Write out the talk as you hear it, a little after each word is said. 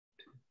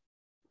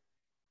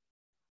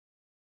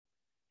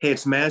Hey,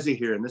 it's Mazzy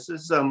here, and this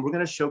is we're going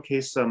to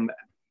showcase some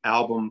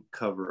album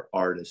cover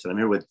artists. And I'm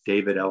here with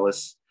David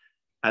Ellis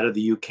out of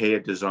the UK, a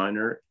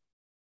designer.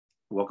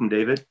 Welcome,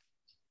 David.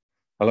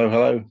 Hello,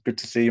 hello. Good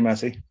to see you,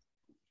 Matty.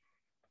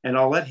 And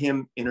I'll let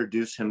him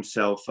introduce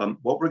himself.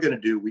 What we're going to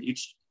do, we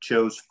each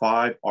chose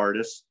five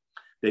artists.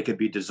 They could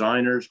be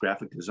designers,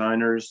 graphic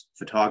designers,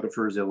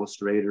 photographers,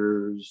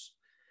 illustrators,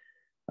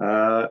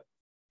 uh,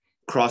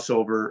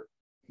 crossover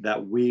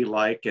that we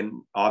like.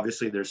 And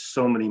obviously there's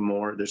so many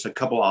more. There's a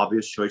couple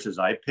obvious choices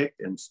I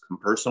picked and some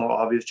personal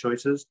obvious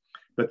choices,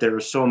 but there are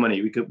so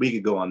many. We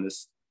could go on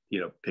this,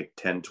 pick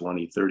 10,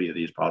 20, 30 of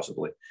these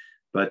possibly.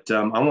 But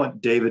I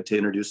want David to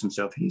introduce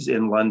himself. He's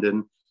in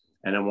London,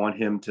 and I want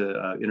him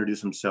to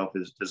introduce himself,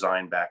 his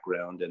design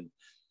background,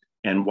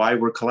 and why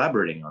we're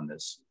collaborating on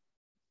this.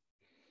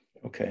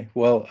 Okay.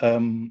 Well,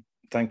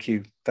 thank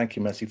you,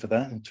 Messi, for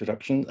that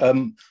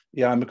introduction.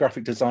 Yeah, I'm a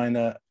graphic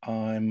designer.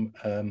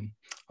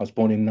 I was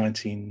born in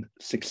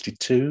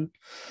 1962,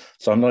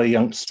 so I'm not a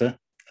youngster.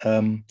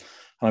 And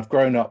I've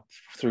grown up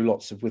through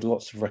with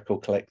lots of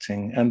record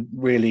collecting, and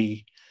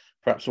really,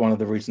 perhaps one of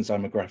the reasons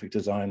I'm a graphic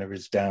designer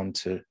is down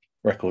to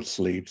record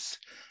sleeves.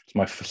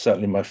 It's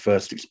certainly my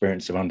first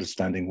experience of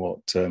understanding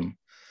what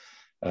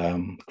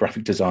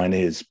graphic design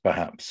is.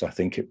 Perhaps I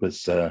think it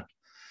was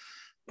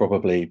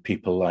probably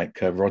people like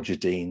Roger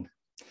Dean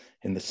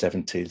in the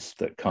 70s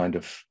that kind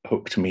of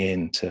hooked me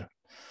into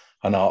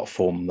an art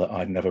form that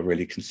I'd never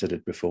really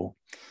considered before.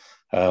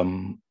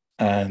 My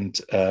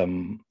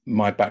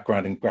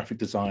background in graphic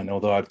design,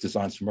 although I've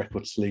designed some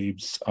record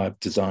sleeves, I've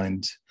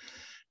designed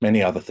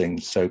many other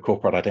things. So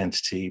corporate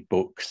identity,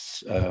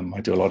 books.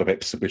 I do a lot of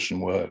exhibition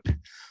work. I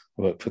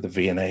work for the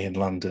V&A in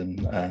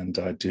London, and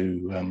I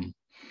do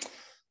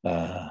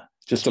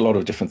just a lot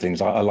of different things.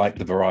 I like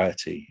the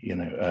variety.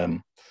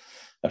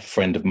 A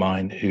friend of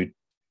mine who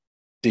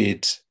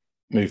did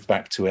move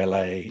back to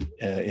LA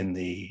in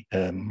the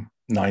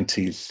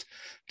 90s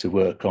to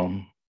work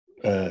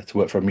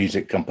for a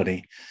music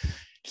company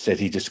said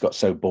he just got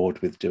so bored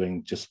with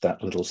doing just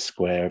that little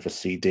square of a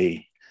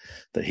CD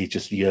that he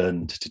just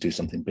yearned to do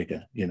something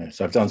bigger.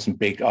 So I've done some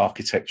big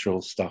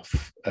architectural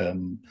stuff,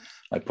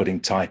 like putting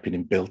type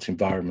in built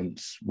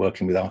environments,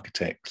 working with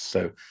architects.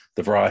 So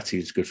the variety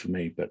is good for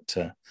me, but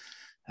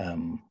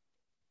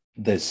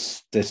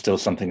there's still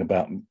something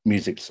about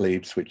music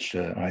sleeves which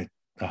I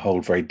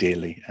hold very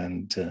dearly,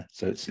 and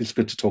so it's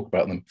good to talk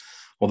about them.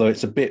 Although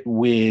it's a bit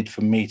weird for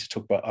me to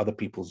talk about other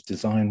people's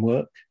design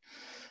work,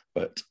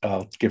 but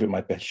I'll give it my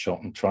best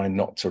shot and try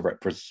not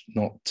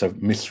to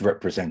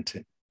misrepresent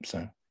it.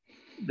 So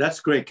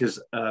that's great,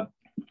 because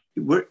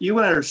you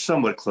and I are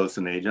somewhat close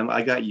in age.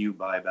 I got you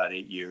by about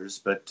 8 years,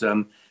 but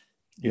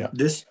yeah,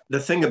 the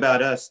thing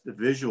about us, the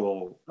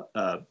visual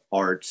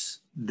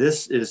arts,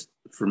 this is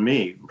for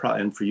me,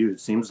 and for you, it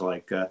seems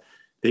like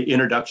the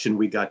introduction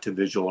we got to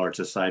visual arts,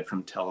 aside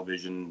from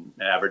television,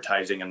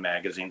 advertising, and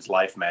magazines,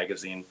 Life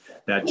magazine,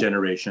 that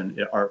generation,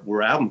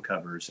 were album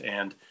covers.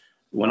 And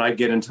when I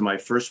get into my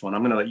first one,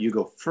 I'm going to let you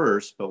go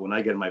first, but when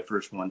I get my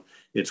first one,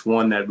 it's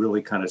one that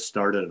really kind of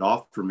started it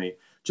off for me.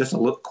 Just a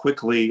look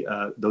quickly,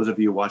 those of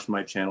you who watch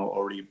my channel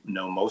already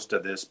know most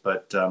of this,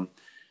 but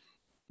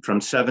from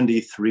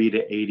 73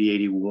 to 80,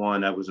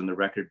 81, I was in the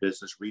record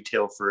business,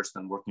 retail first,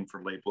 then working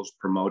for labels,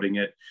 promoting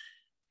it.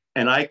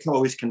 And I can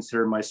always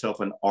consider myself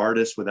an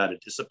artist without a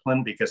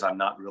discipline because I'm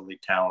not really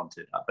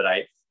talented. But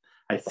I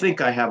think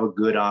I have a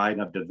good eye,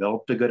 and I've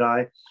developed a good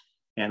eye.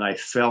 And I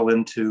fell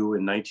into,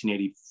 in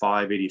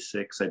 1985,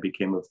 86, I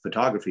became a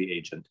photography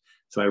agent.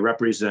 So I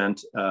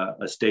represent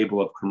a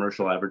stable of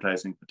commercial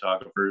advertising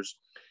photographers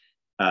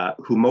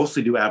who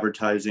mostly do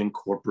advertising,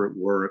 corporate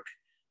work.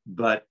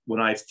 But when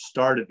I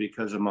started,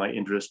 because of my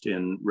interest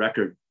in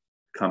record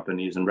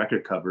companies and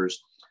record covers,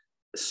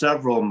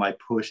 several of them I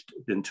pushed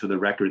into the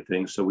record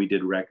thing. So we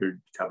did record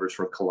covers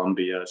for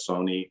Columbia,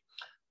 Sony,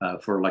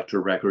 for Elektra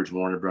Records,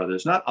 Warner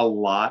Brothers. Not a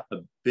lot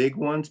of big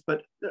ones,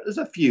 but there's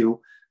a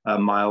few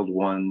mild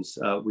ones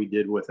we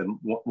did with them.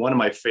 One of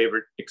my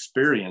favorite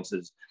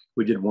experiences,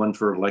 we did one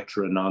for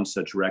Elektra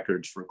Non-Such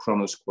Records for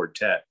Kronos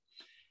Quartet.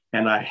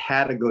 And I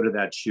had to go to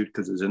that shoot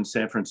because it was in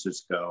San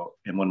Francisco,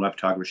 and one of my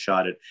photographers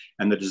shot it.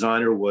 And the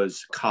designer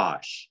was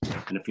Kosh.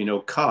 And if you know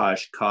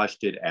Kosh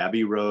did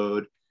Abbey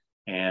Road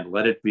and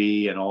Let It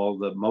Be and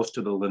most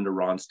of the Linda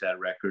Ronstadt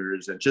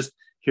records. And just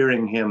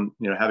hearing him,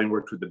 having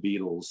worked with the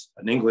Beatles,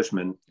 an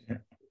Englishman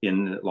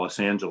in Los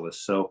Angeles.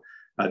 So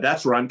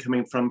that's where I'm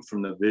coming from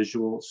the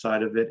visual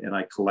side of it. And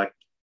I collect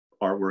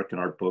artwork and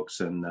art books.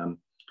 And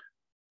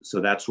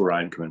so that's where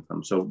I'm coming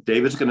from. So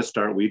David's going to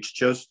start. We each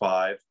chose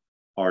 5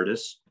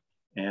 artists,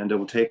 and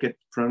we'll take it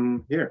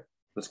from here.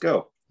 Let's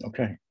go.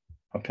 Okay.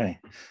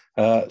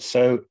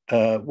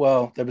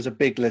 Well, there was a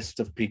big list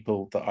of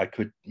people that I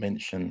could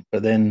mention,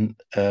 but then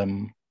I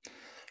kind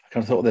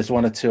of thought there's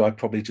one or two I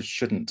probably just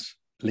shouldn't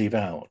leave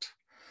out.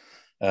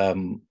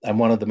 And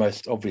one of the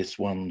most obvious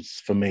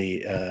ones for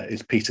me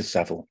is Peter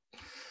Saville,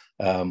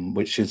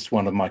 which is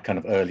one of my kind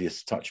of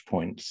earliest touch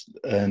points.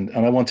 And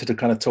I wanted to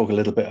kind of talk a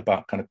little bit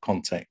about kind of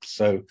context.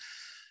 So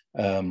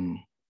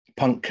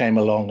punk came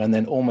along, and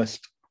then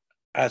almost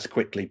as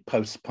quickly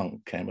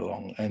post-punk came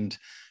along, and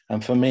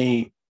for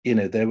me, you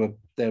know, there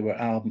were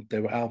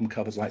album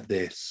covers like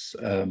this.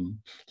 So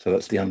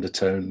that's the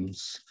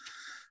Undertones,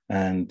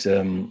 and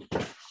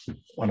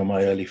one of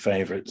my early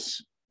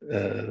favorites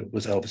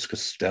was Elvis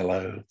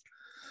Costello,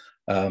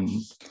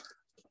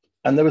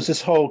 and there was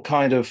this whole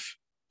kind of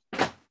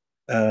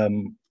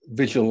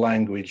visual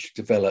language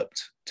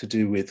developed to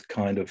do with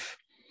kind of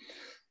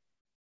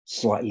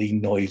slightly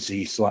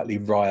noisy, slightly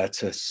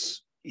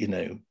riotous, you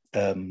know,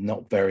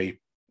 not very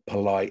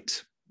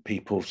polite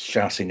people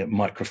shouting at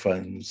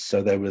microphones.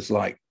 So there was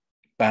like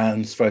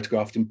bands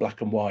photographed in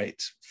black and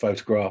white,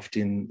 photographed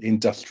in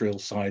industrial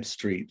side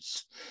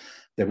streets.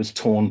 There was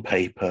torn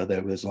paper.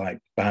 There was like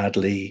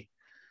badly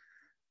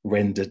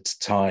rendered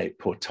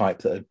type, or type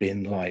that had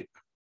been like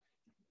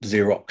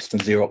Xeroxed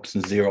and Xeroxed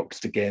and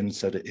Xeroxed again,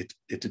 so that it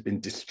had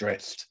been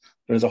distressed.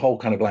 There was a whole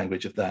kind of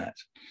language of that.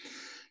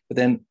 But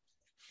then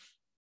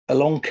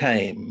along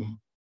came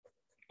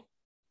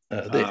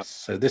this.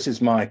 So this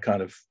is my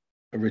kind of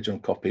original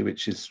copy,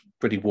 which is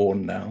pretty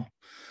worn now.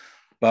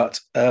 But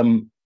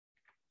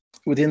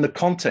within the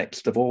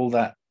context of all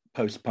that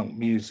post-punk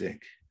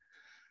music,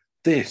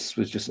 this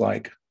was just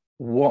like,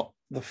 what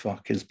the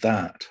fuck is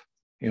that?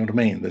 You know what I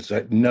mean? There's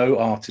like no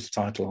artist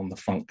title on the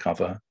front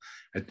cover.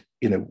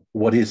 You know,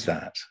 what is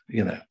that?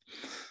 You know,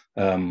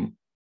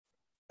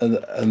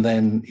 and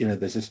then, you know,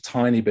 there's this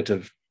tiny bit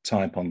of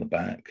type on the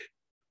back.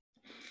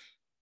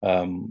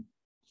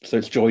 So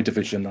it's Joy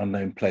Division,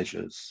 Unknown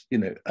Pleasures, you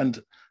know,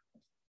 and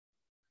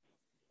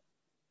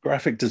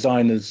graphic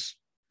designers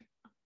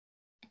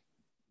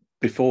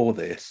before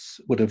this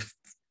would have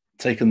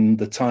taken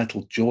the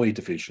title Joy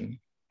Division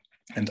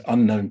and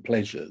Unknown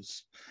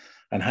Pleasures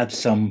and had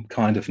some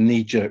kind of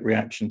knee-jerk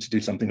reaction to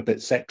do something a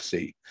bit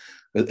sexy,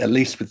 at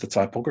least with the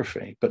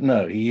typography. But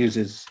no, he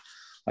uses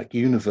like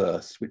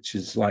Universe, which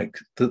is like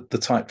the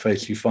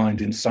typeface you find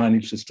in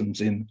signage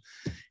systems in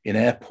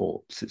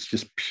airports. It's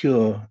just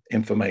pure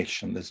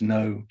information. It's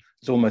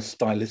almost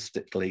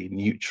stylistically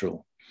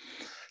neutral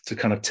to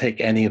kind of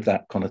take any of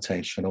that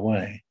connotation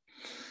away.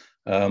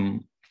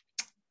 And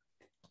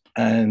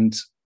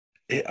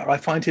I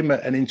find him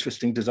an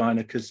interesting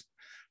designer because,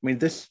 I mean,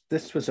 this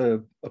was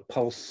a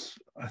pulse.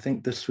 I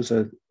think this was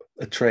a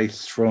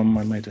trace from,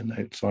 I made a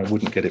note so I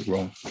wouldn't get it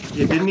wrong.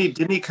 Yeah,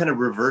 didn't he kind of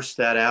reverse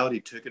that out? He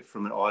took it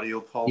from an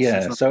audio pulse.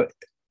 Yeah, so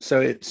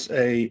it's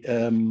a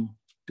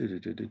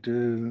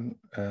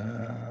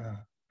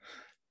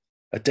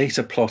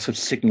data plot of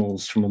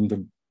signals from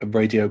the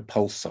radio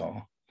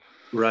pulsar.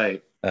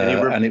 Right.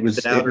 And it was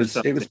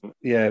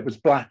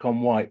black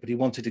on white, but he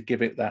wanted to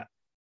give it that,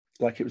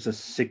 like it was a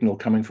signal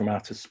coming from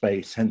outer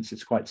space. Hence,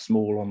 it's quite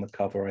small on the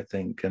cover, I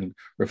think, and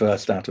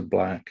reversed out of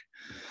black.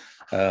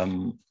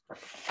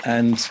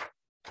 And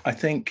I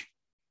think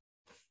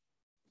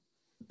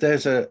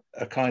there's a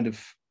kind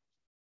of,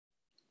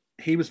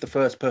 he was the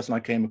first person I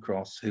came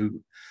across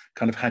who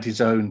kind of had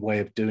his own way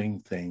of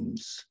doing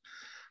things.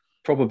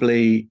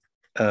 Probably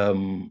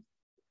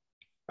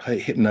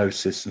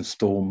Hypnosis and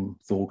Storm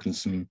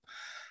Thorgensen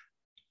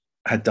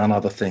had done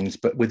other things,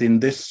 but within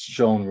this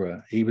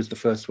genre, he was the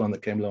first one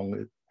that came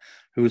along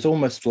who was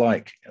almost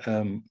like,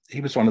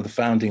 he was one of the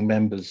founding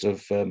members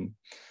of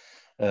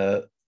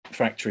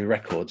Factory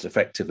Records,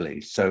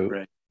 effectively. So,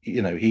 right.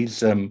 You know,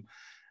 he's,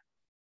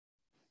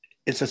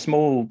 it's a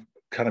small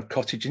kind of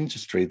cottage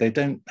industry. They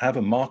don't have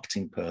a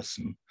marketing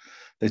person.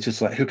 They're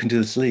just like, who can do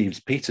the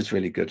sleeves? Peter's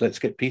really good. Let's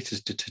get Peter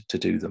to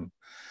do them.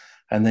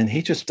 And then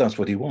he just does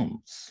what he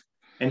wants.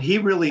 And he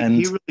really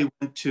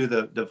went to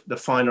the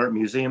Fine Art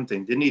Museum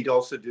thing. Didn't he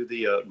also do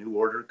the New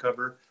Order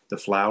cover, the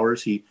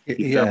flowers?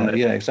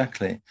 Yeah,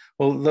 exactly.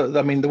 Well,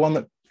 I mean, the one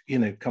that, you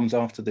know, comes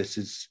after this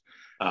is,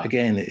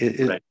 again,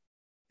 right.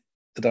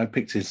 That I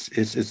picked is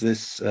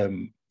this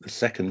the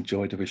second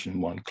Joy Division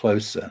one,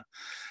 Closer.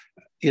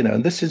 You know,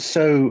 and this is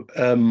so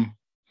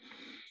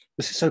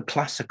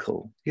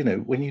classical. You know,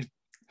 when you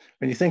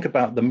think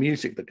about the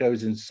music that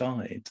goes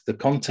inside, the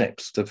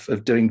context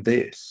of doing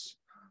this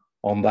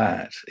on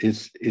that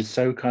is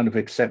so kind of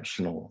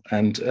exceptional.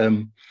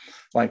 And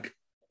like,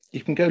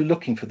 you can go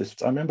looking for this.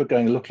 I remember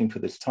going looking for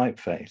this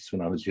typeface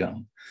when I was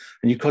young,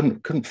 and you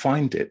couldn't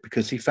find it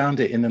because he found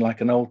it in like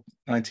an old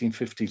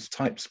 1950s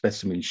type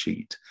specimen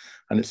sheet,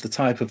 and it's the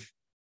type of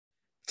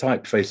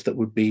typeface that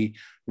would be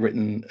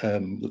written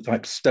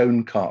like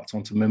stone cut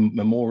onto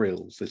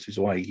memorials. This is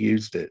why he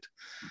used it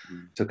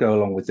to go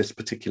along with this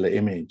particular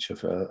image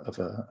of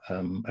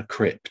a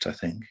crypt, I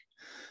think.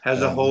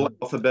 Has the whole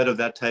alphabet of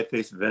that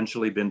typeface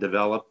eventually been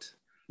developed?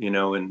 You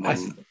know, and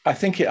I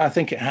think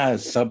it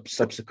has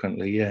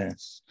subsequently,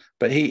 yes.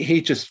 But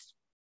he just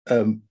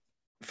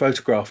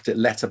photographed it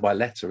letter by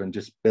letter and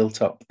just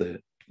built up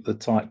the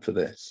type for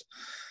this,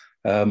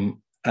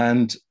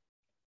 and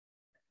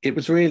it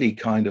was really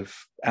kind of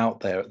out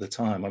there at the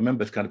time. I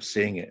remember kind of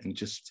seeing it and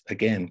just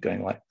again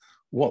going like,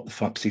 "What the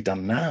fuck's he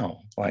done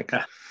now? Like,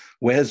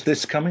 where's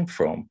this coming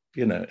from?"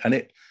 You know, and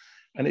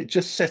it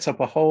just set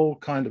up a whole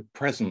kind of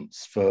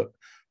presence for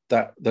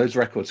those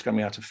records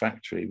coming out of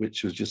Factory,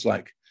 which was just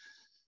like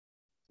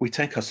we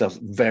take ourselves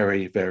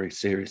very, very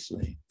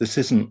seriously.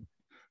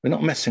 We're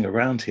not messing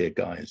around here,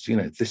 guys. You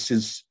know, this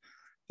is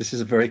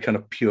a very kind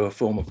of pure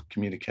form of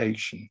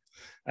communication.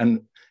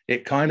 And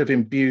it kind of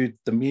imbued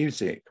the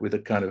music with a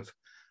kind of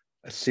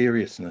a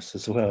seriousness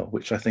as well,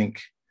 which I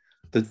think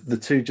the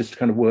two just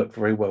kind of work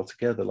very well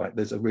together. Like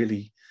there's a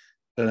really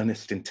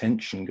earnest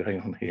intention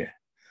going on here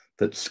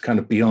that's kind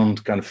of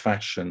beyond kind of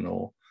fashion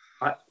or.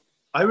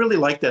 I really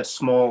like that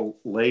small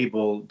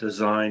label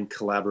design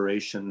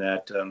collaboration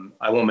that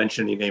I won't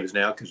mention any names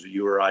now because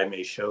you or I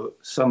may show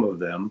some of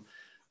them,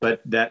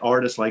 but that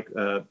artists like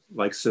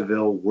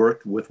Seville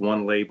worked with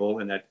one label,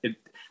 and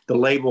the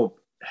label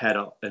had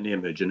an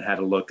image and had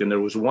a look. And there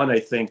was one I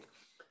think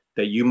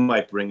that you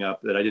might bring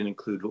up that I didn't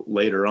include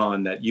later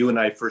on that you and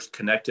I first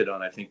connected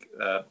on. I think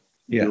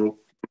you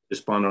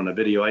responded on a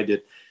video I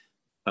did.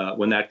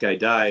 When that guy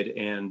died,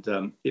 and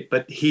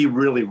but he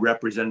really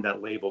represented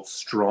that label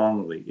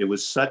strongly. It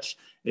was such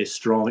a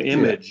strong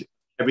image.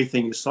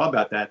 Everything you saw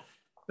about that,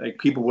 like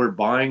people were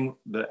buying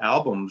the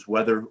albums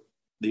whether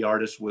the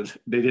artist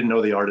they didn't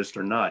know the artist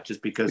or not,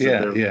 just because of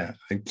their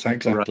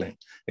exactly.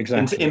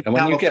 And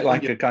when you get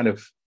like a kind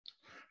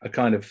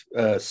of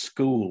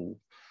school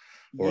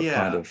or a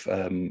kind of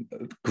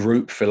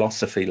group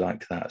philosophy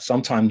like that.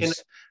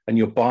 Sometimes, and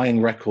you're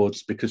buying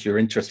records because you're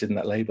interested in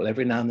that label.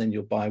 Every now and then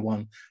you'll buy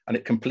one, and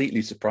it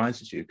completely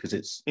surprises you because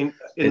it's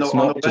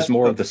not just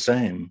more of the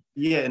same.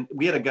 Yeah, and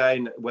we had a guy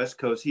in the West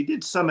Coast. He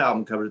did some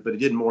album covers, but he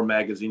did more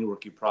magazine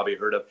work you probably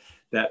heard of.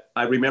 That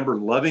I remember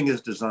loving his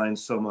design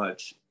so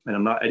much,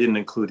 and I didn't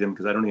include him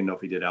because I don't even know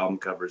if he did album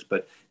covers.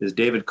 But is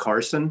David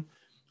Carson,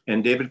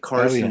 and David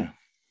Carson,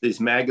 these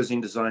magazine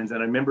designs,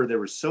 and I remember they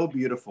were so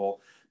beautiful.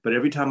 But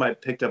every time I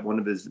picked up one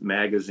of his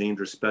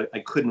magazines, I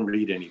couldn't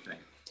read anything.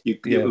 He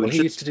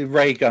used to do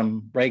Ray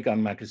Gun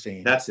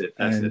magazine. That's it.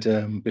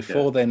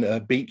 Before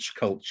then, Beach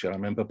Culture. I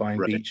remember buying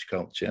Beach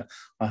Culture.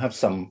 I have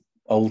some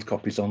old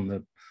copies on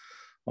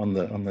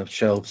the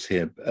shelves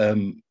here.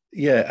 And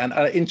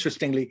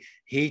interestingly,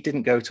 he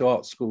didn't go to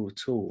art school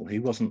at all. He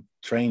wasn't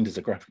trained as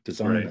a graphic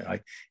designer.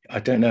 Right. I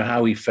don't know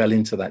how he fell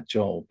into that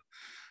job,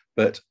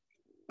 but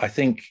I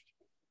think.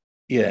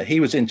 Yeah, he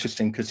was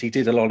interesting because he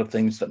did a lot of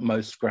things that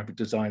most graphic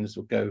designers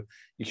would go,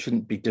 you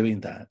shouldn't be doing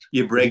that.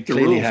 You break the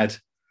rules.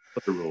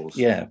 The rules.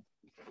 Yeah.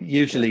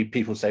 Usually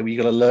people say, well, you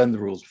got to learn the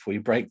rules before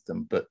you break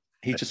them. But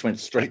he just went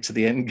straight to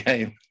the end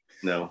game.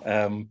 No.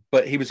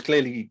 But he was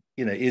clearly,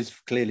 is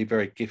clearly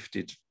very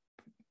gifted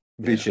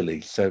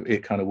visually. So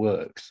it kind of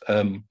works.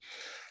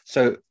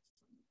 So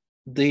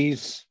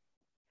these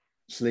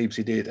sleeves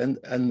he did.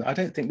 And I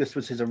don't think this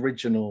was his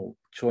original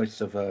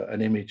choice of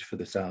an image for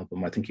this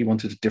album. I think he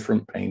wanted a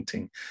different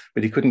painting,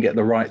 but he couldn't get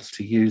the rights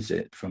to use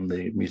it from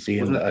the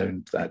museum that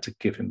owned that to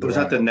give him the rights.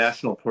 Was that the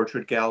National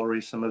Portrait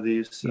Gallery, some of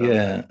these?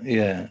 Yeah.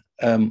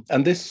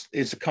 And this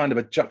is a kind of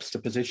a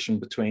juxtaposition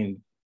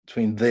between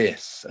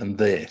this and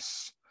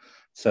this.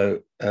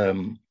 So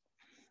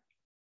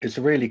it's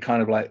really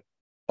kind of like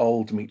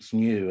old meets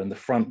new, and the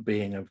front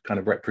being a kind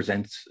of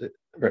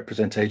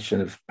representation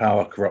of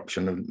power,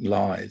 corruption, and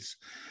lies.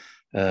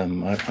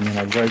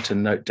 I wrote a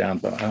note down,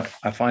 but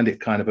I find it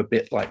kind of a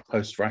bit like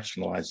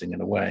post-rationalizing in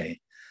a way.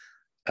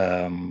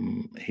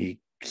 He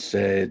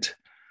said,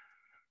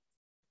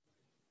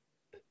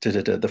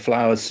 the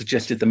flowers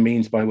suggested the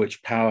means by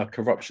which power,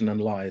 corruption,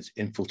 and lies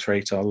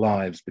infiltrate our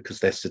lives because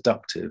they're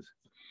seductive.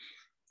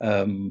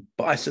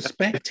 But I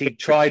suspect he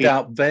tried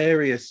out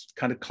various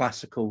kind of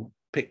classical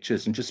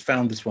pictures and just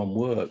found this one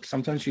work.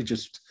 Sometimes you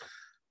just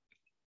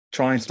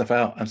trying stuff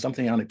out and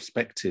something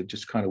unexpected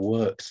just kind of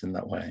works in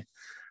that way.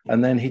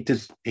 And then he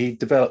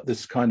developed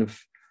this kind of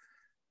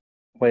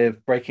way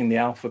of breaking the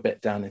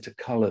alphabet down into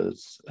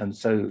colors. And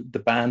so the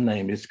band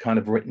name is kind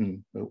of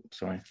written, the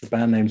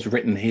band name's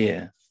written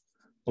here,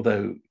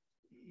 although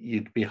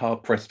you'd be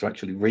hard pressed to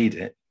actually read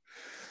it.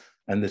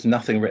 And there's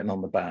nothing written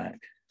on the back.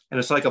 And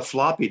it's like a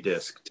floppy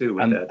disk too.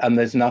 And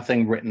there's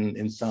nothing written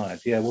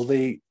inside. Yeah, well,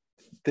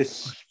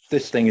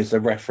 this thing is a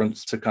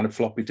reference to kind of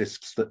floppy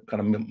disks that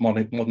kind of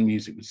modern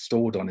music was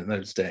stored on in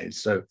those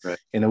days. So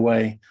in a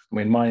way, I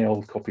mean, my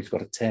old copy's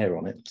got a tear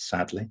on it,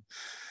 sadly.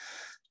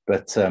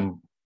 But and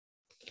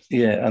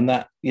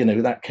that,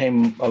 that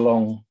came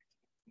along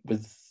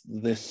with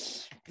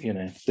this,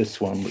 this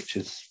one, which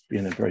is,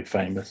 very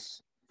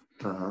famous.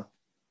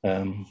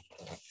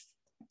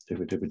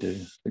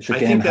 Which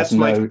again has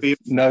no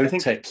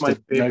text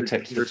Peter at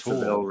all.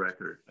 Seville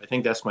record. I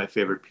think that's my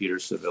favorite Peter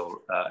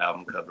Seville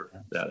album cover.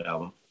 That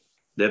album,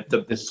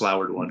 the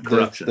flowered one,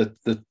 Corruption.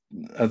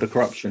 The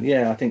Corruption.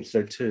 Yeah, I think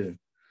so too.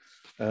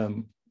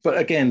 But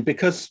again,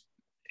 because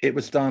it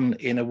was done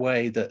in a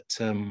way that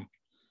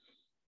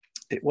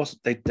it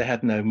wasn't. They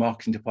had no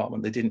marketing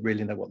department. They didn't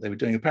really know what they were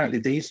doing. Apparently,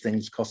 these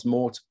things cost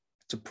more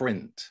to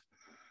print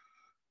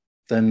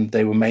than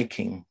they were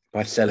making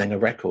by selling a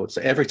record.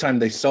 So every time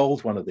they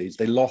sold one of these,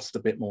 they lost a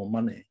bit more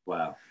money.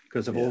 Wow.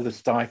 Because of all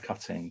this die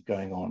cutting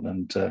going on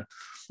and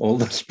all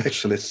the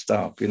specialist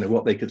stuff,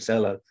 what they could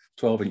sell a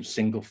 12-inch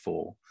single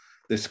for,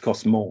 this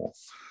cost more.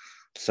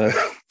 So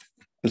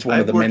was one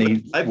of the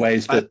many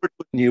ways that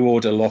New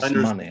Order lost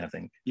designers, money, I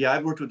think. Yeah,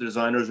 I've worked with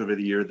designers over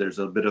the year. There's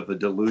a bit of a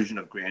delusion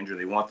of grandeur.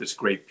 They want this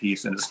great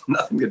piece, and it's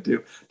nothing to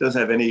do. Doesn't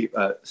have any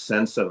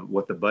sense of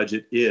what the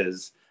budget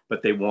is,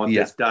 but they want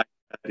this die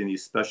in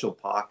these special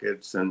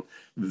pockets and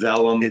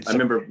vellum. I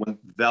remember when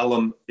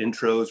vellum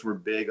intros were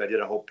big. I did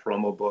a whole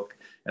promo book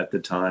at the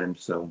time.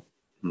 So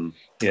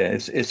yeah,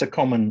 it's a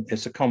common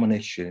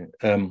issue.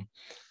 I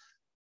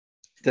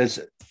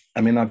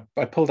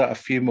pulled out a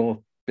few more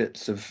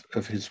bits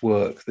of his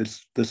work.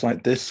 There's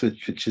like this,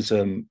 which is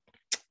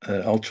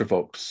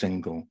Ultravox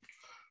single,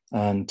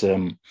 and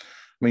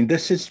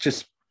this is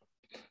just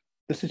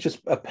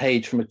a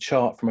page from a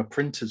chart, from a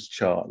printer's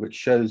chart, which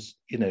shows,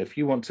 if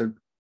you want to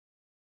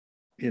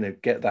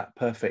get that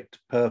perfect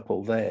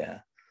purple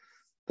there,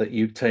 that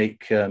you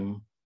take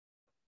 60%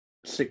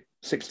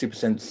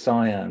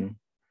 cyan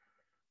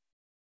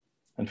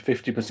and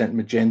 50%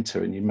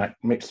 magenta, and you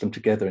mix them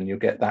together and you'll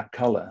get that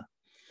color.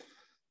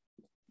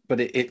 But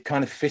it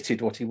kind of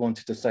fitted what he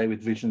wanted to say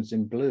with Visions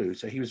in Blue.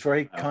 So he was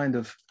very kind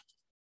of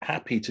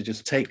happy to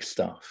just take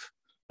stuff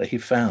that he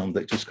found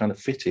that just kind of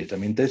fitted. I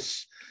mean,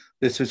 this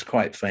was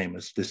quite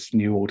famous, this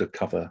New Order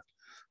cover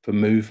for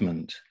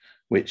Movement,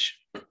 which,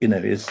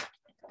 is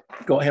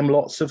got him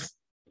lots of,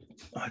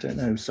 I don't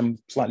know, some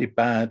slightly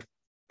bad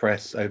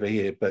press over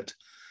here. But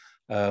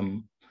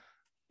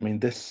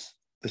this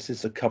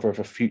is the cover of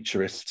a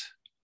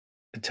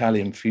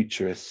Italian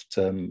futurist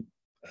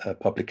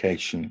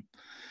publication,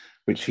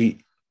 which he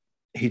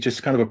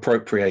just kind of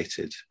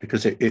appropriated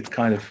because it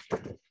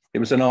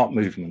was an art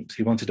movement.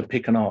 He wanted to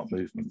pick an art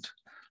movement.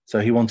 So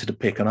he wanted to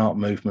pick an art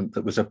movement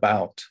that was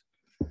about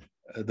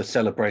the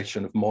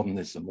celebration of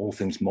modernism, all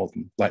things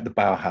modern, like the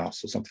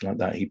Bauhaus or something like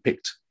that. He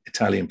picked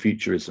Italian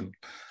futurism,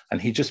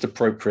 and he just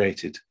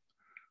appropriated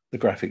the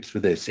graphics for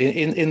this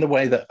in the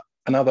way that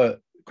another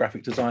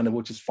graphic designer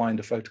will just find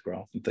a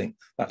photograph and think,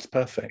 that's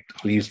perfect,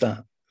 I'll use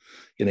that.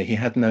 He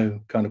had no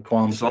kind of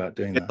qualms about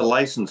doing that. The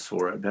license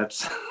for it,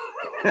 that's...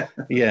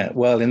 Yeah,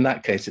 well, in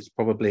that case, it's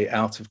probably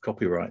out of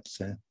copyright.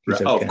 So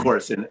okay. Oh, of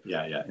course. And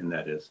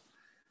that is.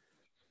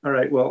 All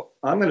right, well,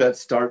 I'm going to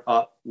start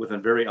up with a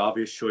very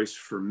obvious choice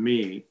for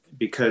me,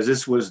 because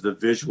this was the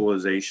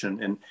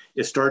visualization, and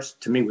it starts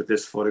to me with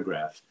this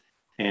photograph.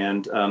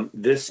 And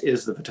this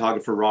is the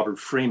photographer, Robert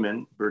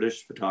Freeman,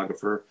 British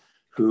photographer,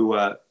 who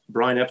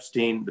Brian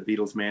Epstein, the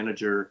Beatles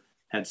manager,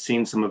 had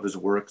seen some of his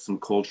work, some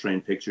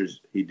Coltrane pictures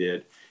he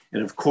did.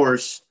 And of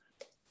course,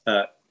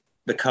 the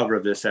cover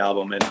of this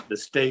album, and the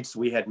States,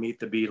 we had Meet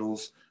the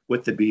Beatles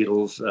with the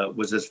Beatles,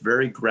 was this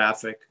very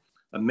graphic,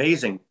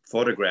 amazing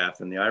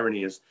photograph. And the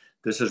irony is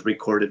this is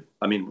recorded,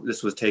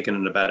 this was taken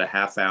in about a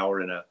half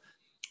hour in a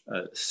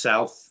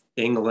South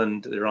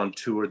England. They're on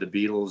tour, the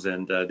Beatles,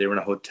 and they were in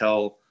a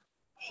hotel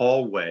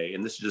hallway.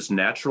 And this is just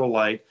natural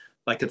light,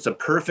 like it's a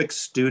perfect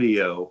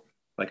studio,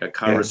 like a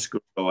chiaroscuro,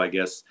 I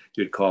guess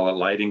you'd call it,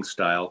 lighting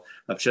style,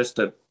 of just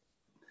the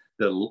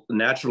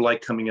natural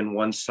light coming in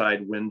one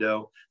side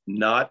window,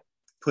 not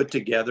put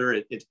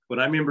together. When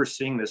I remember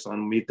seeing this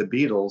on Meet the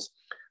Beatles,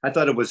 I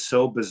thought it was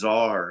so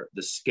bizarre,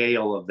 the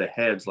scale of the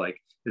heads.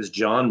 Like, is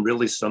John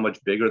really so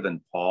much bigger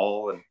than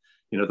Paul? And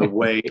the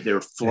way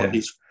they're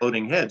these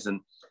floating heads,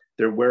 and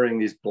they're wearing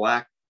these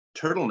black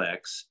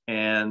turtlenecks,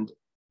 and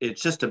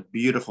it's just a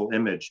beautiful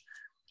image.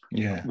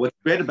 Yeah. What's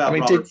great about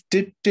Robert,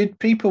 did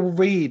people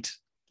read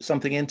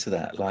something into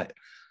that, like,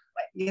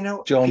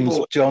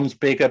 John's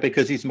bigger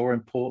because he's more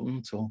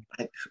important, or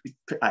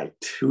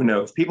who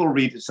knows? People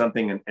read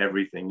something and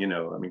everything,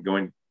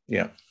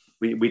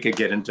 we could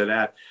get into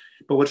that.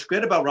 But what's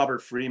great about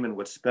Robert Freeman,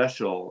 what's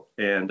special,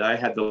 and I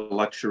had the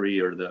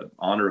luxury or the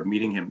honor of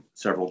meeting him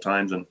several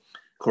times and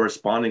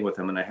corresponding with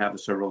him, and I have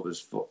several of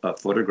his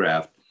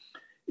photographs,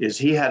 is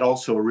he had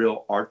also a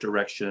real art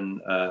direction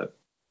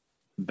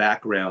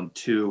background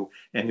too,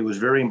 and he was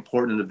very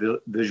important in the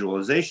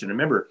visualization.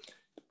 Remember,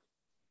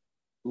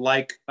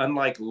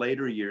 unlike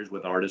later years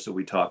with artists that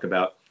we talk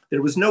about,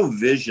 there was no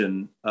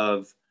vision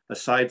of,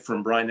 aside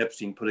from Brian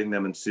Epstein putting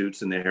them in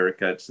suits and their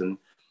haircuts and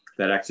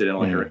that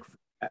accidental haircut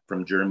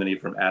from Germany,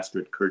 from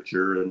Astrid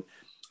Kircher.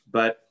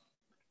 But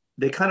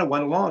they kind of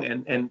went along,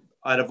 and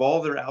out of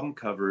all their album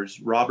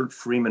covers, Robert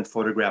Freeman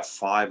photographed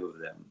 5 of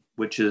them,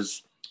 which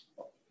is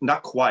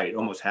not quite,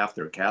 almost half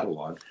their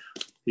catalog.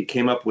 He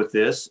came up with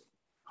this,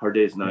 Hard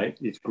Day's Night.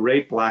 It's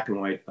great black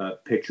and white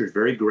pictures,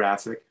 very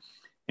graphic.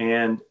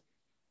 And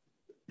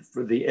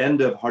for the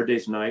end of Hard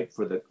Day's Night,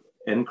 for the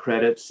end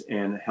credits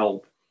and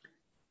Help,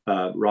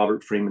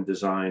 Robert Freeman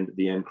designed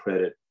the end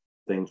credit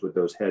things with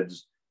those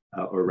heads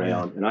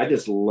around. And I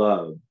just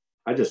love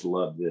this. I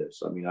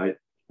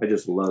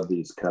just love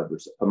these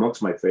covers.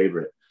 Amongst my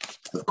favorite,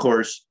 of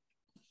course,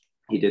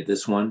 he did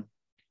this one.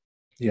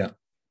 Yeah.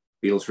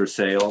 Beatles for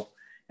Sale,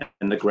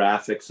 and the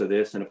graphics of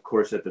this. And of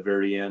course, at the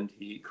very end,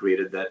 he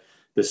created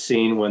the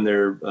scene when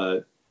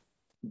they're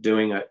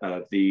doing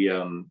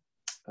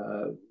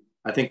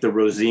I think the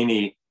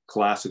Rossini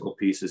classical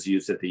piece is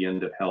used at the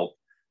end of Help.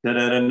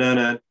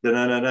 Yeah.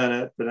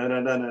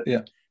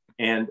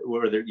 And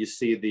where you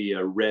see the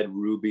red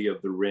ruby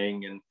of the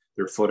ring, and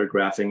they're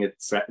photographing it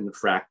in the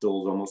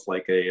fractals, almost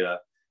like a,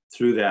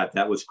 through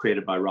that was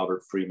created by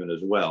Robert Freeman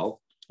as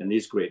well. And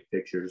these great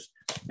pictures.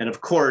 And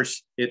of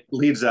course, it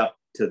leads up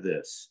to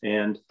this.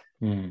 And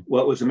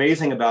what was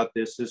amazing about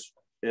this is,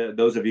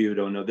 those of you who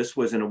don't know, this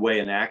was in a way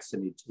an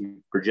accident. He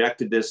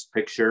projected this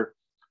picture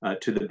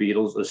to the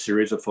Beatles, a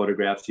series of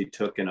photographs he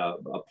took in a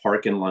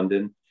park in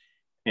London.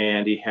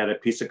 And he had a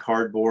piece of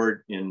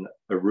cardboard in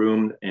a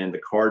room, and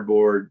the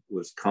cardboard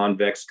was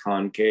convex,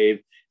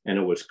 concave, and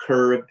it was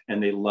curved,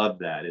 and they loved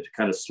that. It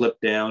kind of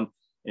slipped down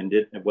and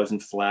it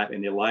wasn't flat,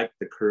 and they liked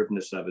the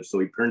curvedness of it. So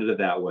he printed it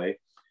that way.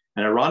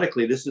 And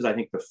ironically, this is, I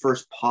think, the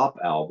first pop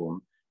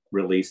album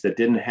release that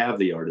didn't have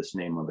the artist's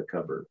name on the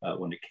cover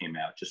when it came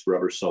out, just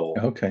Rubber Soul.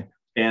 Okay.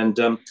 And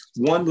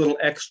one little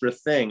extra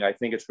thing, I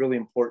think it's really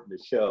important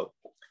to show.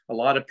 A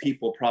lot of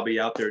people probably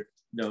out there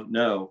don't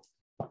know,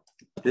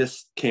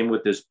 this came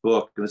with this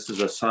book. This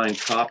is a signed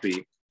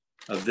copy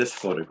of this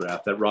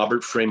photograph that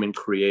Robert Freeman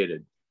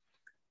created.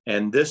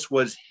 And this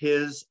was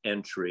his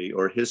entry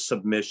or his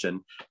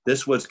submission.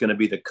 This was going to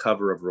be the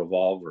cover of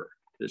Revolver.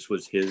 This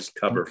was his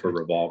cover for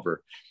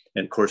Revolver.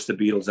 And of course, the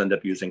Beatles end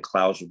up using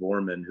Klaus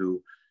Voormann,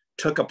 who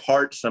took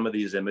apart some of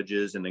these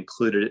images and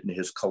included it in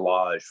his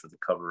collage for the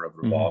cover of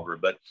Revolver.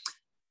 But,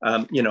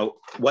 you know,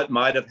 what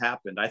might have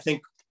happened? I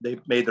think they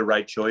made the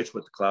right choice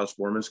with the Klaus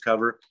Voormann's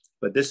cover,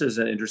 but this is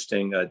an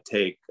interesting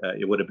take.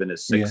 It would have been a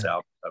sixth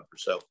album cover.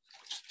 So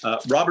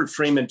Robert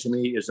Freeman to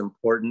me is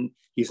important.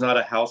 He's not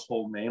a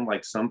household name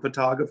like some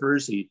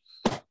photographers. He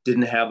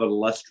didn't have an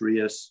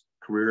illustrious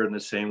career in the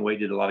same way,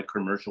 did a lot of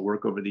commercial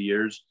work over the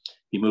years.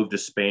 He moved to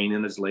Spain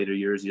in his later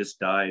years. He just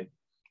died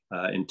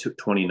in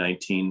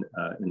 2019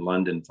 in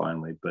London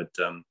finally, but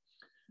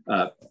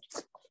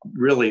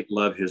really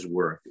love his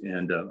work.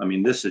 And I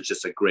mean, this is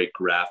just a great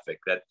graphic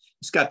that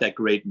it's got that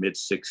great mid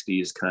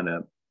 60s kind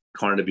of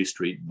Carnaby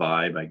Street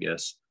vibe, I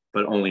guess,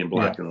 but only in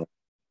black and white.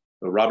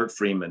 So Robert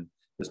Freeman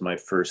is my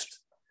first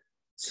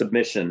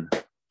submission.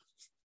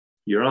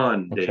 You're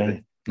on, David.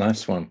 Okay,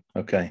 nice one.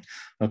 Okay.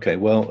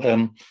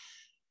 Well,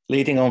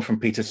 leading on from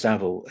Peter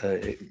Saville,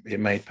 it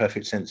made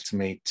perfect sense to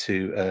me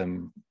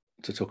to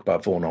talk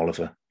about Vaughan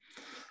Oliver,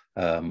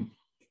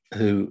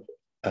 who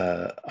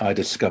I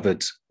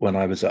discovered when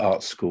I was at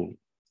art school.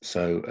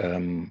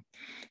 So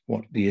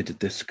what year did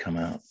this come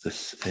out?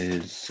 This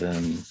is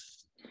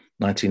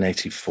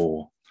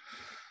 1984.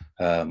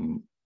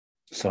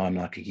 So I'm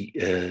like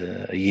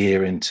a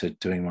year into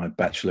doing my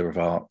Bachelor of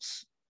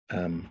Arts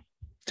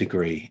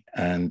degree.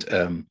 And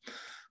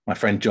my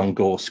friend John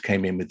Gorse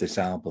came in with this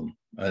album,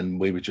 and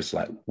we were just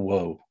like,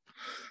 whoa,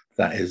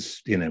 that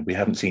is, you know, we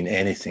haven't seen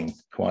anything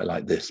quite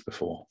like this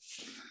before.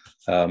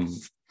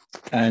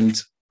 And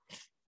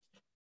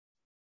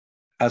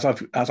as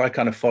I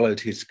kind of followed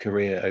his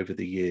career over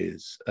the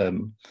years,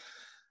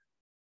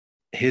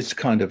 his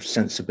kind of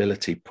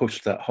sensibility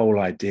pushed that whole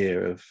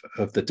idea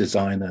of the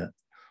designer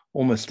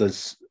almost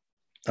as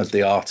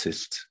the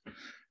artist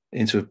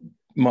into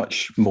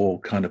much more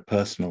kind of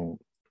personal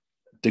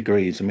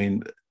degrees. I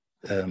mean,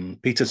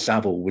 Peter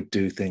Saville would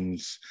do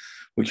things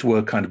which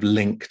were kind of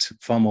linked,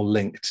 far more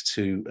linked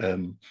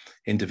to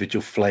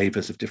individual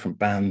flavors of different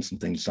bands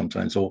and things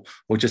sometimes, or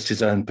just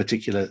his own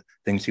particular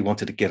things he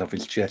wanted to get off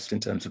his chest in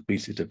terms of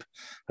pieces of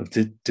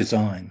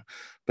design.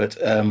 But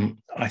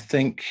I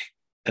think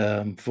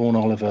Vaughan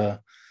Oliver,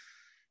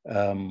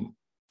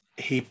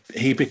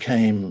 he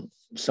became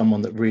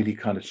someone that really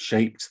kind of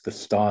shaped the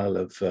style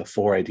of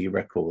 4AD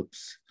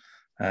Records,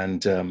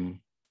 and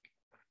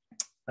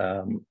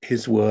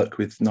his work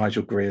with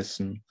Nigel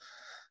Grierson,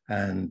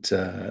 and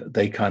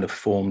they kind of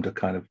formed a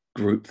kind of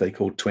group they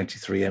called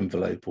 23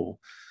 Envelope, or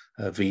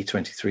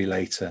V23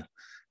 later.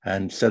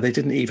 And so they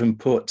didn't even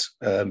put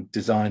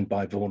designed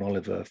by Vaughan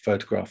Oliver,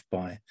 photographed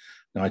by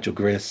Nigel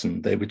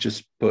Grierson. They would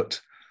just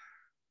put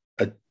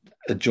a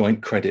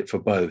joint credit for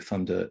both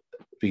under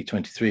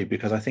V23,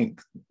 because I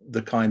think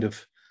the kind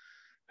of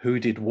who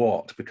did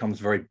what becomes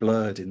very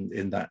blurred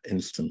in that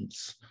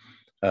instance.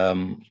 I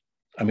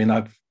mean,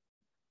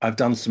 I've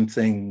done some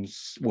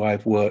things where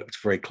I've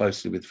worked very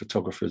closely with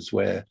photographers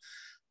where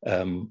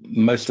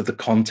most of the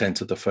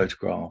content of the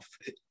photograph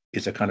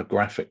is a kind of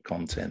graphic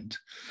content.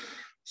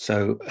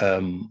 So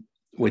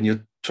when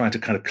you're trying to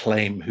kind of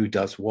claim who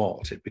does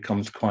what, it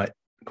becomes quite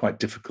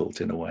difficult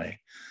in a way.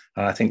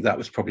 And I think that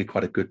was probably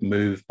quite a good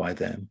move by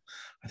them.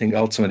 I think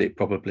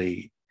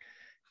ultimately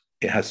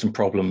it has some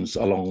problems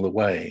along the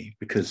way,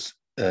 because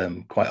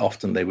quite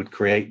often they would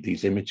create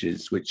these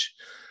images which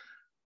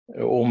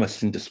are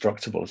almost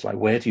indestructible. It's like,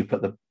 where do you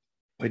put the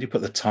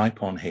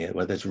type on here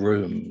where there's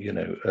room, you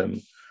know,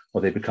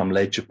 or they become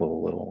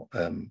legible,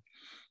 or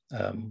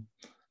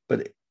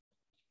but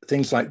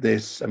things like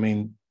this. I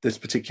mean, this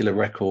particular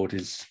record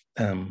is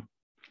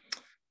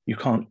you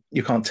can't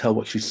tell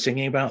what she's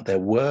singing about. They're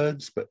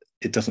words, but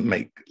it doesn't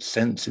make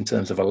sense in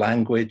terms of a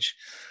language.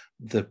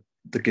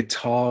 The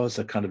guitars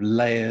are kind of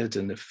layered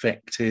and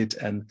affected,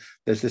 and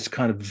there's this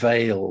kind of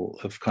veil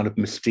of kind of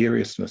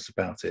mysteriousness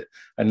about it.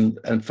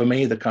 And for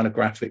me, the kind of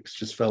graphics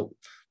just felt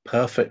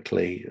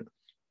perfectly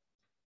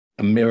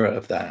a mirror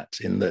of that,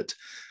 in that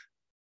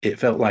it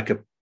felt like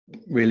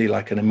really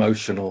like an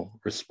emotional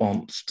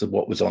response to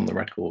what was on the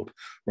record,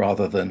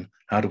 rather than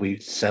how do we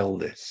sell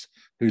this?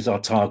 Who's our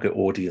target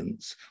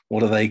audience?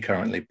 What are they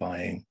currently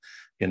buying?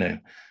 You know,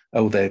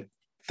 oh, they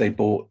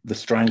bought the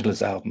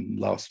Stranglers album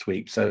last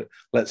week, so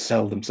let's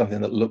sell them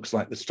something that looks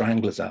like the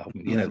Stranglers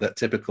album. You know, that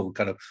typical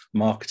kind of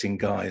marketing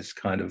guys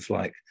kind of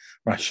like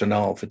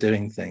rationale for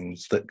doing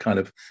things that kind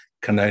of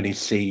can only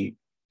see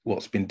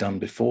what's been done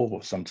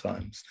before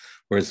sometimes.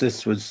 Whereas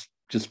this was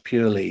just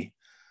purely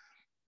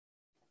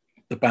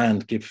the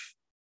band give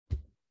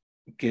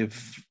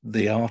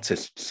the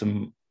artist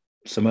some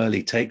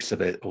early takes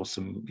of it, or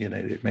some, you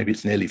know, maybe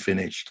it's nearly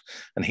finished,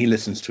 and he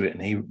listens to it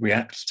and he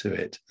reacts to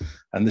it,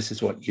 and this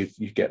is what you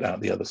get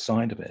out the other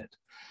side of it.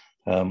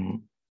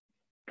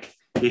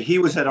 He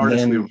was that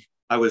artist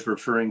I was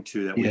referring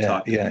to that we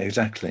talked about. Yeah,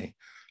 exactly.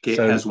 Okay,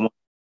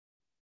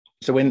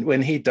 so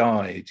when he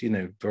died, you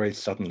know, very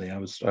suddenly, I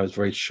was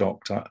very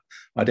shocked.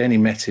 I'd only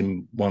met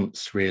him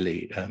once,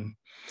 really.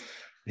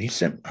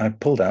 I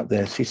pulled out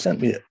this. He sent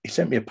me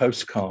a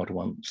postcard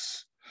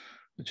once,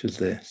 which was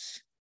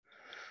this,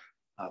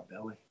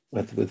 Belly,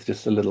 with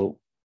just a little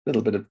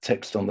bit of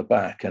text on the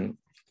back, and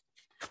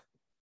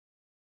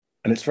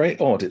it's very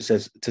odd. It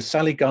says, to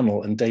Sally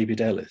Gunnell and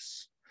David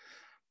Ellis,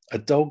 a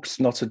dog's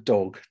not a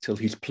dog till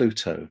he's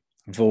Pluto,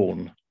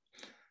 Vaughan.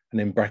 And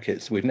in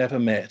brackets, we've never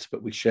met,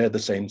 but we share the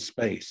same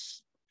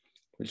space,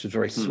 which is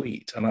very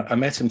sweet. And I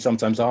met him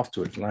sometimes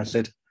afterwards, and I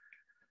said,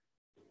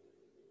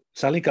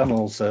 Sally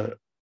Gunnell's an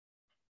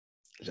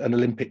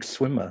Olympic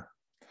swimmer,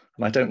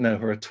 and I don't know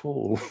her at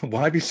all.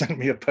 Why have you sent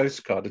me a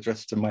postcard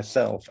addressed to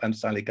myself and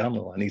Sally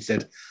Gunnell? And he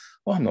said,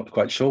 well, I'm not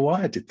quite sure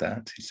why I did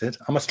that. He said,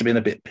 I must have been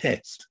a bit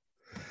pissed.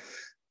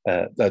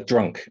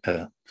 Drunk,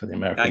 for the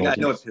American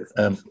audience.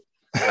 I know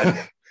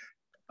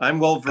I'm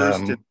well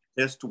versed in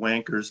pissed,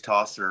 wankers,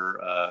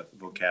 tosser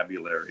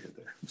vocabulary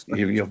there.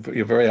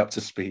 You're very up to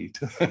speed.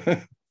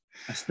 I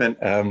spent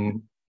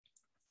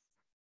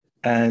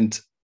and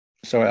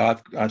so I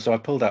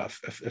pulled out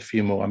a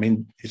few more. I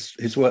mean,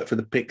 his work for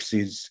the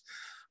Pixies,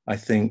 I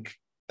think,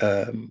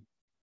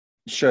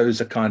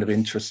 shows a kind of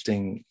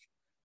interesting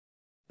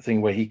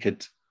thing where he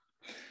could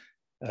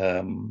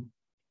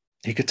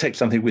take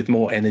something with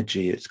more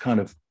energy. It's kind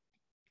of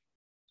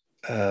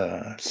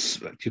do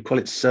you call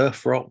it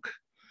surf rock,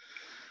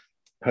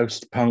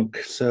 post-punk,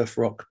 surf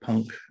rock,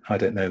 punk? I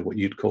don't know what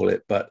you'd call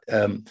it, but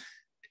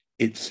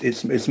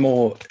it's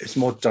more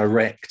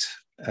direct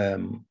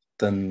than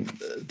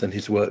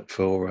his work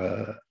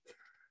for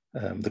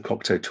the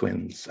Cocteau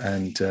Twins,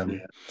 and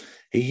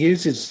he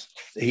uses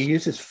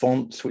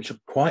fonts which are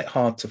quite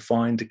hard to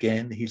find.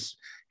 Again, he's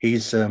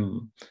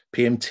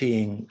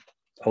PMTing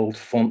old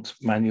font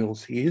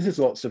manuals. He uses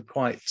lots of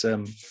fonts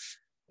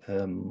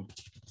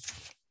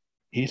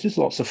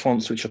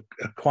which are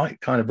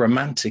quite kind of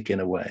romantic in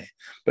a way,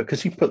 but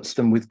because he puts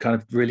them with kind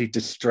of really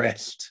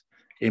distressed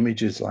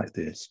images like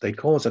this, they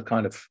cause a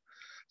kind of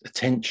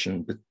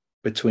tension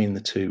between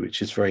the two,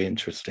 which is very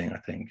interesting, I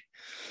think.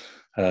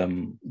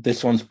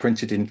 This one's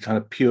printed in kind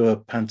of pure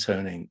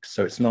Pantone ink,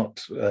 so it's not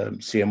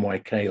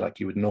CMYK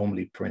like you would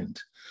normally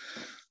print,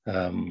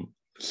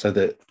 so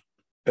that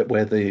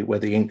where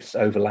the inks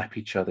overlap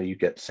each other, you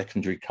get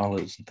secondary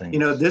colors and things. You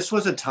know, this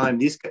was a time,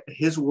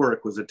 his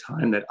work was a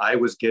time that I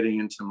was getting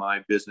into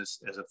my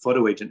business as a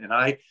photo agent, and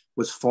I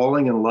was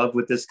falling in love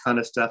with this kind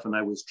of stuff, and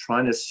I was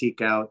trying to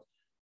seek out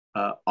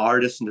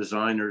artists and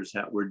designers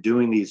that were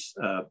doing these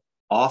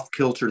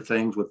off-kilter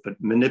things with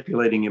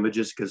manipulating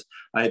images, because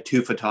I had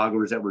two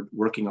photographers that were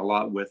working a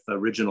lot with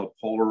original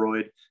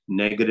Polaroid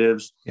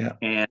negatives,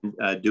 and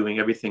doing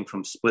everything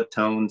from split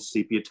tone,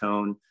 sepia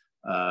tone,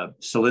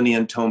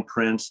 selenium tone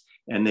prints,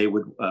 and they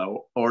would,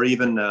 or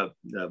even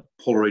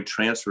Polaroid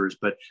transfers,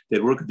 but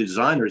they'd work with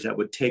designers that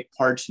would take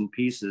parts and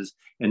pieces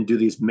and do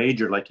these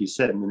major, like you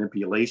said,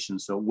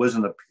 manipulations. So it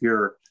wasn't a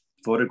pure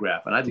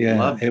photograph, and I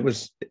loved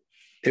it.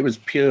 It was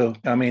pure.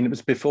 I mean, it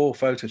was before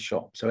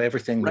Photoshop, so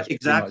everything was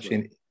pretty much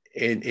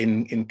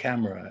in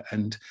camera,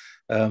 and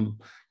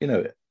you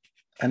know,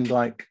 and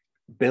like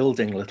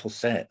building little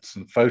sets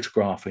and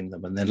photographing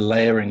them, and then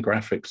layering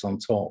graphics on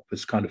top.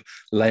 It's kind of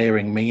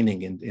layering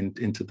meaning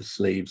into the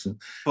sleeves, and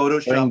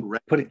Photoshop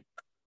wreck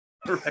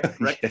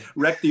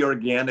the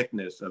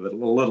organicness of it a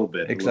little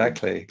bit.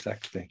 Exactly.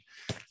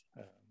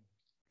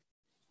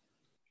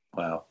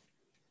 Wow.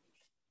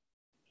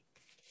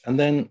 And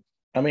then,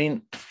 I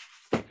mean,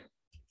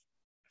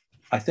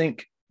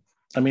 apparently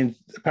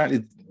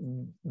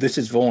this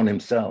is Vaughan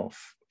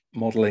himself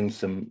modeling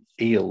some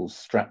eels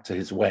strapped to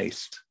his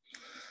waist.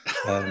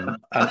 And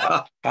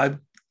I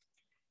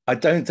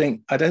don't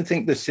think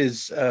this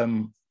is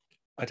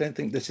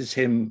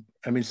him.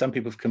 I mean, some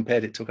people have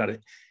compared it to kind of,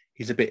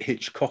 he's a bit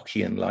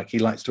Hitchcockian, like he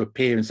likes to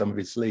appear in some of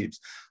his sleeves.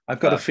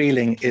 I've got a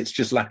feeling it's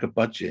just lack of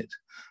budget.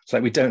 It's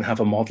like, we don't have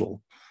a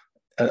model.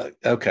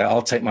 Okay,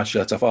 I'll take my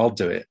shirt off. I'll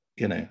do it.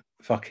 You know,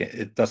 fuck it.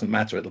 It doesn't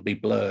matter. It'll be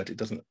blurred. It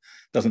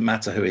doesn't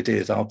matter who it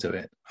is. I'll do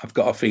it. I've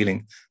got a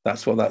feeling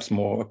that's what that's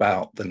more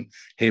about than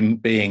him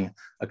being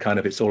a kind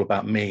of, it's all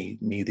about me,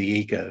 the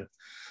ego.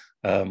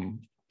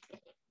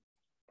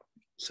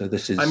 So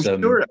this I'm is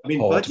sure. I mean,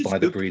 Pod budgets by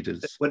the do.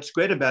 Breeders. What's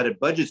great about it,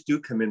 budgets do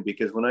come in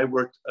because when I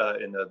worked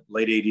in the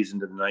late '80s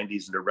into the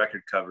 '90s into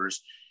record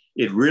covers,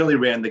 it really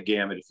ran the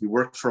gamut. If you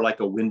worked for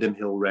like a Windham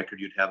Hill record,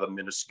 you'd have a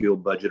minuscule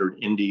budget, or an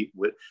indie.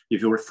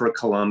 If you worked for a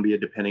Columbia,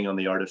 depending on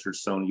the artist, or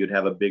Sony, you'd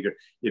have a bigger.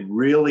 It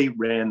really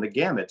ran the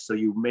gamut. So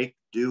you make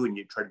do and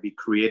you try to be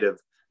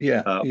creative.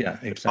 Yeah, yeah,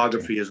 exactly.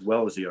 Photography as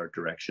well as the art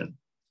direction.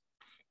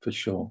 For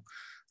sure.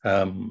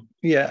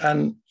 Yeah,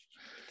 and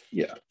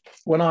yeah,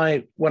 when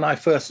I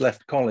first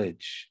left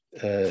college,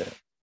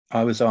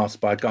 I was asked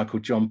by a guy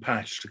called John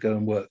Pash to go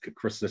and work at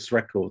Chrysalis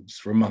Records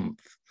for a month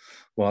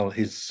while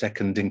his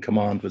second in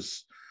command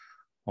was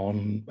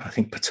on, I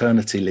think,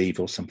 paternity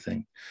leave or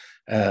something.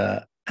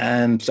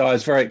 And so I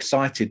was very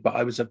excited, but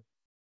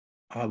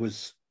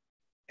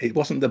it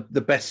wasn't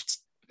the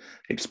best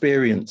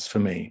experience for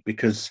me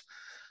because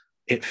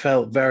it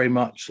felt very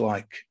much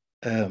like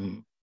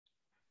the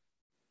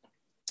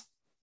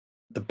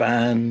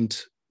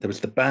band. There was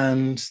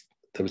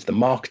the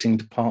marketing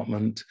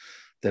department,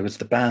 there was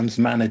the band's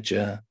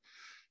manager,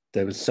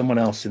 there was someone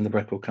else in the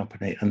record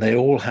company, and they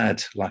all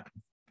had like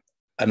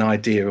an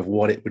idea of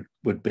what it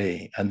would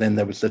be. And then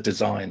there was the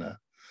designer.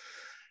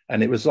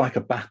 And it was like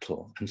a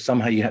battle. And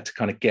somehow you had to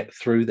kind of get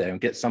through there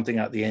and get something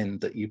at the end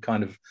that you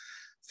kind of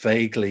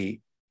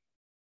vaguely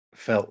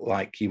felt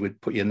like you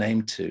would put your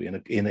name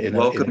to in a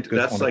Welcome. good,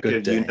 That's like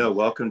good day.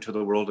 welcome to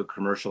the world of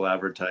commercial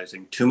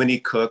advertising. Too many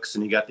cooks,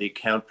 and you got the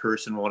account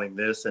person wanting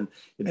this, and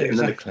then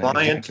the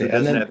client who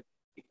doesn't have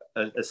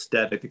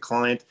aesthetic. The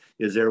client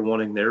is there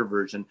wanting their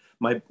version.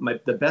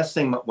 The best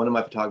thing one of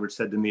my photographers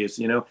said to me is,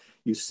 you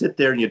sit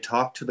there and you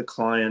talk to the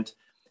client,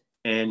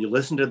 and you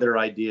listen to their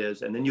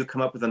ideas, and then you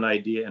come up with an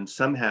idea, and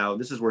somehow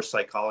this is where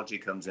psychology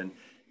comes in.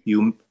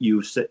 You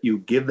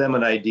give them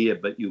an idea,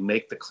 but you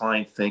make the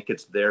client think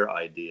it's their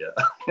idea.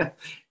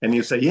 And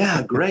you say,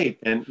 yeah, great.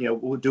 And,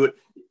 we'll do it.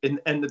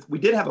 And we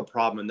did have a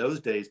problem in those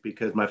days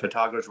because my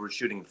photographers were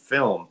shooting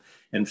film,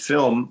 and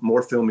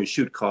more film you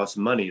shoot costs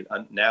money.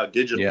 Now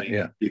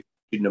digitally,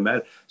 no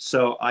matter.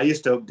 So I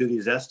used to do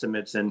these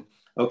estimates, and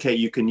okay,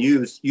 you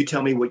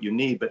tell me what you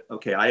need, but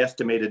okay, I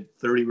estimated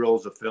 30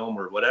 rolls of film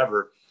or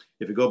whatever.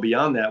 If you go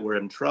beyond that, we're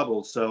in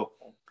trouble. So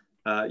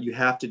you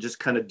have to just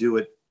kind of do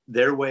it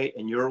their way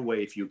and your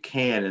way if you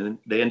can, and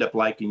they end up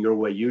liking your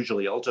way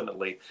usually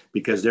ultimately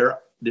because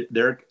their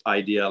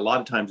idea a lot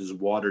of times is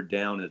watered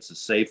down. It's a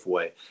safe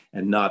way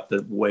and not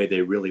the way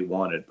they really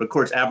want it. But of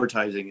course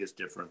advertising is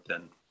different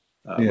than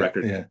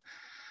record.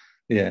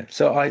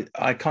 So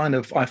I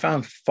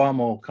found far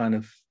more kind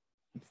of,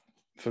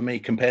 for me,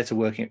 compared to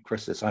working at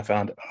Chrysalis, I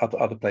found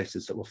other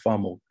places that were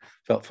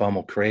felt far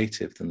more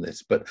creative than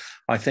this. But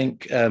I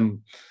think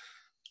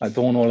like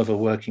Vaughan Oliver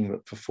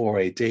working for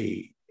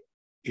 4AD,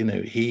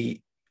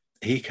 he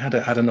had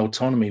an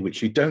autonomy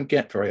which you don't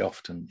get very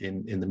often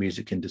in the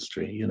music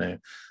industry.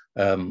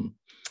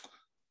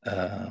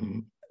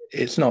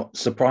 It's not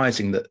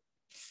surprising that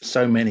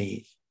so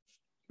many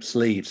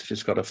sleeves have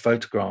just got a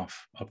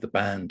photograph of the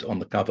band on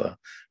the cover,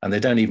 and they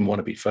don't even want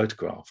to be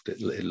photographed. It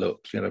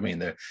looks, you know what I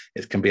mean?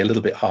 It can be a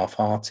little bit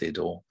half-hearted,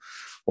 or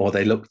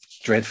they look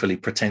dreadfully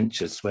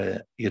pretentious,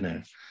 where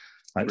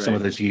like some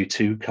of those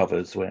U2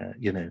 covers where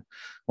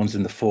one's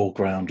in the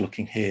foreground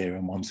looking here,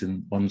 and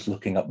one's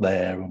looking up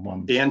there, and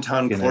one's the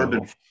Anton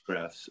Corbijn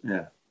photographs.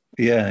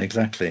 Yeah,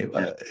 exactly.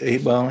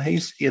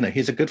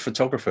 He's a good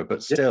photographer,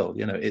 but still,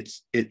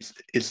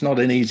 it's not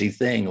an easy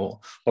thing. Or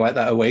like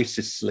that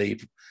Oasis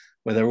sleeve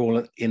where they're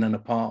all in an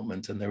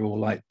apartment and they're all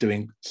like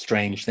doing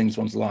strange things.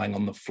 One's lying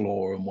on the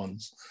floor and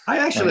one's. I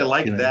actually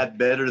like that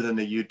better than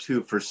the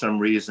U2 for some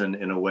reason.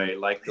 In a way,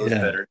 like those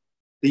better.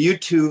 The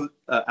U2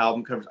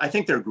 album covers, I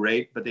think they're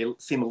great, but they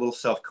seem a little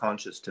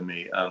self-conscious to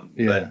me.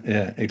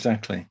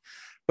 Exactly.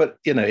 But,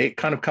 it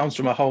kind of comes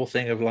from a whole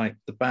thing of like,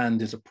 the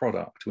band is a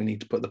product. We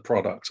need to put the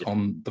product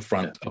on the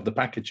front of the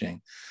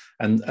packaging.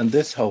 And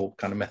this whole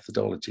kind of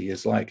methodology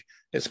is like,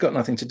 it's got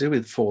nothing to do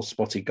with four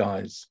spotty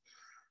guys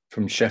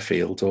from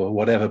Sheffield or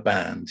whatever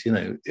band.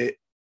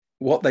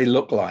 What they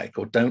look like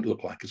or don't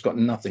look like has got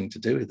nothing to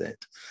do with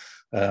it.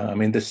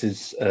 This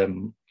is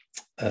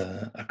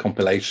a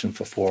compilation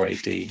for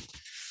 4AD.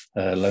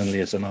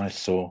 Lonely as an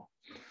Eyesore,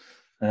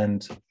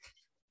 and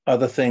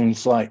other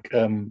things like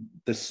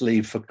the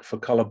sleeve for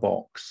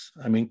Colorbox.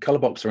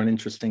 Colorbox are an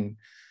interesting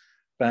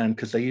band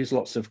because they use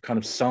lots of kind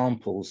of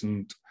samples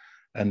and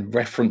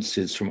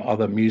references from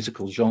other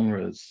musical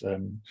genres.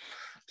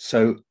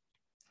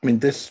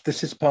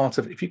 This is part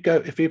of, if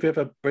you've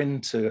ever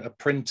been to a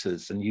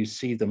printer's and you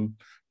see them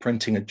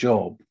printing a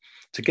job,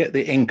 to get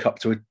the ink up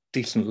to a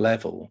decent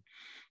level,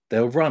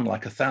 they'll run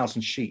like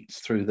 1,000 sheets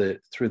through the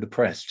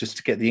press just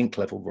to get the ink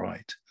level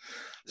right.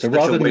 So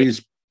rather than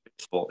use,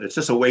 it's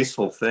just a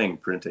wasteful thing,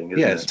 printing.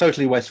 Isn't it? It's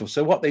totally wasteful.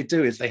 So what they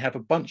do is they have a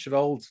bunch of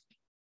old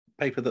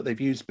paper that they've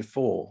used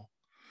before,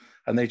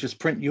 and they just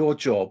print your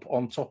job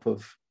on top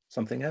of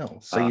something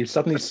else. So you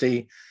suddenly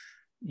see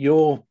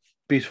your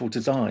beautiful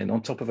design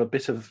on top of a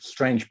bit of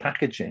strange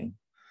packaging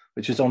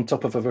which is on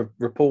top of a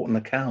report and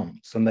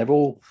accounts, and they've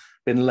all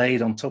been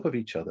laid on top of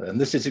each other. And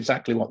this is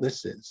exactly what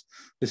this is.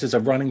 This is a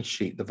running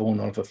sheet that Vaughan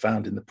Oliver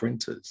found in the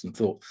printers and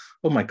thought,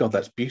 oh my God,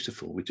 that's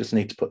beautiful. We just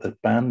need to put the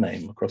band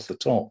name across the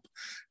top,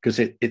 because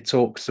it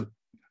talks,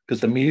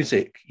 because the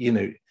music, you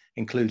know,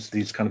 includes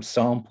these kind of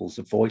samples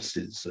of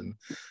voices and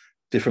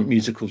different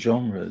musical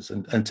genres.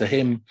 And to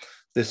him,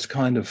 this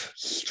kind of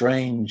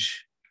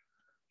strange,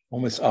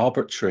 almost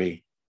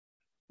arbitrary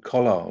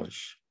collage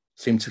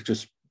seemed to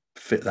just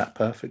fit that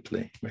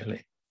perfectly,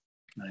 really.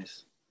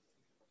 Nice.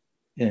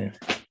 Yeah.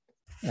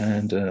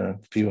 And a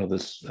few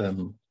others,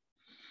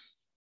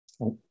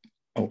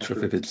 Ultra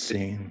Vivid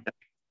Scene.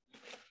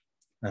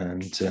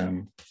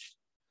 And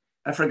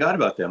I forgot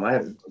about them. I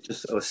have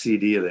just a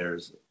CD of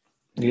theirs.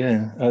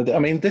 Yeah. I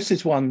mean, this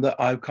is one that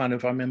I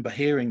remember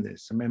hearing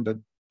this. I remember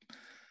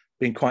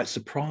being quite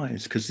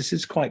surprised, because this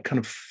is quite kind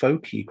of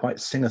folky, quite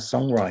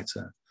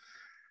singer-songwriter.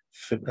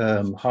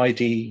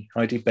 Heidi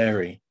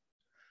Berry.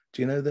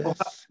 Do you know this? Oh,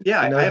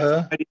 yeah, you know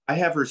her? I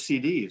have her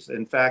CDs.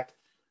 In fact,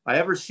 I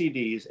have her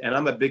CDs, and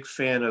I'm a big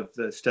fan of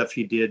the stuff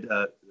he did.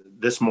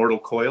 This Mortal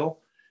Coil.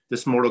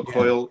 This Mortal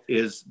Coil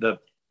is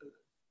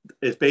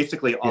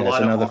basically a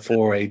lot another of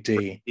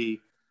 4AD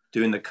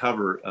doing the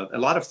cover of a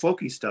lot of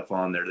folky stuff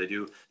on there. They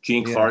do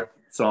Gene Clark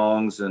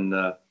songs and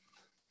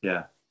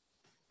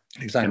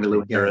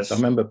exactly. Yes, I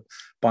remember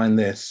buying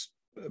this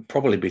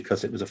probably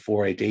because it was a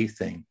 4AD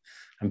thing,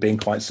 and being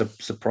quite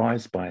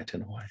surprised by it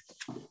in a way.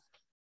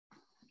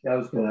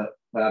 Yeah,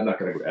 I'm not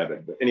gonna grab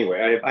it, but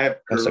anyway, I have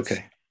That's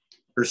okay.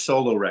 Her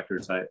solo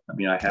records. I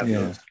have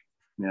those.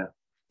 Yeah.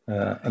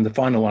 And the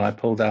final one I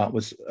pulled out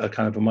was a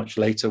kind of a much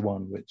later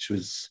one, which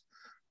was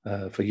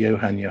for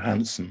Johan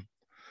Johansson,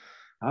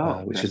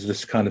 which is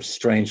this kind of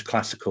strange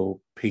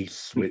classical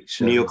piece, which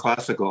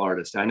neoclassical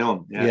artist. I know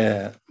him.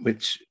 Yeah,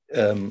 which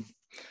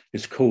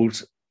is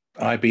called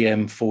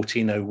IBM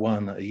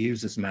 1401, a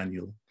user's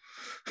manual,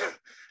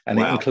 and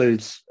it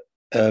includes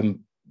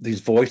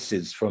these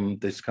voices from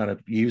this kind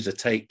of user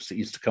tapes that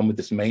used to come with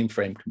this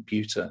mainframe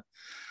computer,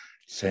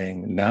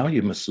 saying, now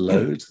you must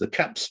load the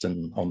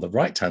capstan on the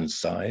right-hand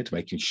side,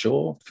 making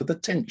sure for the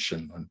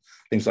tension, and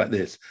things like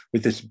this,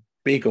 with this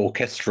big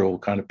orchestral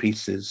kind of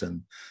pieces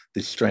and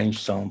these strange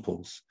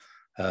samples.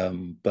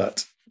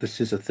 But this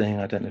is a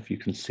thing, I don't know if you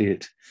can see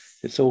it.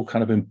 It's all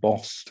kind of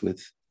embossed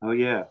with... Oh,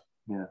 yeah.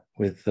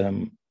 With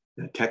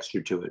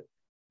texture to it.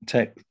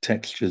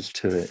 Textures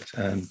to it.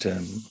 And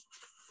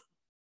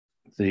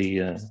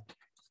the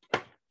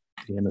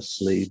inner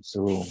sleeves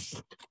are all,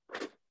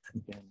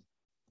 again,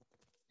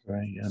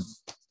 very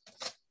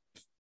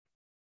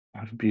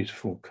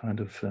beautiful kind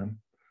of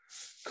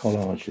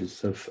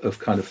collages of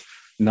kind of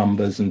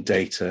numbers and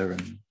data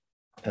and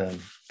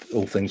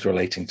all things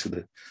relating to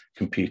the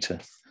computer.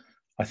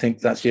 I think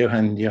that's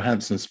Johan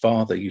Johansson's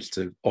father used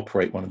to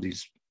operate one of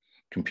these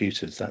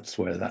computers. That's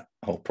where that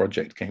whole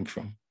project came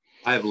from.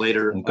 I have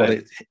later,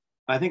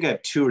 I think I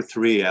have 2 or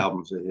 3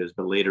 albums of his,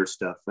 but later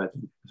stuff. I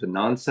think it was a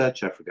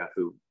non-such. I forgot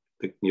who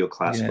the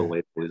neoclassical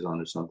label is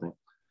on or something.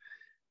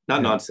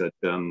 Not non-such,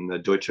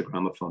 Deutsche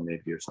Grammophon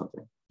maybe or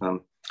something. I'm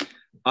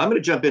going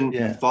to jump in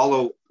and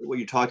follow what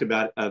you talked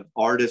about of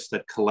artists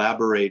that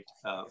collaborate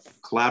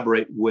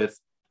with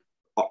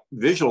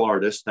visual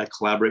artists that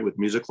collaborate with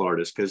musical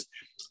artists, because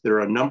there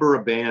are a number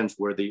of bands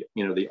where the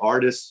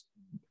artists,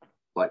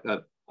 like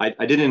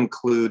I didn't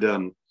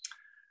include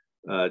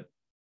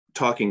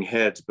Talking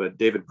Heads, but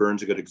David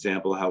Byrne's a good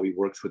example of how he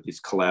works with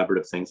these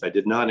collaborative things. I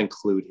did not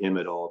include him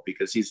at all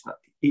because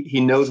he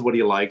knows what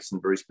he likes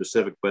and very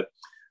specific. But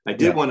I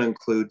did want to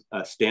include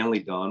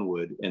Stanley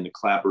Donwood and the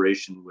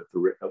collaboration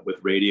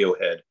with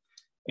Radiohead.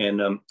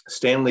 And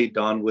Stanley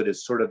Donwood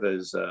is sort of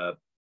his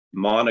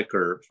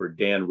moniker for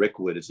Dan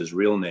Rickwood is his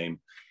real name.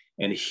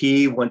 And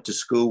he went to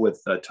school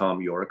with Tom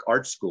York,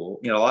 art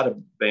school. A lot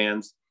of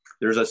bands,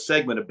 there's a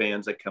segment of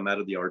bands that come out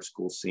of the art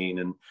school scene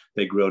and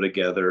they grow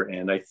together.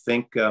 And I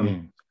think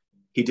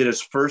he did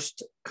his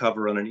first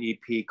cover on an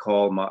EP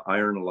called My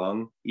Iron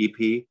Lung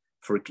EP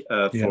for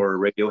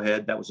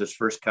Radiohead. That was his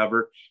first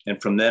cover. And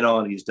from then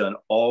on, he's done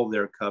all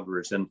their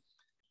covers. And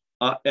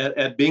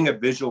at being a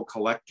visual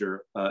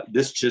collector, I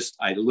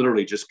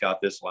literally just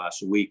got this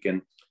last week.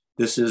 And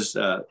this is,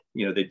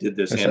 they did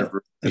this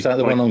anniversary. Is that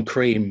the one on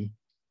Cream?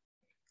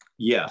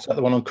 Yeah. Is that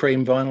the one on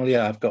Cream vinyl?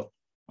 Yeah, I've got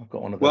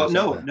one of those.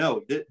 Well,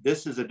 no,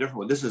 this is a different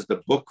one. This is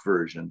the book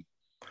version.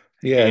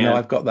 Yeah, no,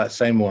 I've got that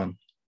same one.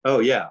 Oh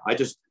yeah, I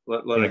just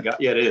let it go.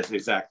 Yeah, it is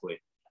exactly.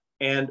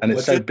 And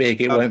it's so big,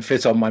 it won't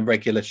fit on my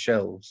regular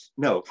shelves.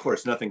 No, of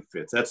course, nothing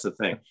fits. That's the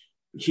thing.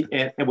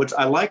 And what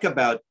I like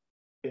about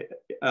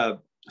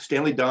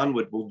Stanley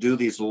Donwood will do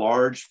these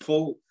large,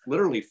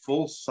 literally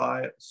full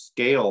size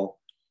scale,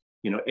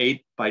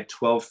 8 by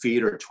 12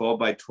 feet or 12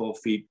 by 12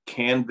 feet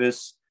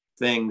canvas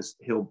things.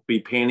 He'll be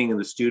painting in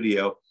the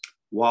studio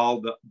while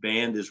the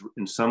band is,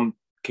 in some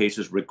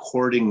cases,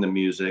 recording the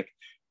music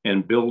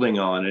and building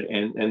on it.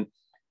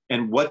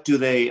 And what do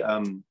they?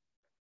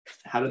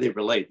 How do they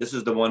relate? This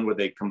is the one where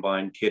they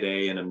combine Kid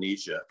A and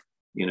Amnesia,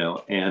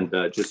 and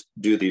just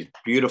do these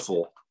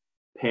beautiful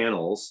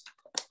panels.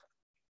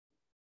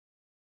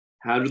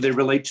 how do they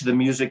relate to the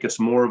music? It's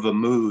more of a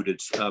mood.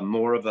 It's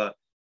more of a,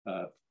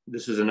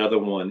 this is another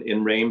one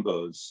in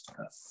rainbows,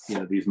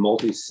 these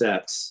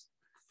multi-sets,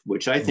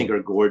 which I think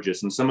are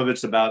gorgeous. And some of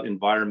it's about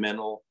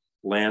environmental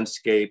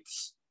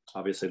landscapes.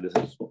 Obviously this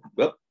is,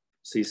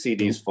 see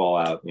CDs fall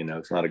out,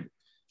 it's not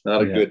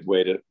a good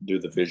way to do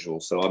the visual.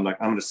 So I'm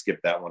going to skip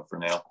that one for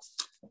now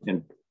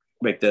and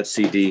make that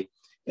CD.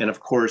 And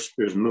of course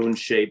there's Moon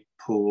Shaped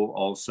Pool,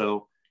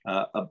 also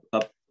a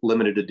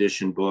limited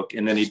edition book.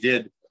 And then he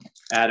did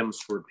Atoms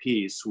for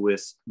Peace,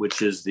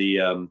 which is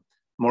the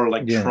more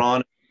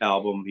electronic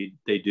album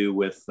they do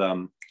with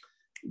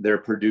their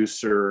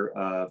producer,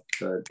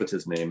 what's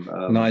his name?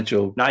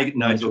 Nigel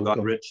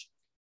Godrich.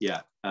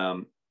 Yeah.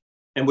 And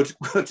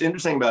what's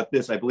interesting about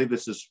this, I believe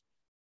this is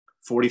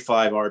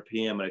 45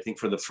 RPM. And I think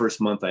for the first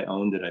month I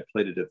owned it, I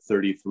played it at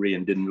 33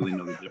 and didn't really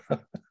know the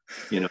difference.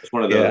 It's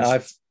one of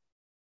those.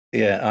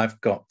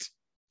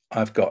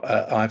 I've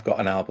got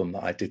an album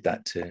that I did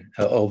that to,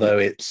 although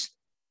it's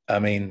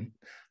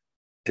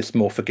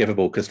more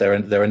forgivable because there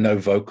are no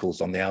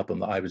vocals on the album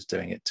that I was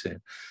doing it to.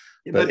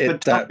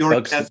 But that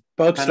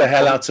bugs the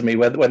hell out of me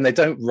when they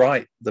don't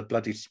write the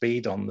bloody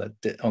speed on the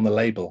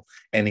label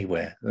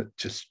anywhere.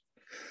 Just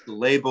the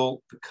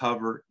label, the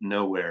cover,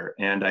 nowhere.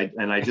 And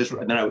then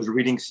I was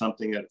reading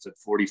something that said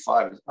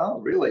 45. Oh,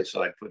 really?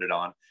 So I put it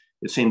on.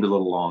 It seemed a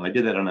little long. I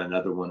did that on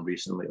another one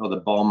recently. Oh,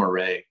 the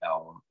Balmarais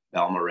album,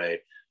 Balmarais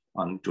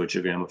on Deutsche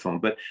Grammophon.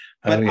 But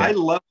I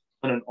love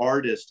when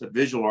a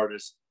visual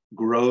artist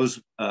grows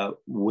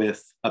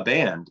with a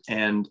band.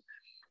 And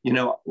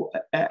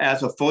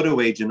as a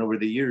photo agent over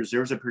the years, there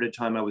was a period of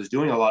time I was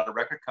doing a lot of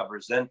record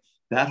covers. Then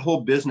that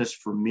whole business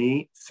for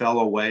me fell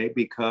away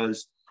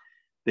because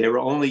they were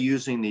only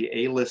using the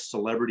A-list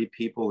celebrity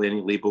people, the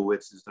Annie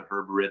Leibowitzes, the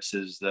Herb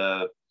Ritzes,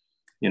 the,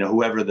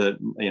 whoever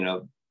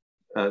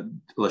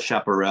Le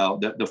Chaparral,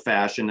 the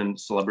fashion and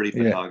celebrity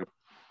photographer,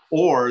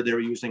 or they were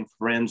using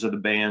friends of the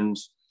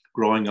bands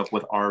growing up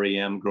with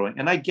REM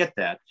and I get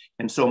that.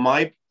 And so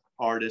my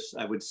artists,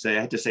 I would say,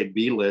 I had to say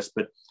B-list,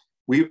 but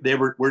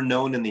we're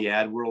known in the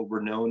ad world, we're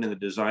known in the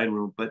design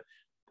room, but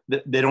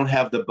they don't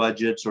have the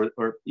budgets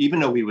or even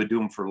though we would do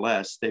them for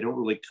less, they don't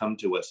really come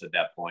to us at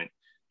that point.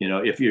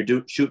 If you're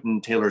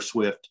shooting Taylor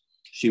Swift,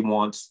 she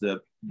wants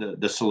the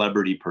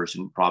celebrity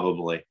person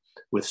probably,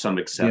 with some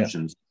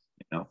exceptions.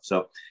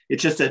 So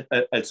it's just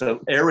it's an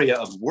area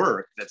of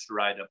work that's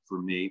dried up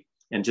for me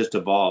and just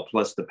evolved.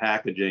 Plus the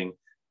packaging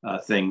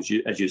things,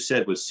 as you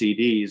said, with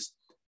CDs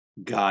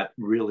got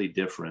really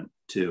different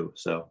too.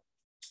 So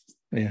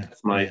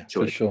that's my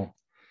choice. For sure.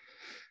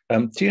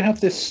 Do you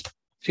have this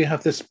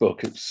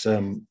book? It's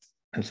a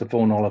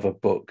Vaughan Oliver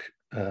book.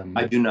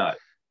 I do not.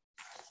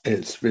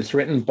 It's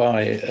written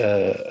by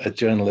a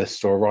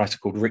journalist or a writer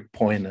called Rick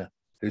Poyner,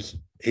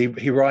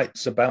 he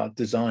writes about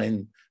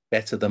design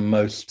better than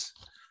most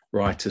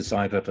writers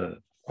I've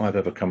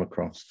ever come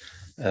across.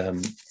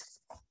 And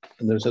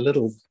there's a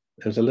little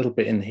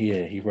bit in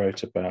here he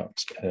wrote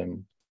about.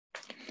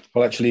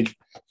 Well, actually,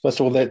 first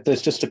of all,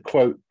 there's just a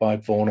quote by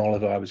Vaughan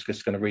Oliver I was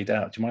just going to read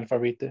out. Do you mind if I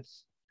read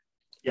this?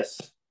 Yes.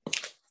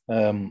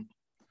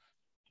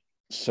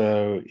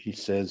 So he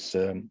says,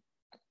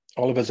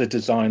 Oliver's a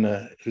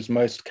designer whose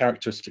most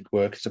characteristic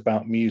work is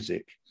about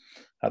music.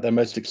 At their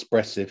most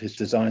expressive, his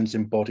designs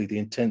embody the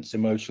intense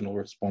emotional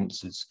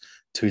responses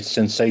to his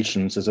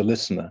sensations as a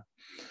listener.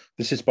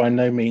 This is by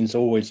no means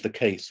always the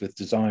case with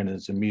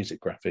designers in music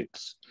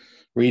graphics.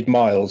 Reed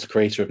Miles,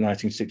 creator of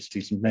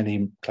 1960s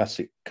many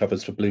classic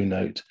covers for Blue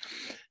Note,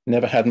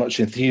 never had much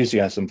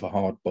enthusiasm for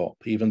hard bop,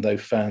 even though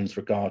fans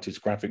regard his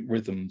graphic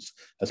rhythms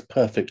as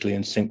perfectly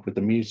in sync with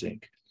the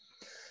music.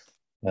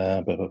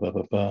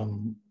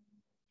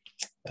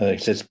 He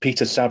says,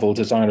 Peter Saville,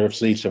 designer of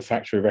sleeves for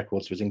Factory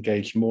Records, was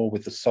engaged more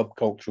with the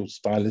subcultural,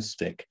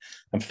 stylistic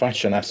and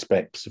fashion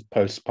aspects of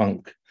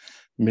post-punk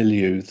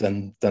milieu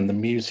than the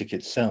music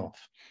itself.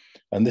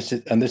 And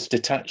this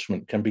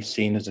detachment can be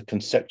seen as a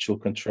conceptual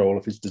control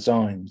of his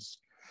designs.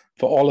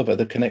 For Oliver,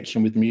 the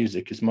connection with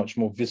music is much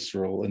more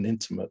visceral and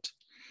intimate.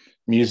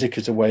 Music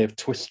is a way of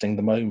twisting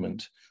the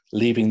moment,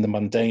 leaving the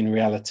mundane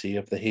reality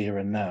of the here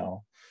and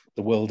now,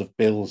 the world of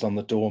bills on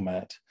the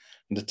doormat,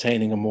 and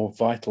attaining a more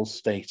vital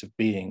state of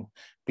being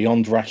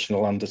beyond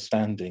rational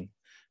understanding,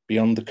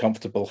 beyond the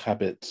comfortable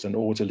habits and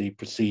orderly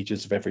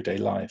procedures of everyday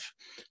life,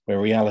 where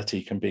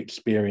reality can be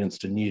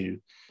experienced anew,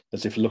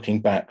 as if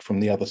looking back from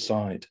the other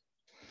side.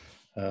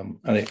 And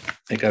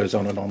it goes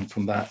on and on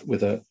from that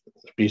with a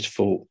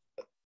beautiful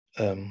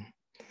Vaughan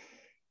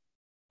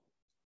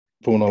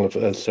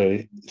Oliver. So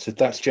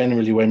that's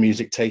generally where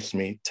music takes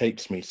me,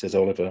 says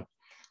Oliver.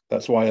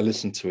 That's why I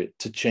listen to it,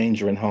 to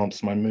change or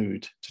enhance my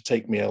mood, to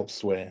take me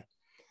elsewhere.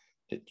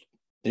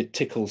 It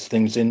tickles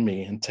things in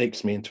me and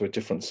takes me into a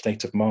different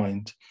state of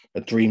mind,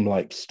 a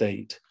dreamlike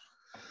state.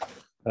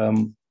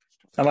 And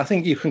I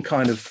think you can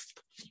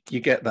you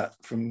get that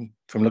from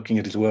looking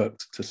at his work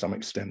to some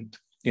extent.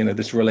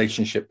 This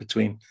relationship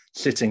between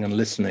sitting and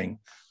listening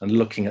and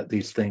looking at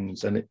these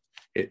things, and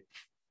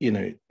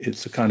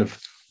it's a kind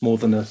of more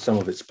than a sum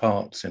of its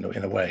parts in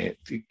a way.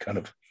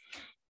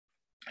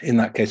 in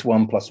that case,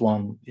 1 +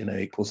 1,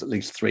 equals at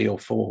least 3 or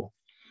 4.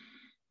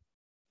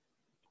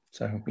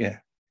 So, yeah.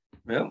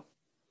 Well,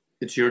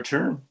 it's your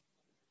turn.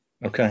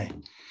 Okay.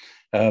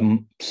 I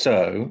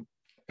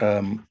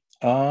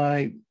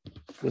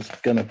was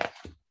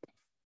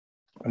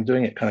I'm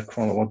doing it kind of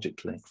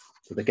chronologically,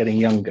 so they're getting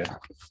younger.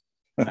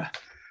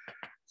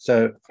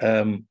 So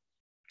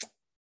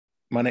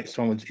my next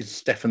one is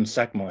Stefan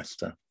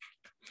Sagmeister.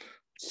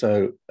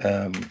 So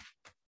I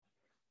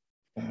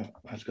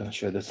was going to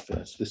show this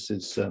first. This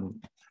is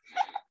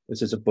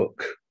a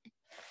book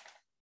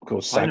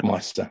called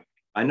Sagmeister.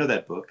 I know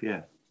that book.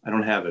 Yeah, I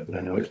don't have it, but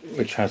I know it.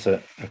 Which has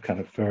a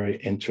kind of very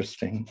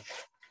interesting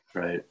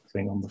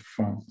thing on the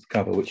front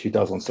cover, which he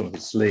does on some of the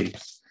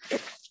sleeves.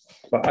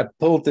 But I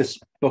pulled this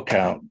book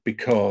out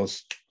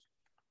because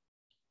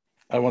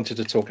I wanted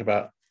to talk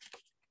about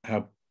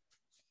how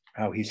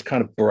he's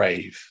kind of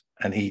brave,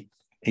 and he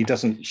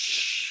doesn't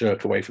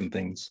shirk away from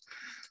things.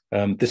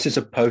 This is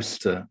a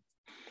poster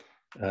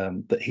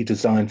that he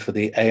designed for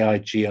the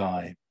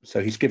AIGI.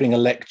 So he's giving a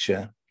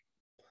lecture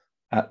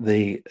at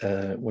the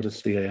what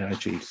does the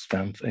AIG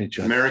stand for?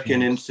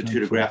 American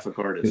Institute of Graphic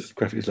Artists.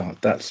 Graphic Design.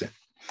 That's it.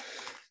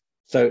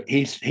 So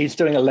he's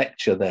doing a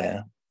lecture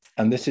there,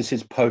 and this is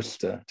his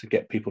poster to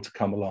get people to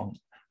come along.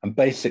 And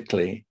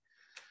basically,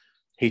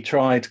 he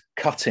tried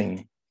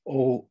cutting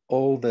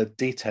all the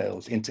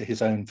details into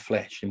his own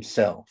flesh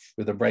himself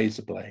with a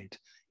razor blade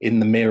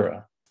in the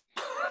mirror,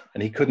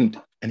 and he couldn't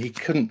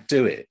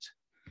do it.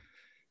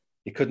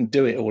 He couldn't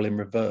do it all in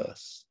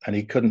reverse, and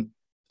he couldn't.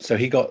 So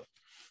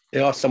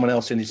they asked someone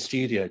else in his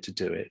studio to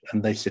do it,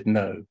 and they said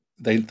no.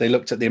 They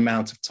looked at the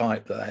amount of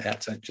type that they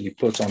had to actually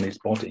put on his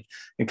body,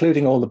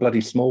 including all the bloody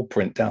small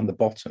print down the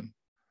bottom.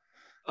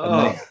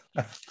 Oh.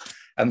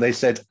 And they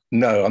said,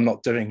 no, I'm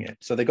not doing it.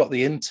 So they got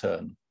the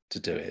intern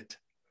to do it.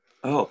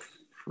 Oh,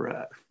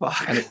 fuck.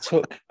 And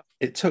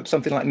it took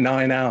something like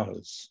 9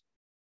 hours.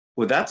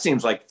 Well, that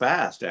seems like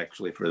fast,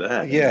 actually, for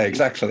that. Yeah,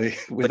 exactly.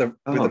 With a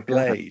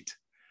blade.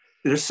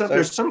 There's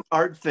some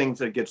art things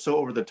that get so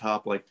over the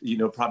top, like,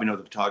 probably know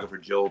the photographer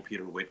Joel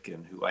Peter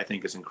Witkin, who I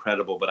think is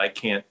incredible, but I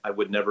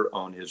would never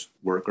own his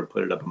work or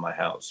put it up in my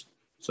house.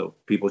 So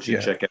people should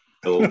check out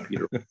Joel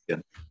Peter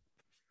Witkin.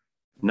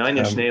 Nine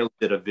Inch Nails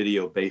did a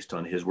video based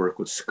on his work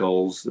with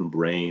skulls and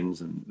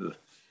brains and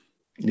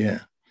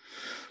yeah.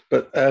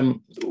 But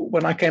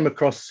when I came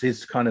across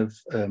his kind of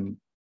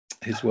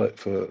his work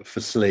for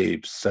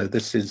sleeves, so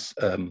this is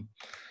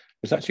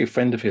it's actually a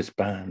friend of his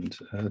band.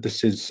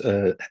 This is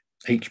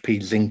H.P.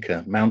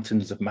 Zinker,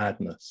 Mountains of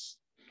Madness.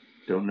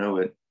 Don't know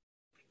it.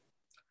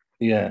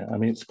 Yeah, I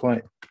mean, it's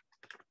quite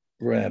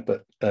rare,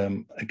 but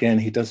again,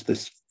 he does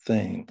this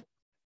thing.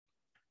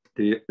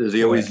 Does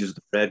he always use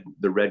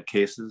the red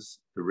cases,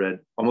 the red,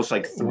 almost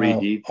like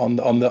 3D?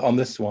 Well, on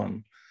this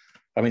one,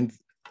 I mean,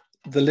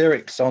 the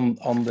lyrics on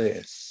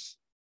this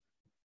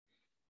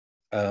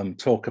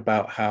talk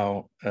about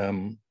how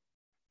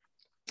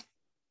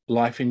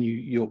life in New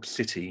York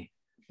City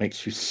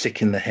makes you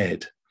sick in the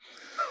head.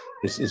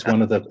 Is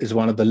one of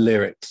the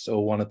lyrics,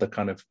 or one of the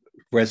kind of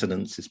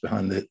resonances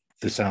behind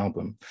this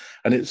album.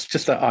 And it's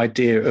just that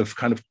idea of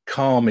kind of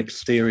calm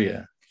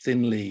exterior,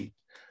 thinly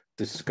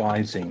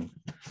disguising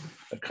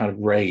a kind of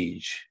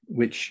rage,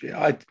 which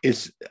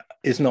is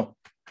not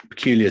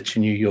peculiar to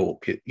New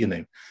York.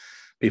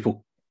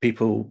 People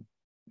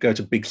go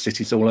to big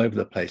cities all over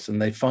the place, and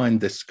they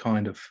find this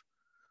kind of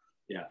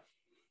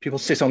people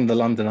sit on the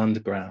London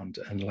Underground,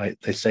 and like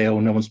they say, oh,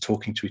 no one's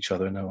talking to each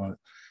other, no one.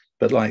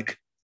 But like,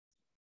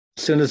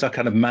 as soon as a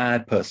kind of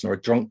mad person or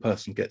a drunk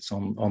person gets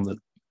on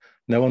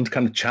no one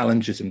kind of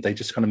challenges him. They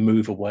just kind of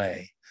move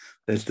away.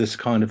 There's this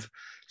kind of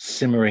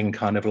simmering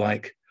kind of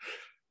like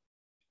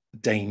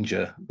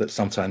danger that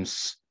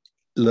sometimes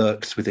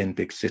lurks within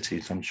big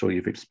cities. I'm sure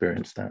you've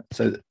experienced that.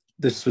 So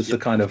this was the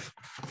kind of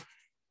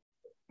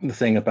the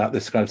thing about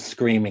this kind of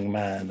screaming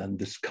man and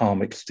this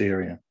calm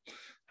exterior.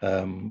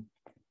 And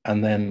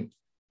then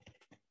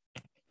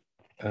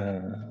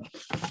there's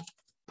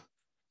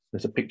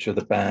a picture of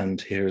the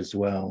band here as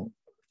well.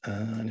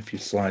 And if you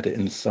slide it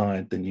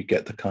inside, then you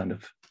get the kind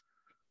of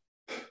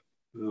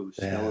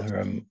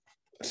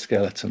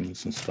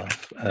skeletons and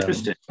stuff.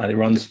 Interesting. And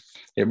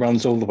it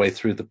runs all the way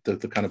through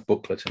the kind of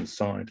booklet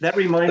inside. That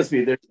reminds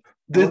me,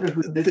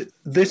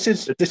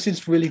 this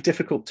is really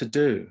difficult to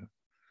do,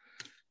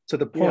 to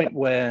the point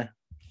where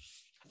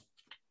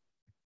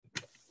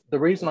the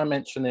reason I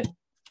mention it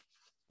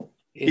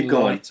in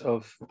light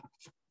of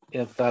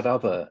that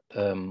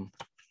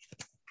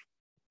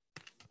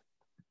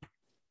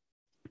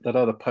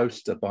other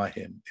poster by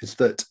him is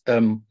that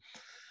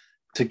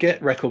to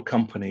get record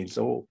companies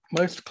or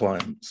most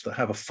clients that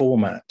have a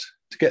format,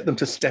 to get them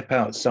to step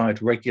outside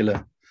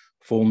regular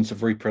forms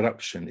of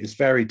reproduction is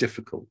very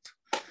difficult.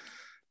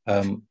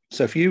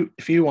 So if you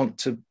want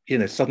to,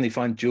 suddenly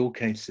find jewel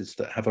cases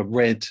that have a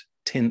red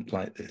tint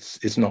like this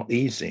is not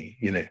easy,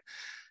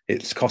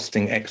 it's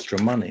costing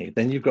extra money.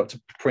 Then you've got to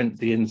print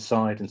the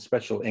inside in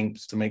special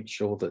inks to make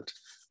sure that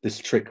this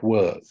trick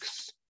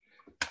works.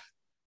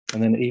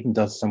 And then it even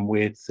does some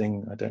weird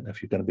thing. I don't know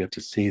if you're going to be able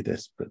to see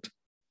this, but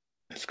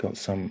it's got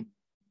some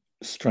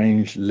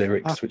strange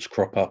lyrics which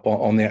crop up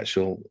on the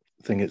actual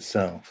thing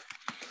itself.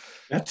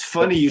 That's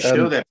funny you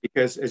show that,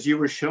 because as you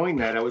were showing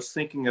that, I was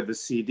thinking of the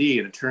CD,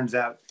 and it turns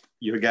out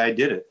your guy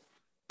did it.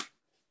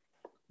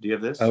 Do you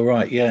have this? Oh,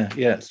 right. Yeah.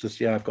 It's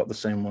just, I've got the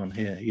same one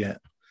here. Yeah.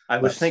 I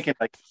was thinking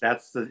like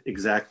that's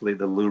exactly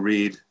the Lou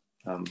Reed.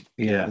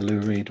 The Lou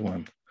Reed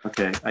one.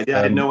 Okay. I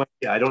didn't know.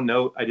 I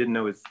didn't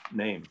know his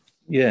name.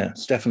 Yeah.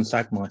 Stefan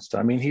Sagmeister.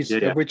 I mean, he's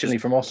originally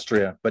from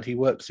Austria, but he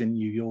works in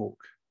New York.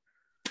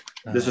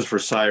 This is for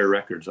Sire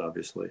Records,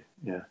 obviously.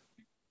 Yeah.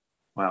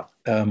 Wow.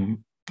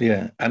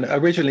 Yeah. And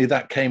originally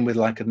that came with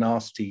like a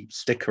nasty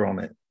sticker on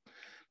it,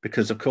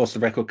 because of course the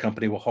record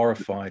company were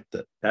horrified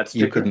that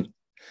you couldn't.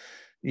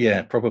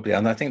 Yeah, probably.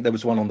 And I think there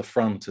was one on the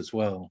front as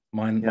well.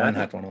 Mine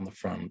had one on the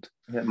front.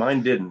 Yeah,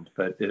 mine didn't,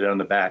 but on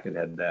the back it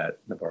had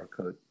the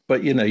barcode.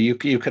 But you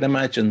can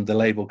imagine the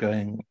label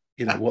going,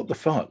 what the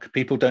fuck?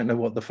 People don't know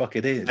what the fuck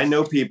it is. I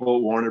know people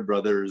at Warner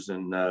Brothers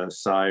and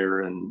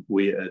Sire, and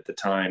we at the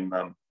time.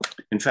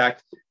 In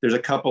fact, there's a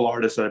couple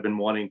artists that I've been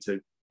wanting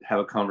to have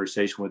a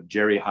conversation with,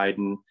 Jerry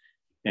Hayden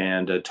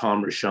and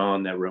Tom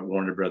Rashawn, that were at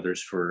Warner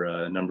Brothers for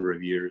a number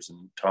of years.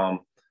 And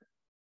Tom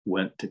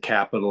went to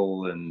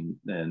Capitol, and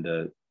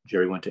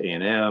Jerry went to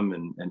A&M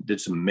and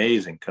did some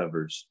amazing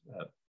covers.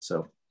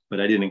 But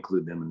I didn't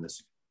include them in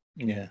this.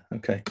 Yeah.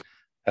 Okay.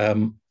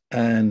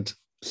 And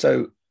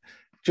so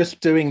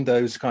just doing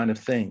those kind of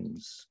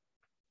things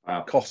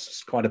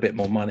costs quite a bit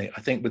more money.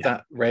 I think with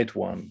that red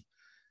one,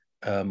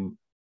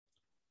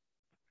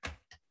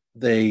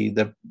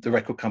 the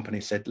record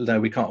company said, no,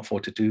 we can't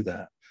afford to do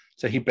that.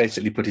 So he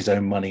basically put his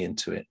own money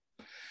into it,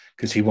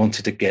 because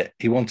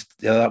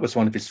that was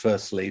one of his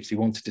first sleeves. He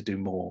wanted to do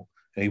more.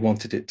 He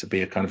wanted it to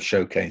be a kind of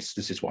showcase.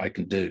 This is what I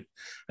can do.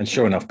 And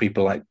sure enough,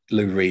 people like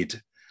Lou Reed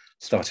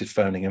started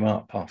phoning him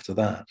up after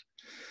that.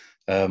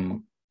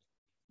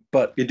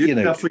 But you do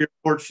stuff for your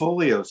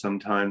portfolio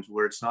sometimes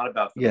where it's not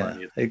about the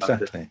money. It's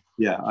exactly.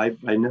 I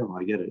know,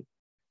 I get it.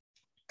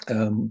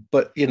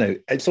 But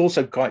it's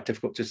also quite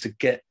difficult just to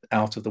get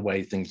out of the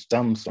way things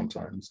done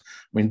sometimes. I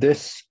mean,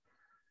 this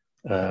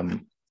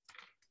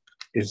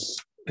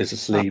is a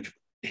sleeve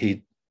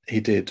he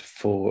did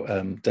for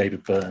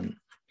David Byrne.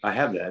 I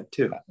have that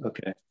too.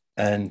 Okay.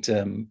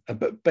 And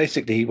but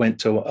basically he went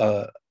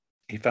to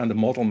he found a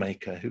model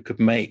maker who could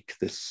make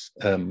this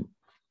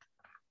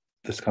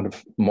this kind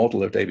of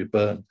model of David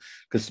Byrne,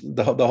 because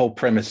the whole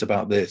premise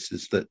about this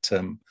is that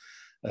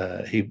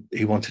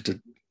he wanted to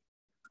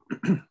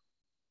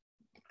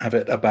have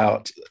it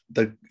about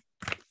the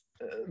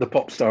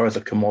pop star as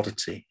a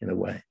commodity in a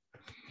way,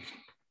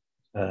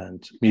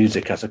 and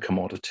music as a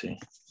commodity.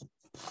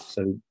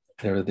 So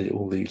there are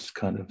all these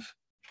kind of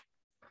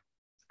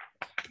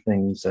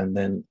things, and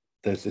then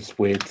there's this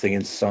weird thing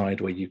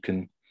inside where you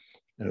can,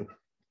 there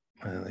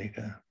you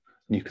go.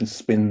 You can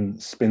spin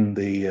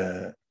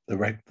the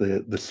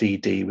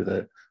CD with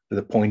a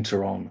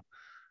pointer on,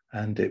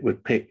 and it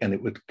would pick and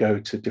it would go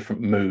to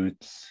different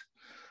moods,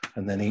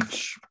 and then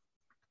each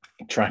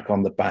track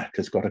on the back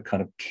has got a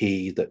kind of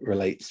key that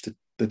relates to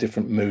the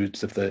different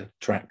moods of the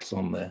tracks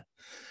on there.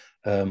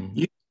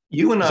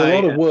 You and there's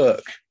a lot of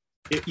work.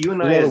 You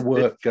and a lot of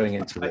work going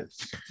into this.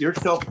 You're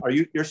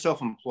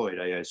self-employed,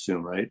 I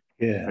assume, right?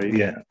 Yeah,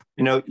 yeah.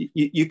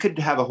 You could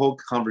have a whole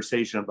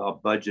conversation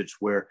about budgets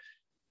where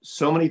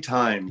so many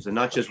times, and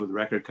not just with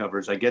record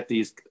covers, I get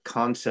these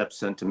concepts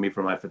sent to me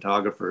from my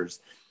photographers,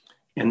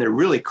 and they're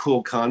really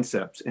cool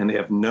concepts, and they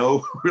have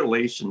no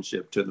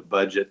relationship to the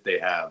budget they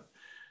have.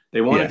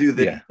 They want to do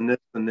this and this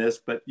and this,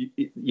 but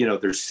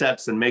there's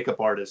sets and makeup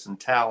artists and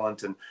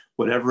talent and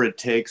whatever it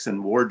takes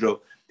and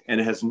wardrobe, and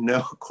it has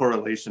no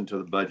correlation to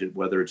the budget,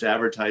 whether it's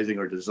advertising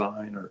or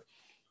design or,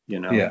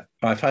 Yeah,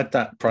 I've had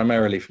that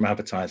primarily from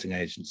advertising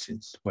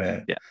agencies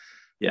where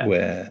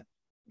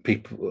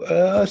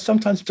people,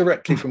 sometimes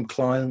directly from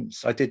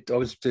clients. I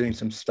was doing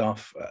some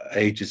stuff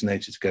ages and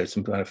ages ago,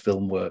 some kind of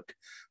film work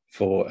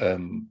for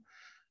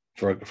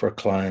a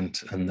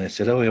client, and they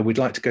said, oh yeah, we'd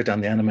like to go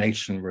down the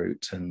animation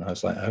route. And I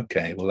was like,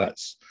 okay, well,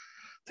 that's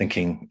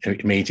thinking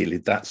immediately,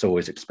 that's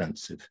always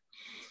expensive.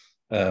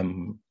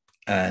 And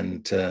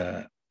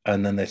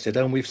then they said,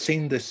 oh, we've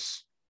seen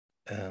this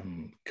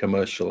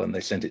commercial, and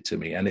they sent it to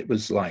me, and it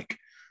was like,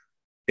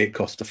 it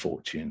cost a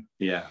fortune.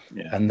 Yeah.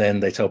 And then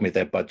they told me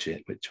their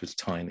budget, which was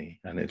tiny,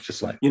 and it's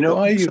just like,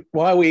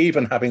 why are we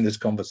even having this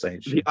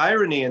conversation? The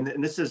irony,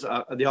 and this is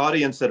the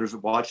audience that is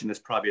watching this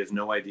probably has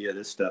no idea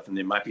this stuff, and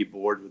they might be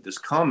bored with this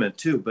comment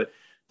too. But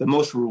the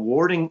most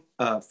rewarding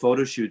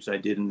photo shoots I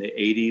did in the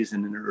 80s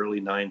and in the early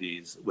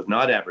 90s, with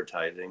not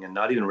advertising and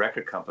not even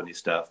record company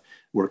stuff,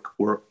 were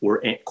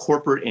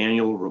corporate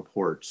annual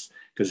reports.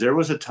 Because there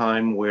was a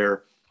time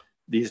where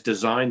these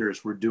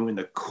designers were doing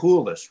the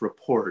coolest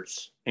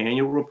reports,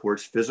 annual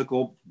reports,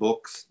 physical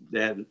books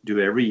that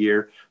do every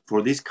year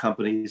for these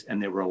companies.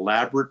 And they were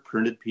elaborate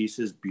printed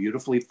pieces,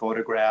 beautifully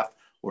photographed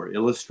or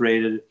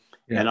illustrated.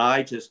 Yeah. And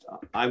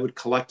I would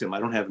collect them. I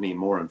don't have any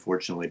more,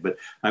 unfortunately, but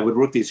I would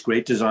work these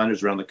great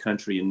designers around the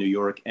country in New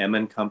York,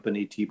 M &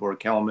 Company, Tibor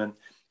Kelman,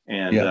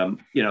 And, Yeah.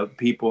 you know,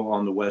 people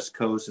on the West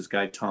Coast, this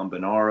guy, Tom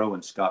Bonaro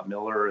and Scott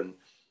Miller and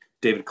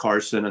David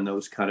Carson and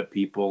those kind of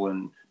people,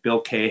 and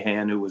Bill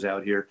Cahan, who was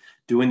out here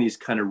doing these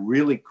kind of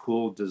really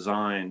cool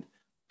designed,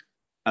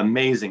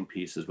 amazing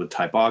pieces with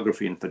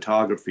typography and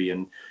photography.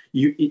 And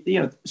you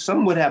know,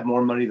 some would have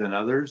more money than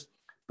others,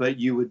 but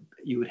you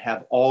would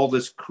have all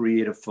this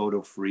creative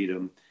photo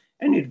freedom,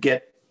 and you'd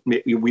get,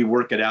 we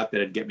work it out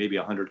that I'd get maybe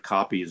 100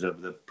 copies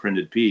of the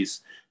printed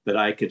piece that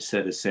I could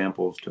set as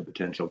samples to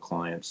potential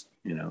clients,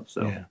 you know,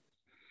 so.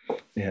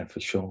 Yeah,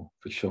 for sure,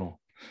 for sure.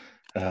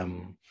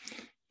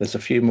 There's a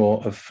few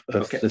more of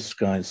Okay. this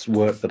guy's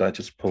work that I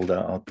just pulled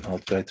out. I'll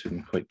go through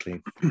them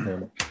quickly.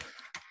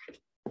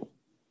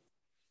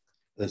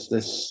 There's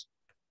this,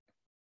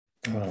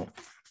 well,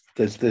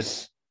 there's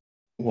this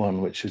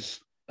one which is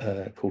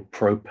called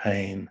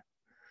Propane,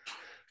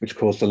 which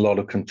caused a lot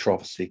of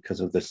controversy because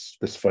of this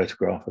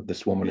photograph of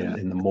this woman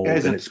in the morgue,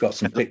 and it's got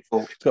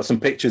some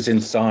pictures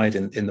inside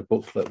in the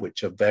booklet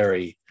which are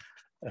very.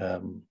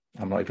 I'm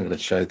not even going to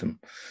show them.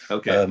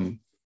 Okay.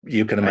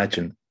 You can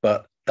imagine,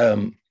 but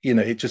you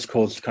know, it just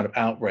caused kind of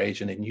outrage,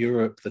 and in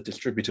Europe, the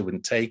distributor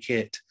wouldn't take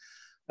it.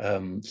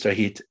 So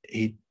he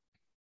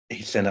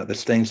sent out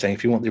this thing saying,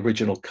 if you want the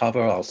original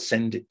cover, I'll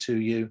send it to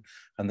you,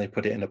 and they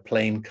put it in a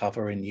plain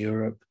cover in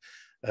Europe.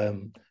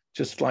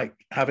 Just like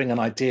having an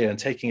idea and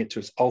taking it to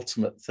its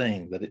ultimate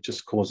thing, that it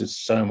just causes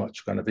so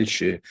much kind of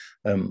issue.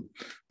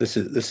 This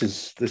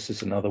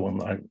is another one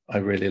that I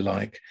really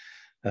like.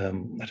 I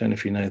don't know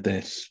if you know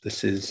this.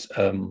 This is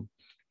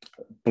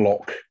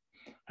Block,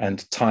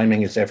 and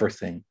Timing is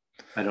Everything.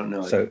 I don't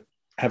know. So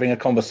having a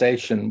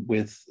conversation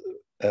with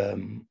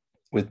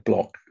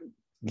Block,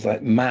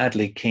 like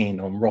madly keen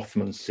on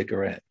Rothman's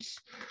cigarettes.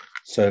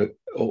 So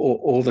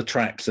all the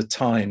tracks are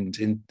timed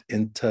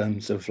in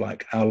terms of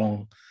like how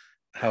long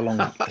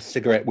a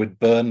cigarette would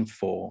burn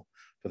for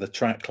the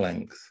track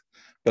length,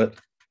 but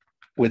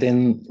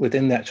within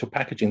the actual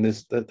packaging,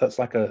 that's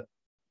like a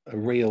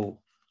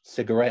real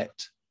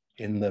cigarette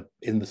in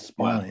the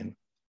spine.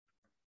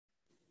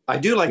 Wow. I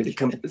do like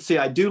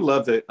I do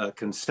love the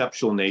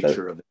conceptual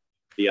nature of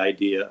the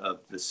idea of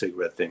the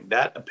cigarette thing.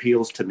 That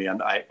appeals to me.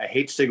 I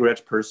hate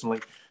cigarettes personally,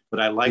 but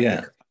I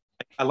like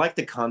I like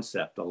the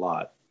concept a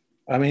lot.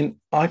 I mean,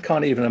 I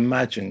can't even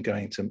imagine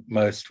going to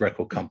most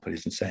record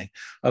companies and saying,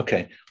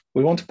 okay,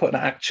 we want to put an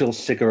actual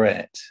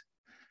cigarette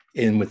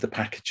in with the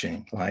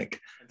packaging. Like,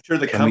 I'm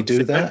sure can we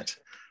do that?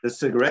 The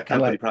cigarette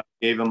company probably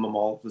gave them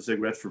all the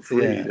cigarettes for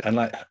free. Yeah, and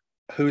like,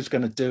 who's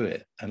going to do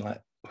it? And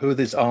like, who are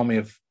this army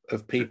of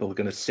people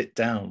going to sit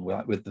down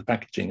with the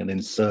packaging and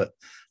insert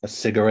a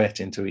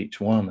cigarette into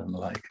each one? And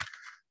like,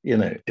 you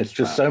know, it's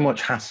just so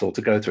much hassle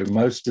to go through.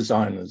 Most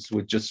designers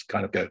would just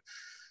kind of go,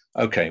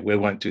 okay, we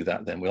won't do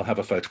that then. We'll have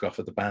a photograph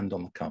of the band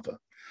on the cover.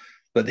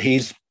 But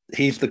he's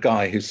the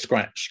guy who's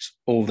scratched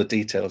all the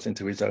details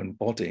into his own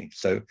body.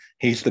 So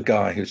he's the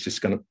guy who's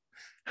just going to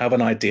have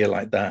an idea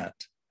like that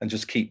and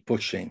just keep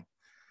pushing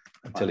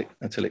until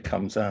it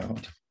comes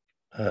out.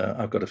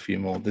 I've got a few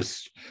more.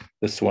 This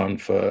one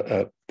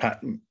for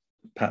Pat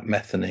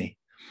Metheny,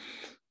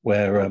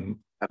 where I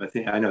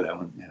know that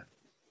one. Yeah,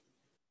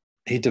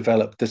 he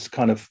developed this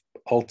kind of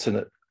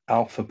alternate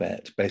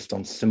alphabet based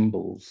on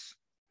symbols.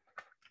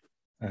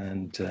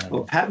 And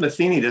well, Pat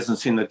Metheny doesn't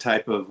seem the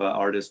type of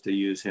artist to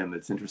use him.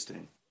 It's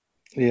interesting.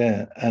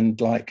 Yeah, and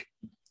like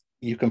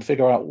you can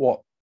figure out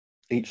what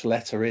each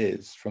letter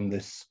is from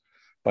this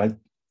by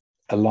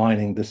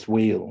aligning this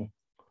wheel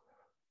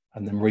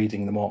and then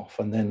reading them off.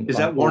 And then is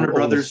that Warner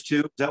Brothers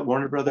too? Is that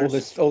Warner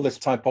Brothers? All this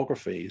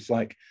typography is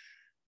like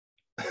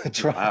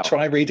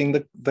try reading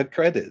the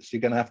credits.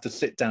 You're going to have to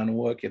sit down and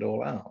work it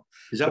all out.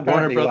 Is that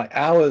Warner Brothers? Like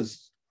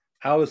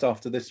hours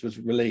after this was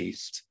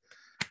released,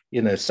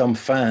 you know, some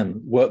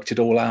fan worked it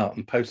all out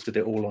and posted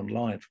it all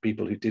online for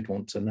people who did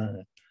want to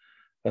know.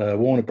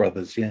 Warner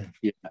Brothers, yeah.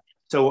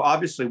 So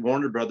obviously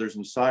Warner Brothers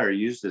and Sire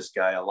used this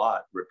guy a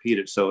lot,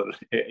 repeated. So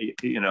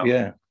you know,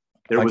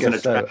 there was an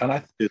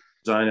attraction to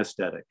design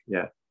aesthetic.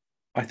 Yeah,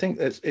 I think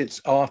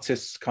it's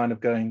artists kind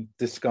of going,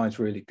 this guy's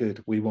really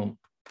good. We want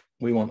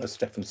a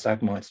Stefan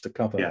Sagmeister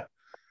cover.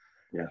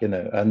 Yeah. You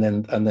know, and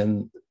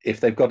then if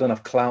they've got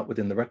enough clout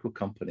within the record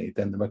company,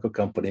 then the record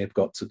company have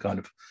got to kind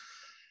of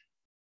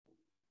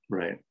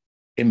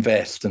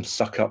invest and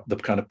suck up the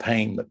kind of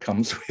pain that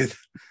comes with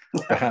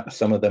perhaps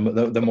some of them,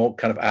 the more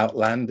kind of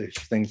outlandish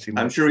things.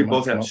 I'm sure we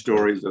both have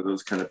stories of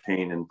those kind of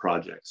pain in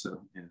projects.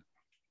 So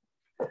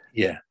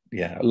yeah,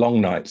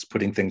 long nights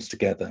putting things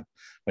together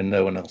when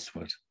no one else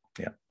would.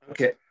 Yeah.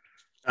 Okay,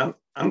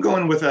 I'm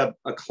going with a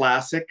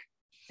classic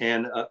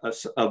and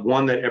a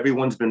one that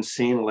everyone's been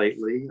seeing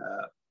lately.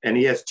 And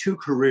he has two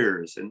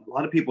careers, and a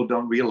lot of people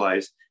don't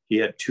realize he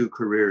had two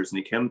careers.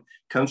 And he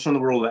comes from the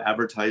world of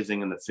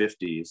advertising in the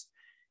 50s,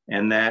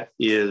 and that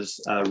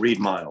is Reed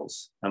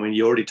Miles. I mean,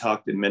 you already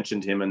talked and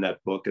mentioned him in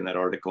that book, in that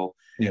article.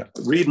 Yeah.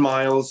 Reed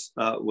Miles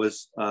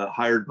was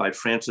hired by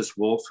Francis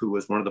Wolff, who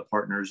was one of the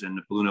partners in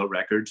Blue Note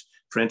Records.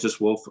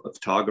 Francis Wolff, a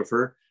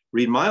photographer.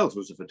 Reed Miles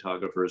was a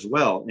photographer as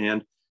well.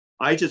 And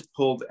I just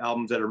pulled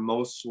albums that are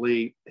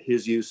mostly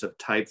his use of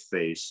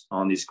typeface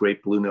on these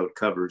great Blue Note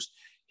covers.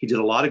 He did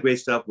a lot of great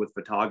stuff with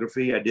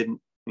photography. I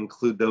didn't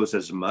include those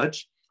as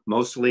much,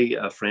 mostly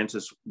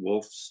Francis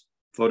Wolff's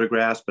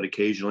photographs, but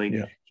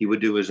occasionally he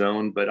would do his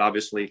own. But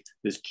obviously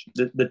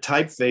the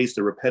typeface,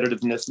 the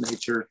repetitiveness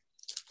nature,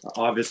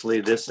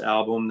 obviously this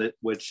album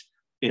which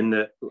in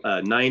the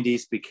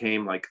 90s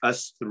became like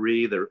Us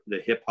Three, the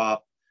hip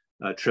hop,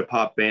 trip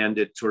hop band,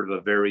 did sort of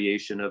a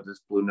variation of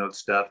this Blue Note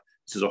stuff.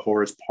 This is a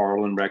Horace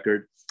Parlan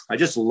record. I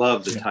just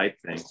love the type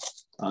thing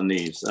on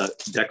these.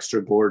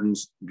 Dexter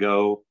Gordon's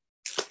Go,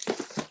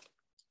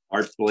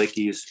 Art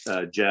Blakey's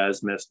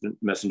Jazz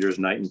Messenger's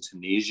Night in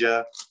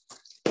Tunisia.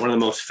 One of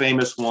the most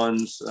famous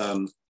ones,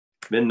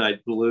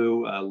 Midnight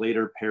Blue,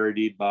 later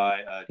parodied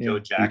by Joe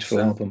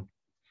Jackson.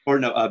 Or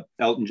no,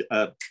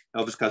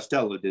 Elvis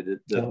Costello did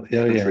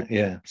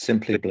it.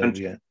 Simply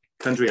Blue,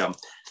 country album.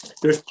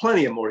 There's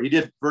plenty of more. He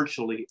did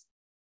virtually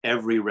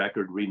every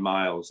record, Reed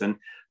Miles. And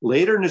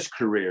later in his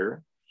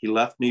career, he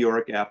left New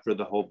York after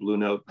the whole Blue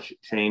Note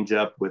change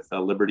up with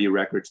Liberty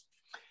Records.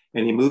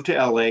 And he moved to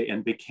LA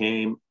and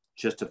became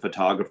just a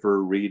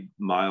photographer, Reed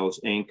Miles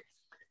Inc.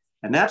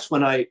 And that's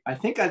when I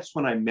think that's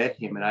when I met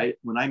him. And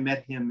when I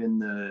met him in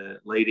the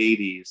late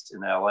 80s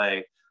in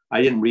LA,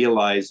 I didn't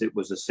realize it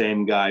was the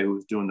same guy who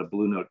was doing the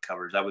Blue Note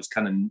covers. I was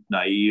kind of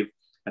naive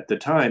at the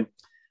time.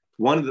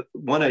 One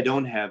I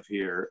don't have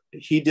here,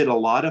 he did a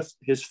lot of,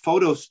 his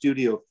photo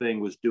studio thing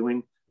was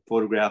doing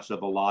photographs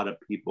of a lot of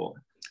people.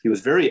 He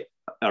was very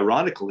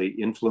ironically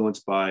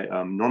influenced by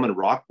Norman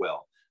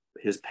Rockwell,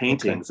 his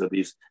paintings of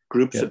these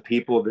groups of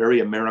people, very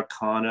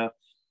Americana.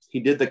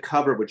 He did the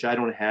cover, which I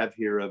don't have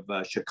here, of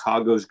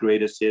Chicago's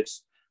Greatest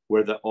Hits,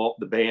 where the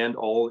band,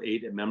 all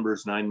 9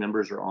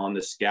 members are on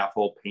the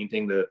scaffold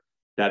painting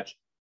that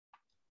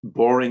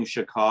boring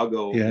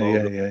Chicago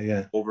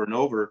logo over and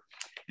over.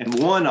 And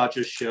one I'll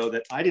just show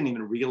that I didn't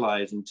even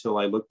realize until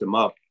I looked him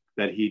up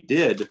that he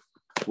did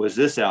was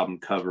this album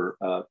cover,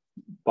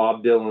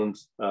 Bob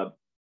Dylan's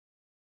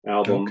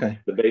album,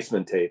 The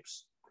Basement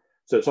Tapes.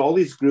 So it's all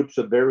these groups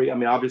of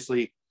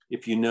obviously,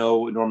 if you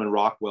know Norman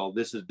Rockwell,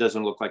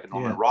 doesn't look like a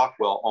Norman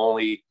Rockwell,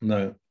 only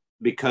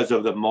because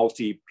of the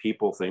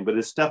multi-people thing. But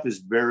his stuff is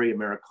very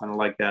Americana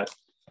like that.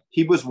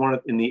 He was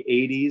in the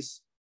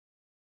 80s,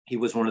 he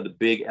was one of the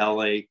big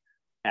LA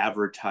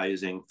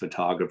advertising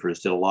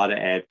photographers, did a lot of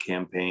ad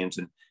campaigns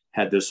and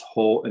had this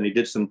whole, and he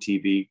did some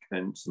TV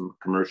and some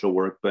commercial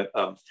work. But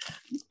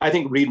I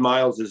think Reed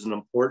Miles is an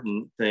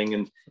important thing,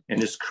 and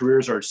his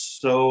careers are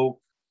so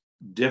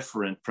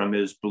different from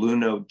his Blue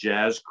Note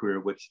jazz career,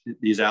 which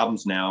these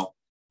albums now,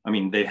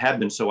 they have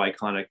been so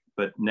iconic,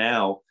 but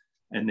now,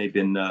 and they've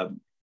been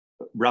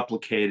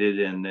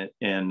replicated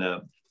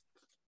and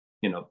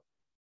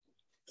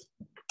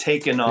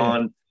taken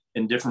on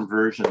in different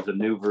versions and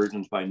new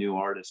versions by new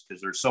artists because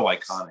they're so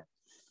iconic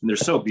and they're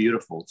so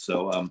beautiful.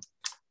 So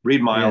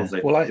Reed Miles.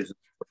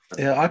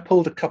 I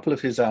pulled a couple of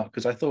his out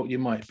because I thought you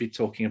might be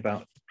talking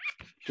about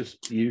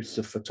just use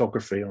of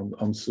photography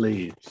on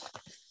sleeves.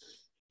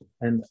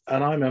 And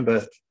I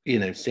remember,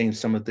 seeing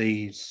some of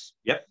these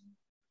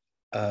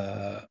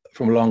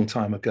from a long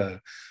time ago.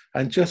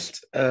 And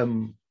just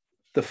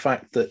the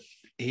fact that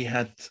he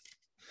had,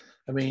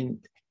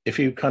 if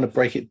you kind of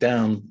break it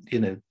down,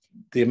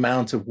 the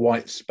amount of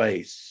white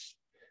space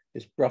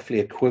is roughly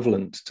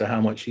equivalent to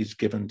how much he's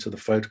given to the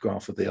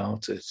photograph of the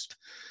artist.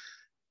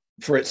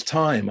 For its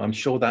time, I'm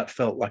sure that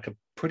felt like a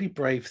pretty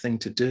brave thing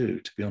to do,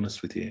 to be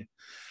honest with you.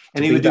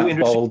 And he would do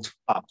bold.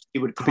 He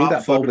would be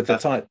that bold with the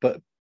type,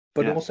 but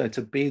also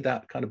to be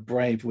that kind of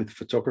brave with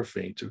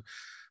photography.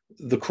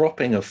 The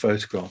cropping of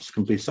photographs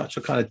can be such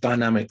a kind of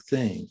dynamic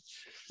thing.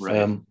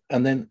 Right.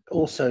 And then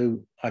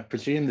also, I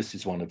presume this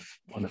is one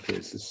of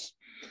his, this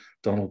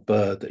Donald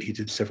Byrd, that he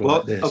did several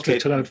like this. Okay,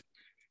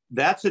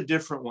 that's a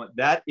different one.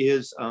 That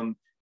is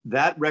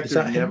that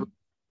record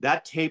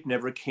that tape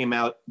never came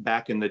out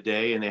back in the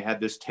day, and they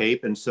had this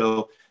tape, and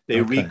so they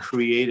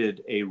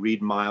recreated a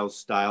Reed Miles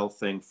style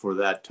thing for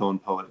that Tone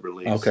Poet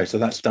release. Okay, so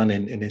that's done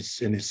in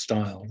his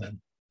style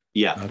then.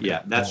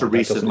 That's a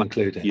recent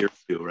year or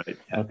two, right?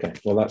 Okay,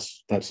 well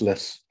that's probably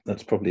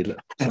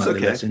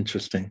slightly less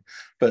interesting,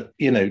 but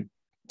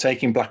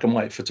taking black and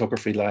white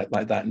photography like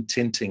that and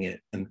tinting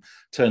it and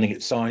turning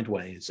it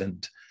sideways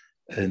and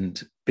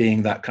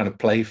being that kind of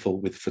playful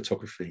with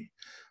photography,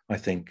 I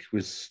think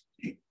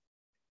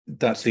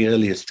that's the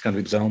earliest kind of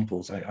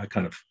examples I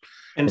kind of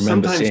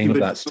remember seeing of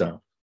that stuff.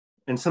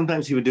 And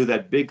sometimes he would do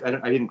that big,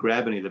 I didn't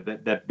grab any of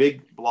that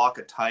big block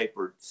of type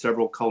or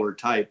several colored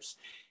types,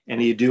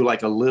 and he'd do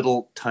like a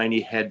little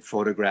tiny head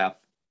photograph.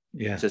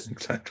 Yeah, just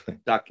exactly.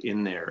 Stuck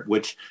in there,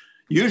 which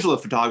usually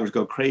photographers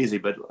go crazy,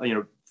 but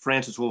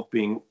Francis Wolff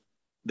being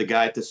the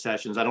guy at the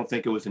sessions, I don't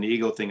think it was an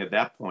ego thing at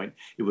that point.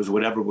 It was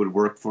whatever would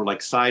work for like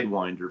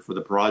Sidewinder for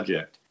the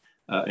project.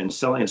 And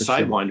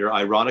Sidewinder,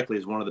 ironically,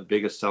 is one of the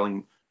biggest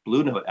selling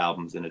Blue Note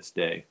albums in its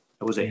day.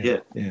 It was a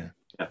hit.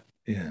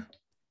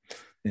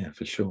 Yeah,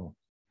 for sure.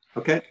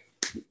 Okay.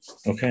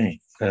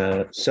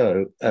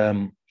 So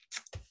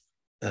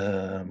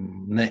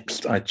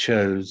next I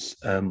chose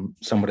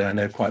somebody I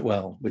know quite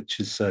well, which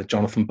is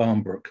Jonathan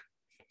Barnbrook.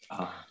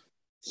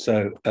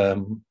 So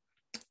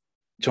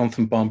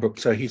Jonathan Barnbrook,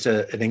 so he's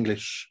an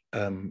English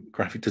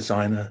graphic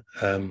designer.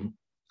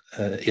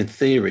 In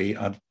theory,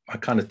 I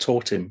kind of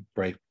taught him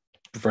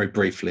very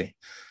briefly.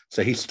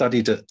 So he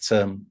studied at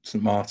St.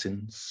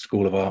 Martin's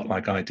School of Art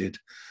like I did.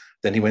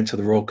 Then he went to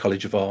the Royal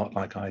College of Art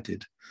like I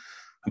did.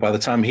 And by the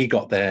time he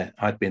got there,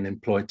 I'd been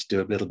employed to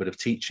do a little bit of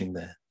teaching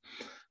there.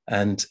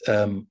 And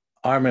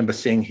I remember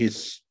seeing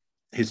his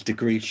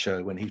degree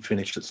show when he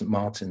finished at St.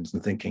 Martin's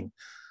and thinking,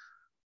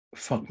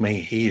 fuck me,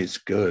 he is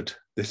good.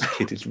 This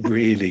kid is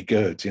really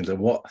good. You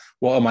know,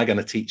 what am I going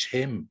to teach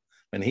him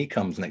when he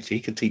comes next? He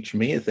could teach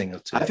me a thing or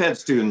two. I've had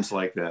students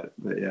like that,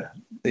 but yeah.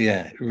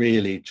 Yeah,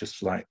 really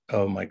just like,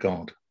 oh my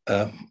God.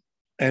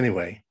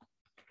 Anyway,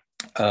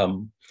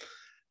 roll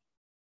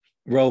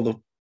the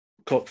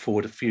clock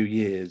forward a few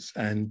years,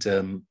 and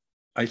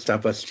I used to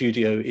have a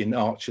studio in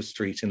Archer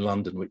Street in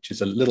London, which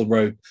is a little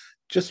road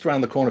just around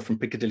the corner from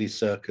Piccadilly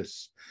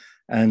Circus.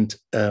 And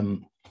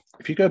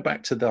if you go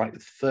back to the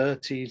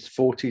 30s,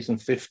 40s and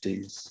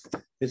 50s,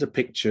 there's a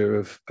picture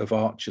of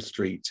Archer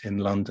Street in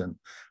London.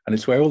 And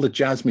it's where all the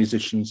jazz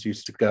musicians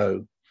used to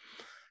go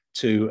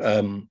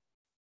to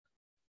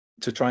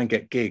try and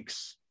get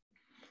gigs.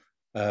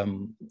 I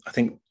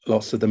think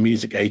lots of the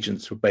music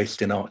agents were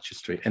based in Archer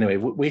Street. Anyway,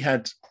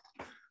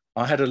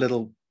 I had a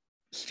little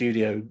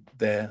studio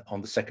there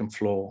on the second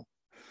floor,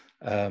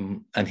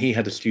 and he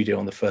had a studio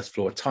on the first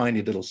floor, a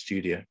tiny little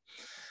studio.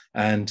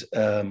 And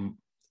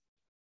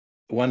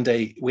one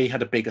day we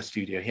had a bigger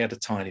studio, he had a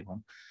tiny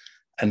one.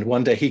 And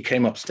one day he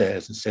came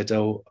upstairs and said,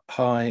 oh,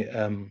 hi,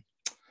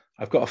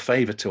 I've got a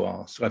favor to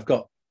ask. I've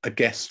got a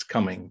guest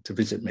coming to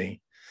visit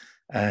me.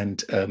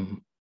 And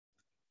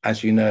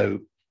as you know,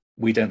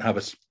 we don't have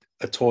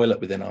a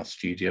toilet within our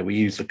studio. We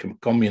use a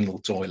communal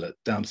toilet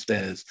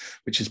downstairs,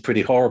 which is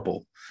pretty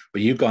horrible.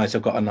 But you guys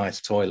have got a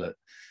nice toilet.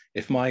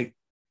 If my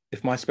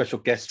special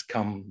guest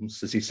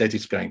comes, as he said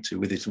he's going to,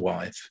 with his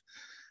wife,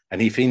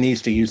 and if he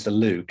needs to use the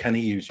loo, can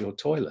he use your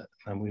toilet?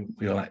 And we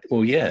were like,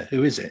 well, yeah,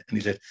 who is it? And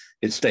he said,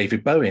 it's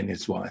David Bowie and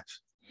his wife.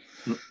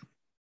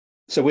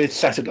 So we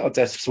sat at our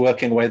desks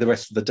working away the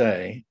rest of the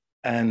day.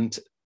 And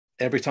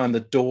every time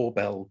the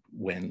doorbell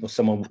went or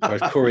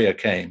a courier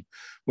came,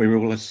 we were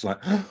all just like,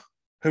 oh,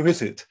 who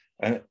is it?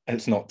 And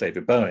it's not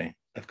David Bowie,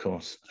 of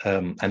course.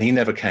 And he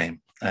never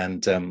came.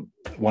 And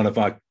one of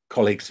our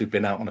colleagues who'd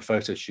been out on a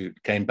photo shoot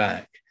came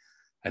back,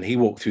 and he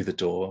walked through the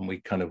door, and we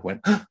kind of went,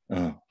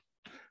 oh.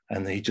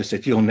 And he just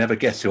said, you'll never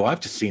guess who I've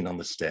just seen on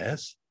the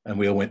stairs. And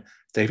we all went,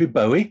 David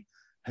Bowie?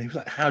 And he was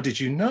like, how did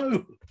you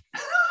know?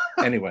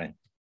 Anyway.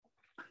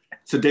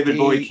 So David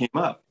Bowie came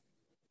up?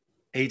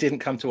 He didn't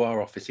come to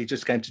our office. He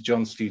just came to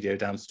John's studio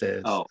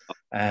downstairs. Oh,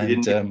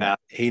 and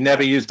he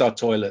never used our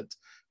toilet.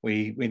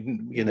 We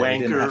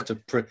didn't have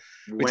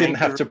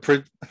to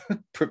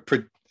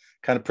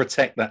kind of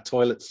protect that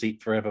toilet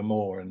seat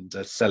forevermore and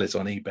sell it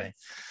on eBay.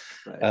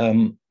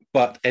 Right.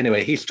 But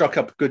anyway, he struck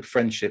up a good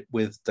friendship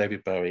with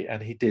David Bowie,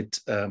 and he did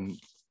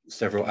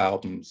several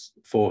albums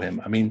for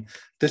him. I mean,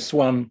 this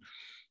one,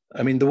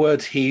 the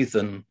word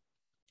heathen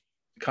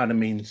kind of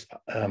means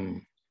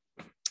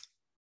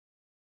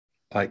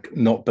like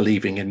not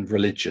believing in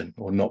religion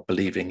or not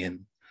believing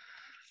in,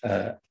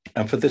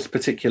 and for this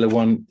particular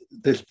one,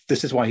 this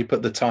is why he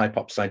put the type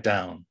upside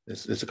down.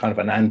 It's a kind of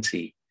an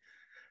anti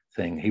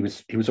thing. He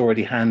was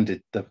already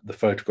handed, the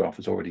photograph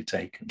was already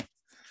taken.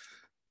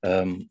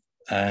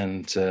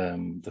 And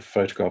the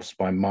photographs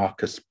by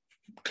Marcus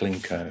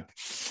Klinko.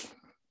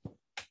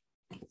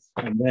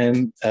 And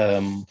then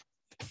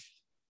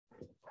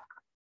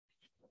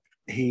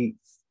he,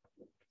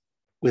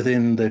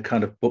 within the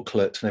kind of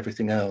booklet and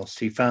everything else,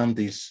 he found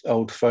these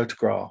old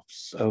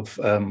photographs of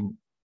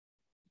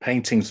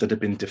paintings that had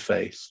been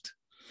defaced.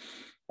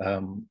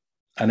 And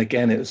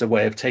again, it was a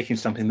way of taking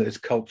something that is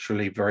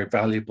culturally very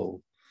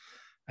valuable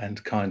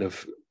and kind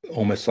of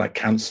almost like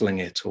cancelling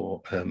it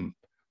or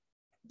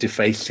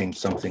defacing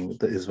something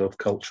that is of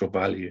cultural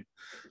value.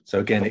 So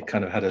again, it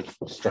kind of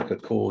struck a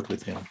chord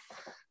with him.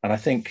 And I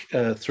think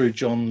through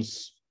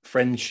John's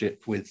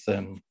friendship with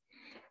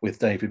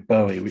David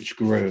Bowie, which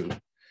grew,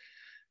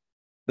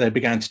 they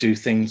began to do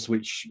things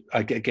which,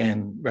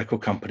 again,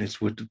 record companies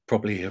would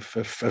probably have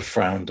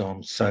frowned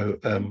on. So,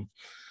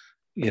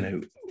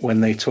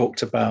 when they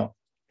talked about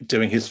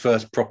doing his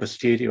first proper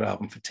studio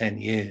album for 10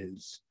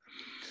 years,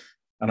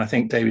 and I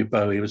think David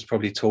Bowie was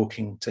probably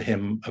talking to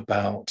him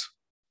about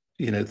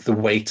the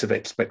weight of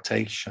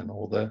expectation,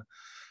 or the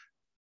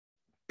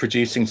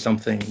producing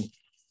something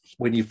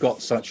when you've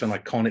got such an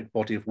iconic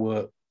body of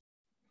work,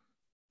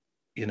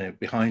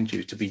 behind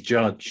you to be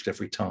judged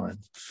every time.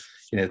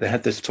 They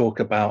had this talk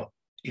about,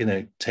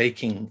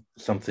 taking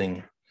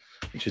something,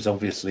 which is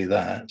obviously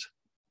that,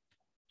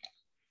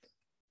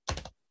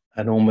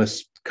 and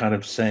almost kind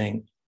of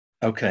saying,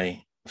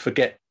 okay,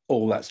 forget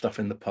all that stuff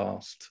in the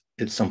past.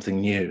 It's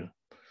something new,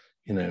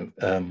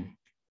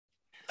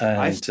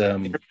 I saw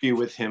an interview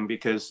with him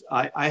because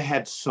I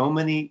had so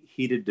many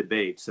heated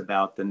debates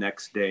about the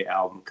Next Day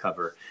album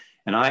cover.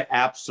 and I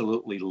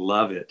absolutely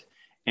love it.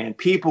 And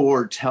people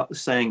were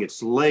saying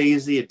it's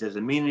lazy, it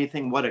doesn't mean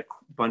anything, what a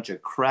bunch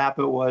of crap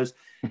it was.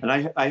 And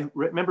I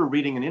remember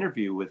reading an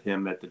interview with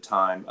him at the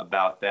time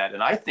about that,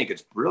 and I think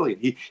it's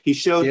brilliant. He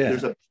showed,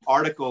 there's an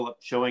article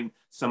showing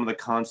some of the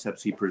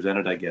concepts he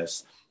presented, I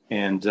guess.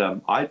 And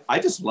I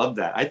just love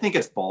that. I think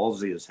it's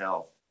ballsy as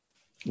hell.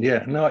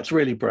 Yeah, no, it's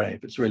really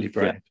brave. It's really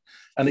brave.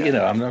 And, you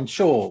know, I'm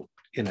sure,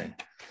 you know,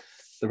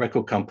 the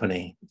record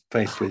company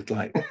faced with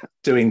like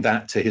doing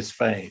that to his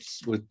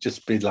face would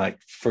just be like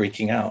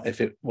freaking out if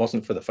it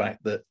wasn't for the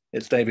fact that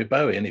it's David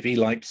Bowie. And if he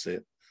likes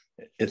it,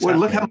 it's well,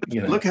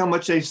 look how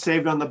much they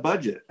saved on the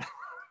budget.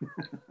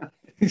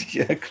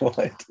 Yeah,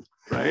 quite.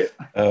 Right.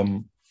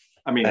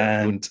 I mean,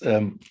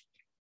 and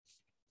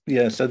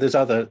yeah, so there's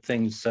other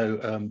things.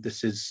 So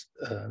this is,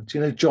 do you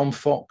know John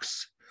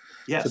Fox?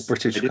 Yes, it's a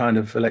British kind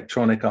of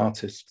electronic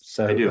artist.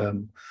 So I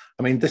do.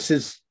 I mean, this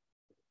is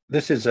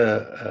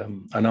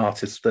an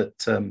artist that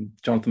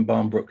Jonathan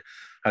Barnbrook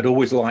had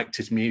always liked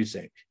his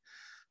music,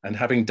 and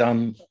having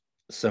done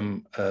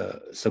some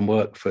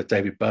work for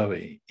David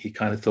Bowie, he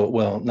kind of thought,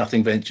 well,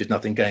 nothing ventured,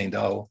 nothing gained.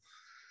 I'll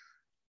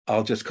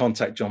just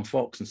contact John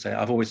Fox and say,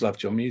 I've always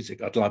loved your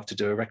music. I'd love to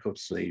do a record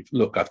sleeve.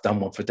 Look, I've done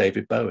one for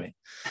David Bowie.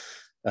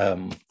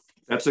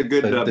 That's a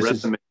good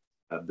resume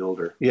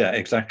builder. Yeah,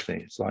 exactly.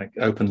 It's like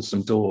opens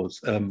some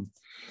doors.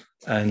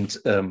 And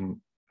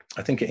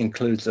I think it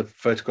includes a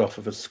photograph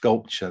of a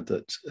sculpture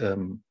that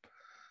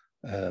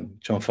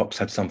John Fox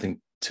had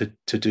something to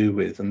do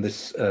with. And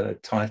this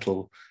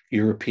title,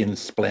 European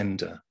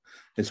Splendor,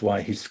 is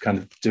why he's kind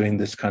of doing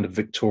this kind of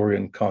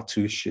Victorian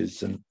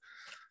cartouches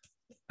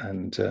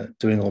and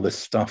doing all this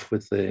stuff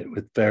with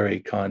very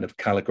kind of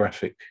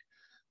calligraphic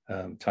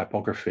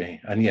typography.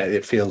 And yeah,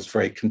 it feels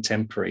very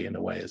contemporary in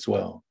a way as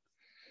well.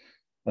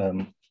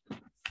 And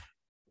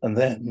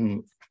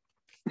then,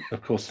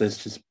 of course,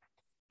 there's this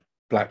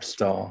Black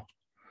Star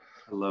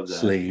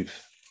sleeve,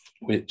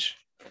 which,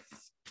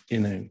 you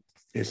know,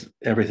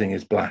 everything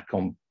is black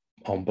on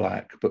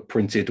black, but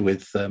printed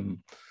with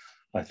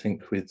I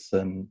think with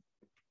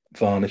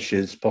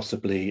varnishes,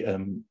 possibly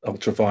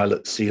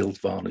ultraviolet sealed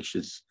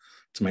varnishes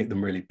to make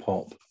them really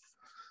pop.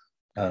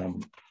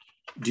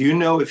 Do you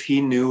know if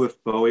he knew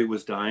if Bowie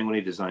was dying when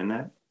he designed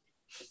that?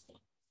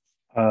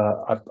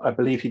 I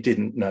believe he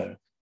didn't know.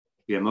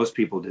 Yeah, most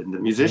people didn't. The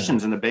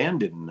musicians in the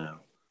band didn't know.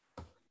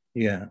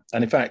 Yeah,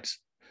 and in fact,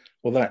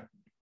 well, that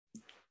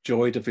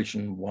Joy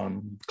Division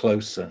one,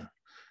 Closer,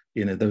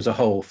 you know, there was a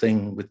whole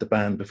thing with the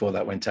band before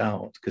that went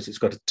out, because it's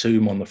got a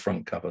tomb on the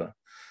front cover,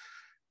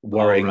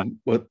 worrying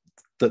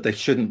that they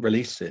shouldn't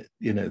release it,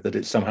 you know, that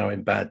it's somehow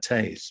in bad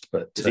taste.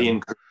 But Ian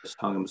Curtis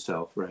hung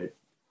himself, right?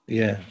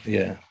 Yeah,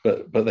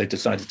 but they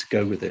decided to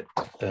go with it.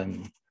 But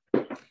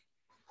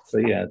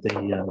yeah,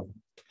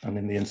 I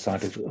mean, the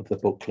inside of the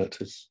booklet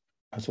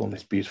has all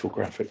these beautiful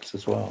graphics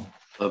as well.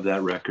 Love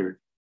that record.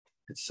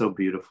 It's so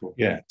beautiful.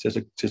 Yeah,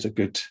 it is a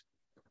good.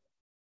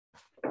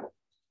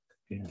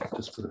 Yeah,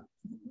 just for.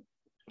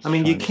 I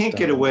mean, you can't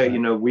get away. You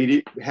know,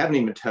 we haven't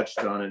even touched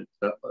on it.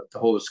 The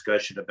whole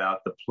discussion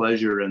about the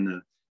pleasure and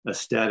the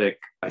aesthetic.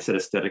 I said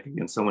aesthetic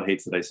again. Someone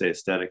hates that I say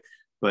aesthetic,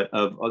 but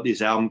of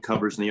these album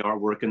covers and the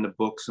artwork and the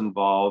books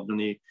involved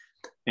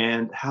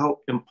and how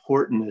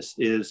important this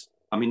is.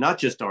 I mean, not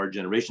just our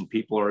generation.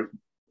 People are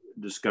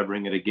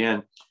discovering it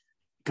again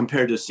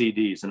compared to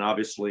CDs. And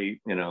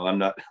obviously, you know, I'm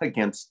not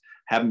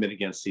haven't been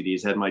against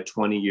CDs. Had my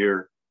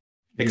 20-year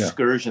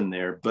excursion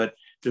there, but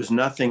there's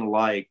nothing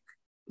like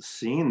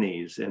seeing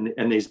these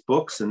and these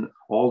books and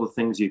all the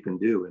things you can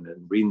do and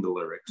then reading the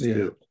lyrics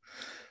too.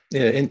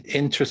 Yeah,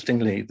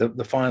 interestingly,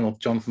 the final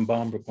Jonathan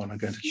Barnbrook one I'm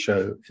going to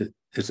show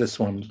is this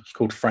one. It's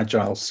called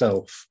Fragile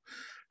Self.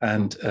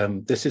 And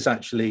this is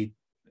actually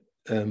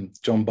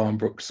John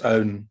Barnbrook's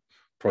own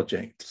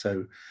project.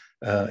 So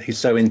he's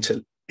so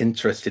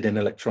interested in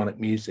electronic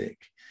music.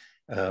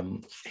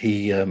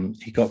 He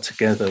got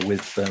together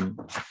with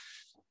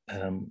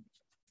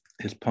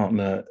his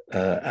partner,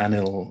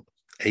 Anil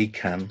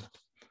Akan.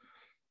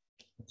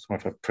 Sorry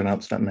if I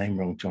pronounced that name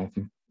wrong,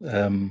 Jonathan.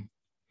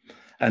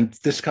 And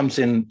this comes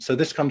in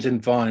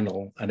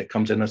vinyl, and it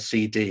comes in a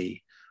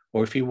CD,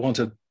 or if you want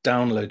a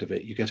download of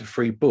it, you get a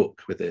free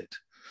book with it.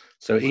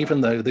 So even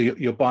though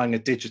you're buying a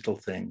digital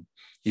thing,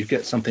 you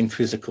get something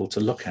physical to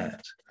look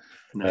at.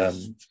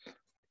 Nice.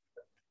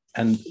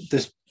 And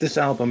this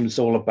album is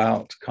all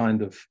about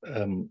kind of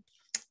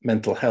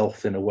mental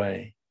health in a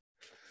way.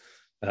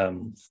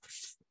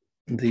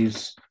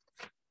 Is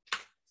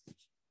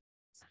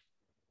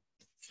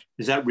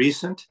that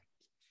recent?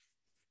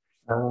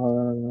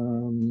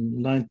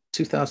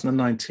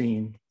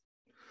 2019.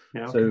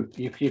 Yeah, okay. So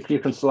you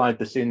can slide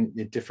this in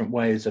different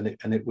ways, and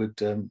it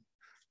would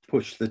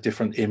push the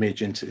different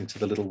image into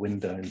the little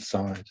window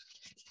inside.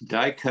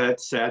 Die cut,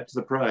 add to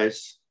the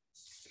price.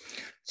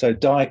 So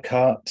die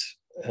cut,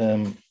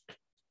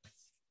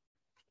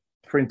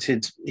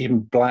 printed even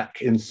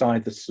black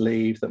inside the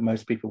sleeve that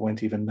most people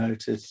won't even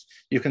notice.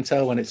 You can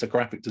tell when it's a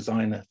graphic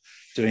designer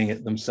doing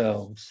it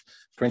themselves.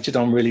 Printed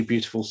on really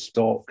beautiful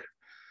stock,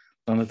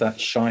 none of that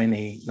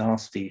shiny,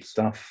 nasty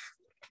stuff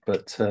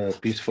but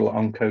beautiful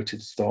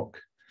uncoated stock.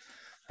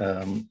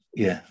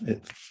 Yeah,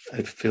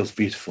 it feels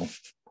beautiful.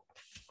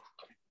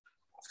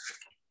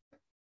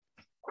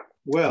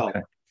 Well,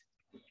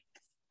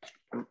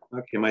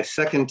 okay, my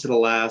second to the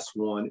last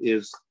one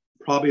is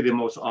probably the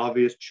most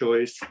obvious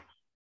choice,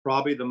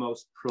 probably the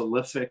most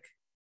prolific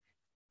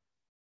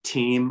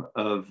team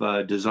of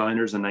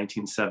designers in the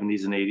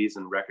 1970s and 80s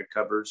and record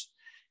covers.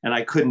 And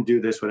I couldn't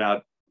do this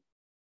without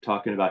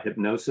talking about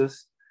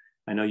Hypnosis.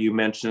 I know you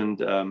mentioned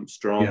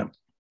Storm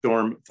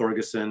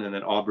Thorgerson and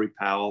then Aubrey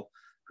Powell,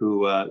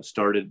 who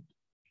started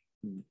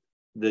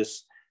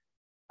this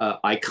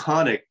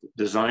iconic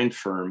design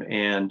firm,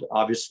 and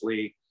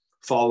obviously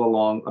follow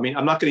along. I mean,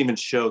 I'm not going to even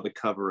show the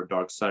cover of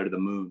Dark Side of the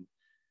Moon.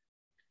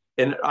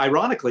 And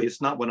ironically,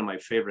 it's not one of my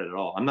favorite at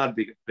all. I'm not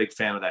a big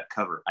fan of that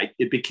cover.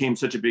 It became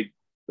such a big,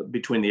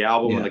 between the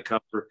album and the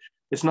cover,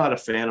 it's not a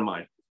fan of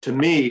mine. To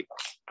me,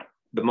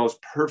 the most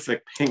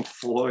perfect Pink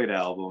Floyd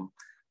album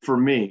for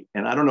me,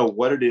 and I don't know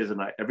what it is,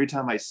 and every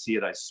time I see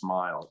it, I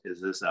smile, is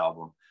this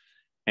album.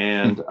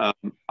 And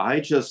I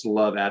just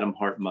love Adam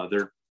Hart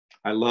Mother.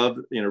 I love,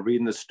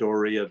 reading the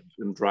story of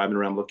them driving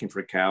around looking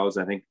for cows.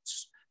 I think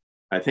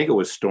it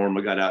was Storm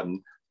who got out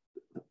and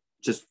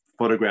just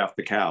photographed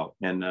the cow,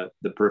 and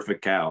the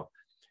perfect cow.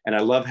 And I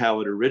love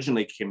how it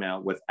originally came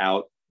out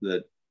without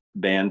the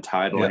band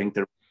title. I think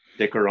there was a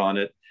sticker on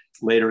it.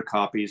 Later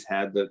copies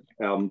had the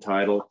album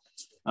title.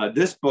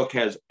 This book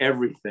has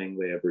everything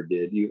they ever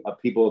did.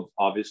 People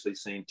obviously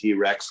saying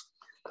T-Rex.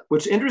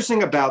 What's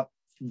interesting about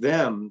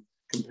them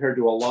compared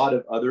to a lot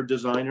of other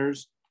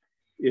designers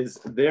is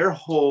their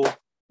whole,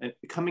 and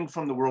coming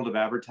from the world of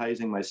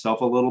advertising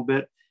myself a little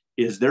bit,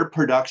 is their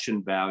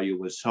production value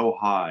was so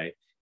high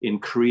in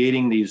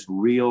creating these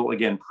real,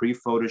 again,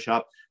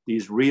 pre-Photoshop,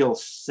 these real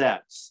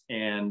sets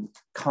and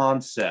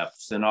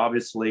concepts. And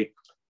obviously,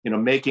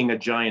 making a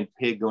giant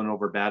pig going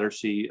over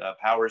Battersea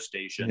Power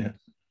Station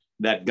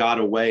that got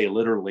away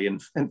literally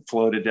and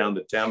floated down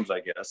the Thames,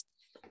 I guess.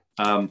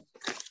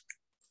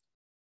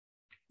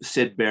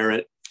 Sid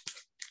Barrett,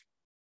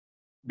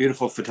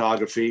 beautiful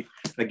photography.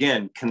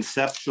 Again,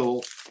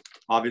 conceptual,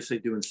 obviously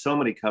doing so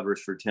many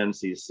covers for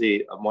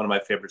 10cc. One of my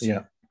favorites,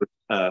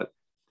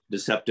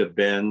 Deceptive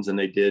Bends, and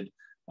they did,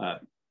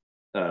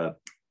 they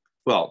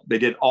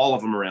did all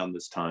of them around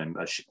this time,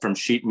 from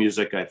sheet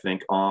music, I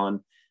think,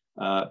 on.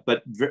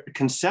 But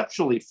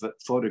conceptually,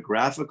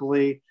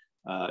 photographically,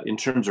 in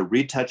terms of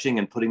retouching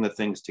and putting the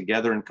things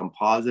together and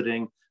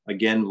compositing,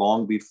 again,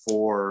 long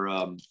before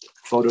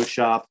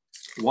Photoshop.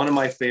 One of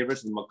my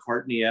favorites is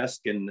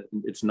McCartney-esque, and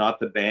it's not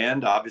the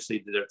band,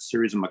 obviously the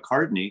series of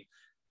McCartney.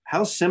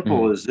 How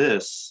simple is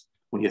this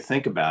when you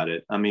think about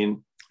it? I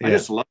mean, I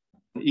just love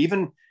it.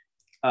 Even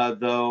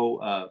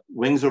though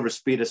Wings Over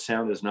Speed of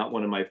Sound is not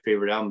one of my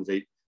favorite albums,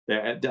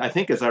 I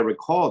think, as I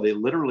recall, they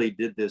literally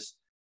did this.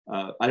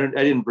 I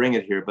didn't bring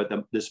it here, but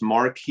this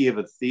marquee of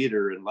a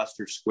theater in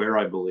Leicester Square,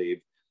 I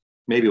believe,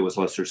 maybe it was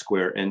Leicester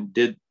Square, and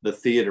did the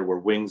theater where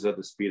Wings of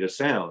the Speed of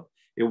Sound.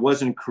 It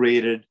wasn't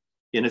created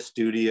in a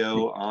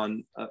studio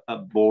on a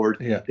board.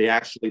 They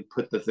actually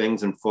put the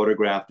things and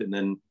photographed and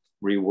then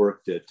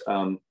reworked it.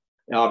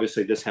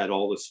 Obviously, this had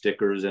all the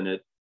stickers in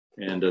it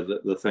and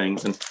the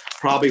things, and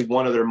probably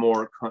one of their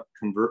more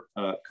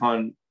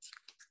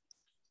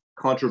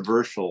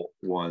controversial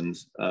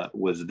ones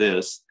was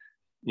this.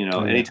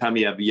 Anytime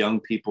you have young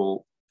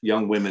people,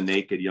 young women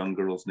naked, young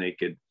girls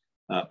naked,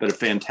 but a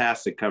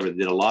fantastic cover. They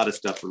did a lot of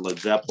stuff for Led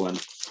Zeppelin.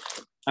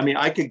 I mean,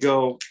 I could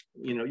go,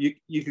 you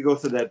could go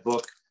through that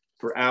book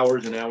for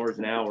hours and hours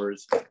and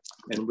hours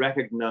and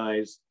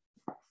recognize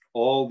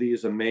all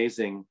these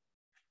amazing,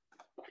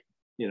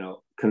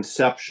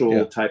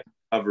 conceptual type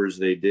covers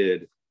they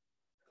did.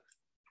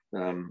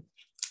 Now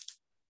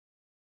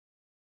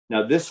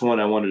this one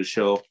I wanted to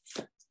show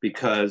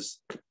because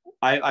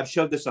I've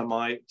showed this on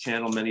my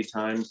channel many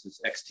times, this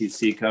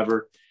XTC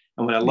cover.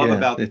 And what I love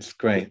about it's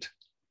great.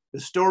 The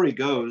story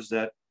goes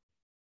that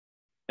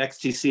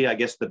XTC, I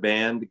guess the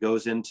band,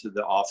 goes into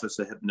the office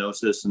of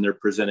Hypnosis and they're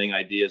presenting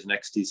ideas, and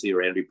XTC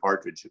or Andy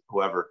Partridge,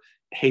 whoever,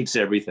 hates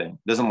everything,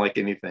 doesn't like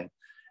anything.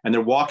 And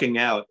they're walking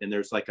out and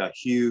there's like a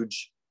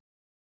huge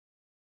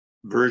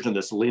version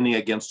that's leaning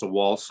against a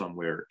wall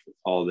somewhere,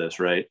 all this,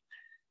 right?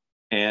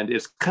 And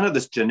it's kind of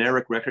this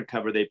generic record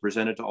cover they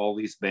presented to all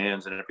these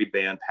bands, and every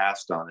band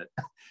passed on it.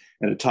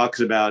 And it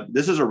talks about,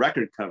 this is a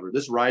record cover.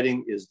 This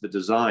writing is the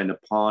design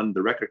upon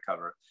the record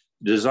cover.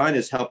 The design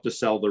has helped to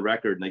sell the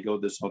record, and they go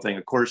this whole thing.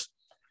 Of course,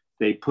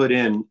 they put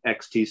in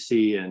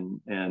XTC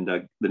and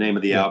the name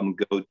of the album,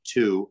 Go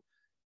To,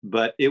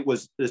 but it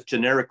was this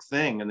generic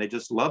thing, and they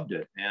just loved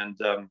it. And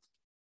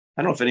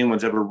I don't know if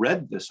anyone's ever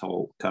read this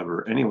whole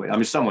cover anyway. I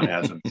mean, someone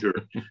has, I'm sure.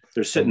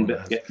 They're sitting,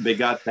 they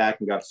got back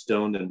and got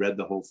stoned and read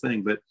the whole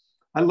thing. But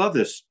I love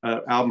this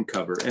album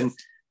cover. And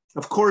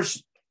of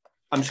course,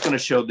 I'm just going to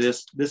show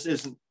this.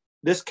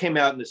 This came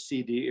out in the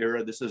CD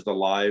era. This is the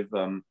live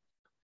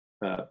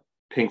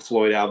Pink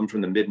Floyd album from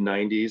the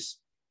mid-90s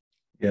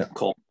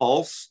called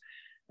Pulse.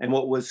 And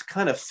what was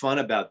kind of fun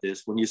about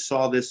this, when you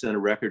saw this in a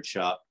record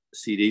shop,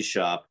 CD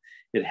shop,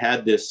 it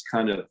had this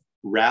kind of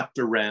wrapped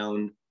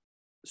around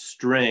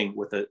string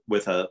with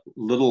a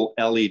little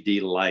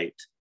LED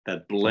light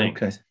that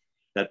blinked, Okay.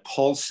 that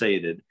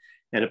pulsated,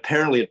 and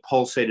apparently it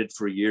pulsated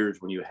for years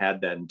when you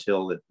had that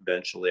until it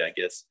eventually, I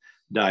guess,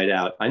 died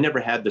out. I never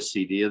had the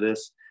CD of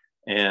this,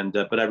 and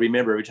but I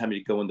remember every time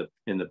you go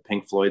in the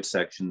Pink Floyd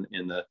section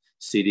in the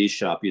CD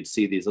shop, you'd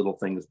see these little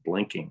things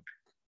blinking,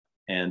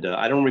 and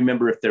I don't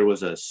remember if there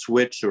was a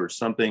switch or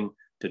something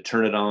to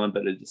turn it on,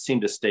 but it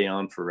seemed to stay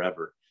on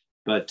forever.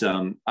 But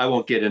I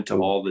won't get into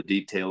all the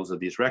details of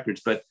these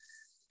records. But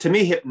to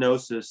me,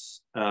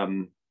 Hypnosis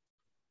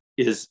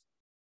is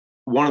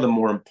one of the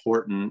more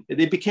important.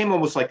 It became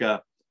almost like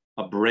a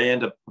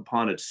brand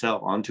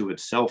onto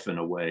itself in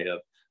a way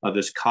of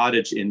this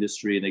cottage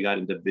industry. And they got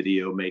into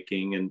video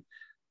making. And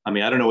I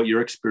mean, I don't know what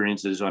your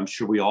experience is. I'm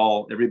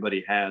sure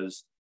everybody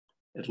has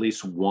at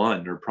least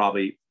one or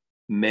probably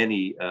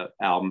many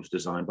albums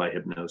designed by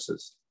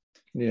Hypnosis.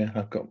 Yeah,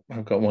 I've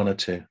got one or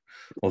two.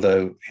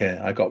 Although, yeah,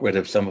 I got rid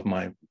of some of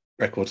my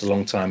records a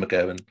long time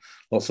ago, and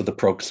lots of the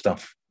prog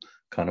stuff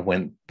kind of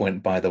went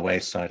by the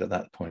wayside at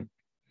that point.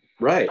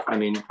 Right. I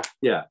mean,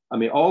 yeah. I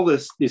mean, all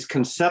these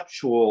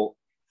conceptual,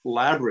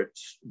 elaborate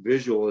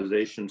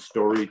visualization,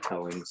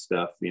 storytelling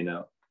stuff. You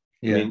know,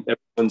 yeah. I mean,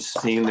 everyone's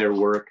seen their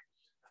work,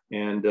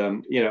 and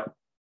you know,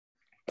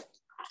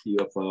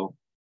 UFO,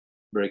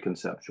 very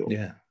conceptual.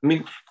 Yeah. I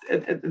mean,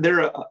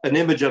 they're an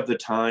image of the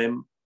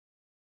time,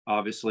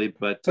 obviously,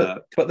 but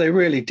they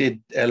really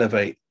did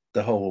elevate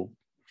the whole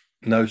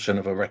notion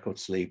of a record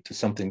sleeve to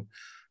something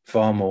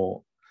far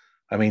more.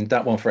 I mean,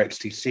 that one for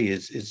XTC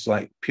is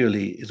like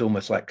is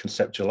almost like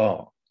conceptual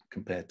art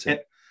compared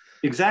to.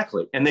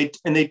 Exactly. And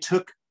they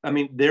took, I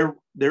mean,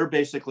 they're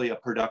basically a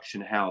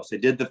production house. They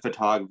did the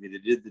photography,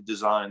 they did the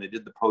design, they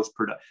did the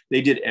post-production,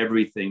 they did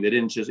everything. They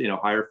didn't just,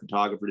 hire a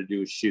photographer to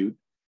do a shoot,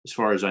 as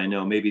far as I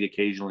know. Maybe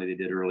occasionally they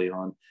did early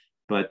on,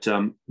 but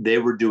they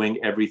were doing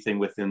everything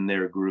within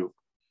their group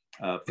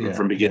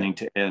from beginning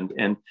to end,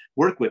 and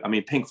work with, I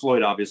mean, Pink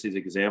Floyd obviously is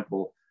an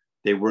example.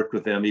 They worked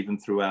with them even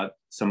throughout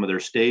some of their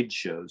stage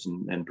shows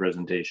and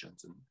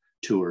presentations and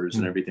tours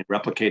and everything,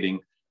 replicating,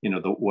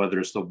 whether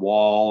it's The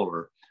Wall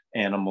or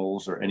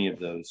Animals or any of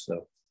those.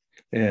 So,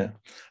 yeah.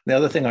 The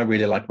other thing I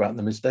really like about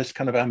them is there's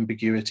kind of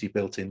ambiguity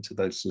built into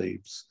those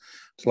sleeves.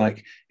 It's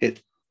like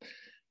it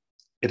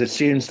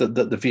assumes that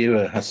the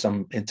viewer has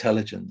some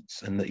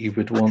intelligence, and that you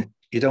don't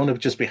want to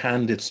just be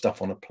handed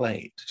stuff on a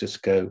plate to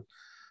just go,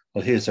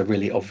 well, here's a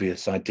really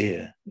obvious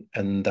idea,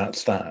 and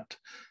that's that.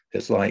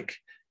 It's like,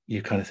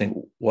 you kind of think,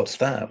 what's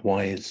that?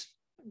 Why is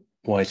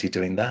he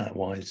doing that?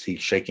 Why is he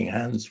shaking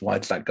hands? Why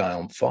is that guy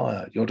on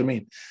fire? You know what I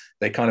mean?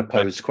 They kind of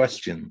pose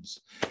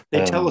questions.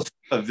 They tell us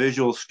a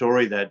visual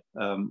story that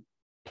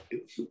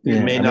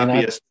may not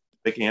be a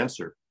specific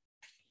answer.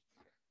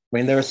 I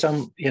mean, there are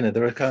some,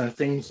 there are kind of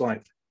things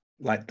like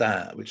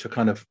that, which are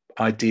kind of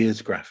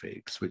ideas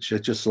graphics, which are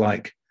just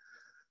like,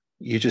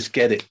 you just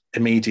get it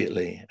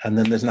immediately, and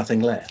then there's nothing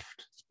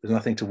left. There's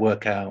nothing to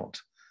work out.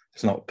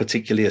 It's not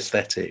particularly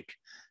aesthetic.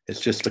 It's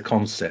just a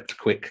concept,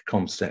 quick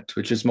concept,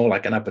 which is more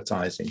like an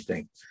advertising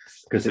thing,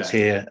 because it's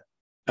here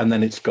and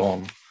then it's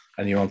gone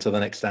and you're on to the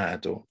next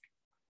ad.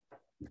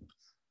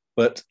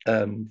 But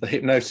the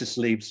Hypnosis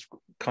leaves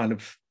kind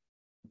of,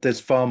 there's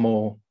far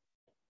more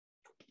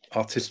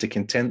artistic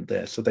intent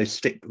there. So they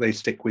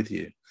stick with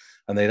you,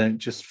 and they don't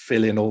just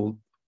fill in all,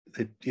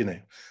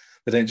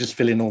 they don't just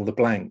fill in all the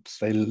blanks.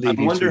 They leave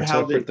you to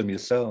interpret them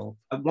yourself.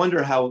 I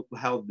wonder how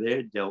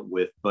they dealt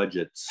with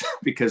budgets,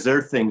 because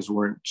their things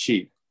weren't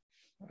cheap.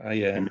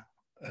 Yeah.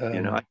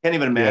 I can't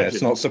even imagine. Yeah,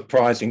 it's not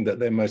surprising that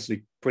they're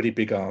mostly pretty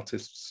big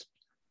artists.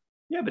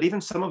 Yeah, but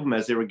even some of them,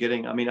 as they were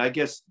getting, I mean, I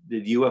guess,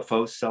 did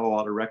UFO sell a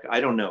lot of records? I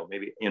don't know.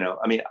 Maybe,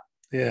 I mean.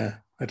 Yeah,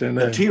 I don't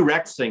know. The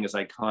T-Rex thing is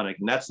iconic,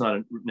 and that's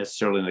not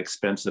necessarily an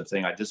expensive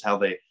thing. Just how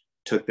they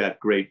took that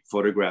great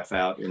photograph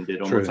out and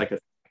did almost like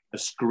a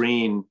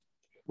screen,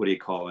 what do you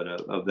call it,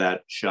 of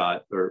that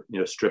shot, or,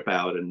 strip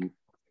out and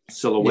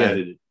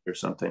silhouetted it or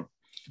something.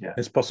 Yeah,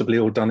 it's possibly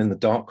all done in the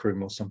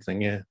darkroom or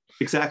something. Yeah,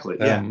 exactly.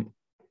 Yeah,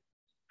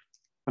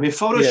 I mean,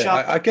 Photoshop.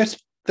 Yeah, I guess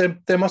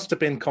there must have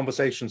been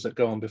conversations that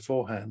go on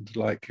beforehand,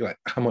 like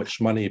how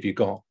much money have you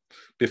got,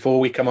 before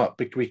we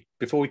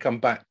come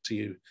back to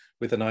you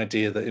with an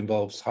idea that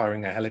involves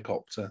hiring a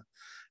helicopter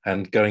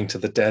and going to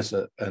the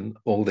desert and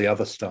all the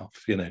other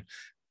stuff.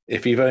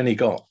 If you've only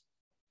got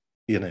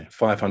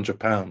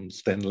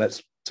 £500, then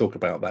let's talk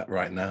about that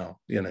right now.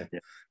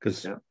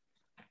 Because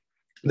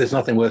there's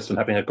nothing worse than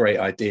having a great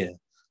idea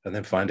and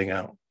then finding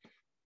out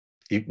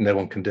no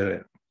one can do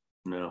it.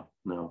 No.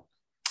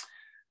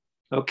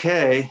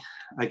 Okay,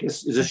 I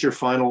guess, is this your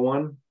final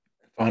one?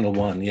 Final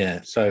one,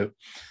 yeah. So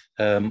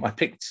I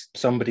picked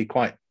somebody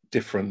quite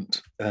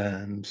different,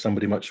 and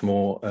somebody much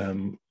more,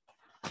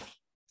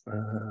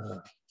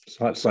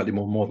 slightly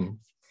more modern,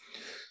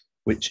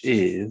 which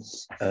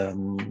is,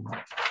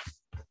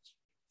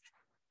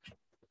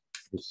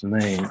 his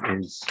name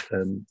is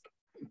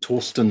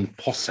Torsten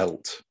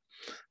Posselt.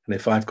 And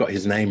if I've got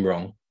his name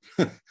wrong,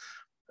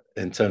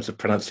 in terms of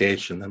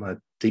pronunciation, then I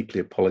deeply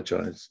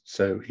apologize.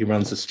 So he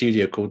runs a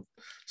studio called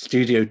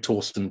Studio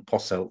Torsten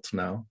Posselt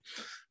now,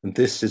 And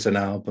this is an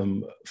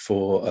album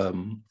for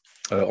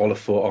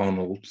Oliver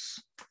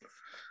Arnold's.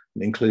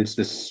 It includes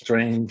this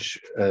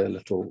strange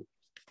little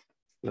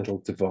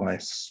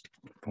device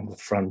on the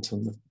front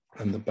and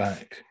the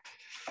back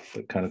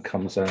that kind of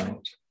comes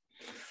out.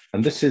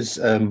 And this is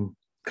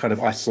kind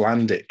of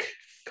Icelandic,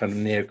 kind of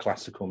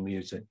neoclassical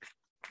music.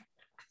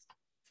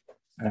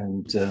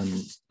 And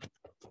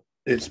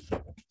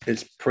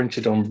it's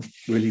printed on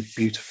really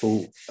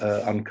beautiful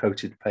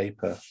uncoated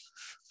paper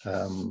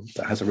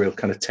that has a real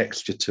kind of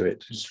texture to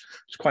it. It's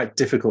quite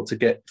difficult to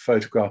get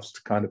photographs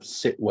to kind of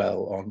sit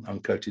well on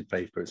uncoated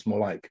paper. It's more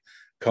like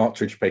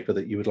cartridge paper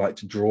that you would like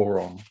to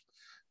draw on,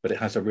 but it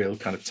has a real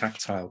kind of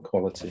tactile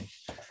quality.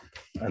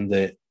 And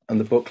the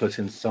booklet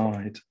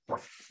inside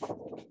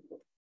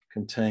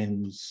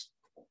contains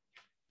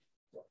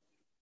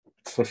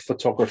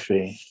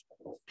photography,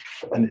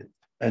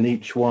 and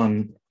each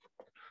one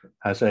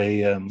has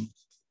a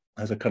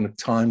kind of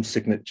time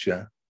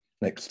signature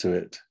next to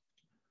it.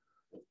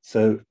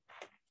 So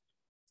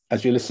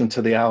as you listen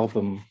to the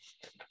album,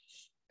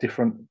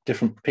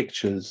 different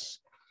pictures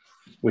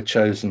were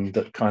chosen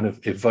that kind of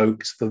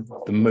evoked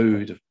the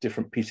mood of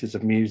different pieces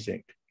of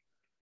music.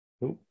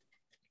 Ooh.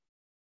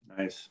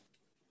 Nice.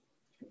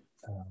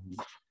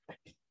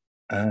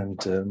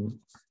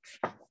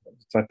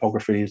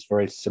 Typography is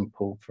very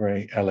simple,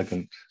 very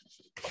elegant.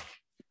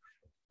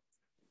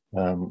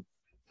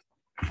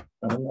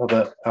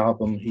 Another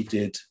album he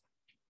did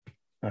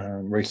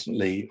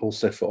recently,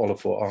 also for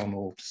Oliver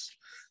Arnold's,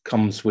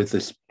 comes with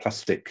this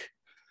plastic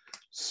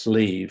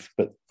sleeve,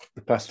 but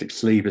the plastic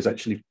sleeve is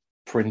actually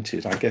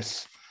printed. I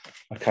guess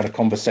a kind of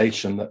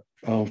conversation that,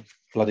 oh,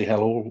 bloody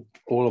hell,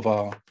 all of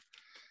our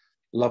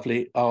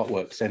lovely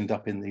artworks end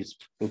up in these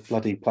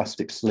bloody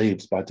plastic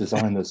sleeves by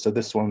designers. So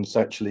this one's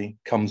actually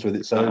comes with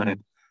its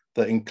own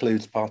that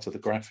includes part of the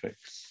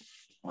graphics.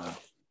 Wow.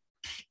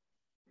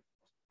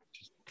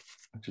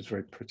 Which is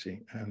very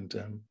pretty.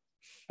 And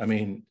I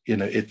mean, you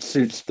know, it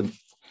suits the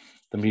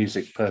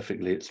music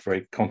perfectly. It's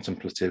very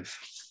contemplative,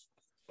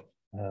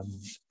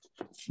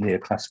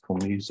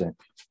 neoclassical music.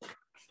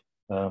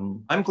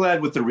 I'm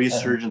glad with the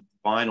resurgence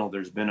of vinyl,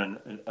 there's been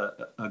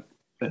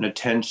an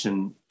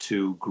attention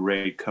to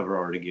great cover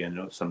art again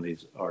of some of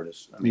these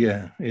artists. I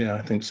mean, yeah,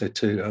 I think so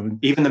too. I mean,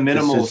 even the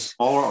minimal,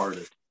 smaller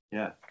artists.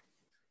 Yeah.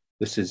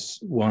 This is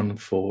one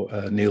for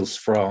Niels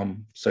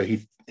Fram. So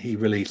he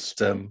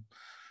released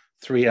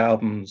 3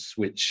 albums,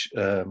 which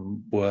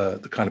were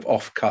the kind of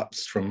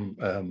offcuts from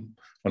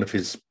one of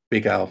his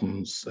big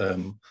albums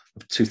of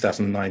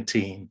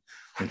 2019.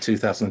 In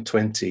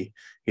 2020,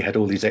 he had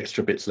all these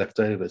extra bits left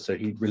over, so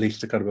he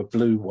released a kind of a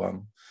blue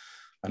one,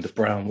 and a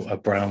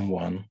brown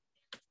one,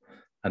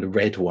 and a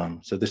red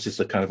one. So this is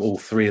the kind of all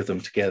 3 of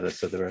them together.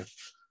 So there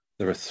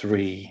are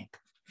 3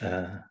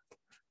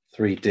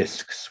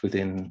 discs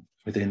within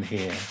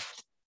here.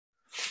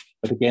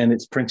 But again,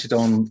 it's printed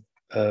on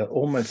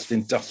almost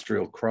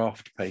industrial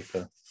craft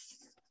paper,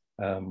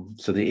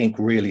 so the ink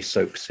really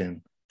soaks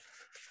in,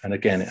 and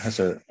again it has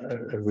a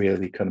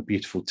really kind of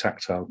beautiful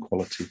tactile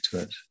quality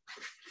to it.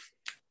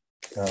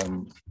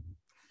 And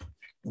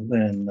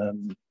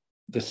then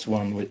this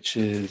one, which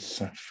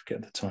is, I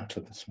forget the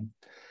title of this one,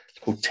 it's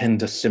called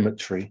Tender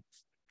Symmetry.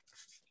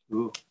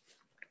 Ooh.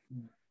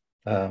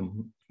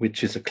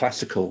 Which is a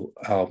classical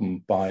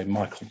album by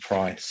Michael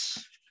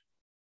Price,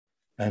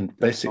 and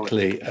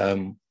basically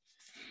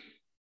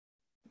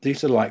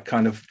these are like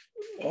kind of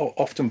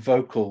often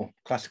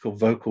classical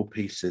vocal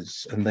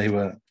pieces, and they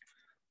were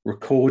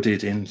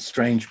recorded in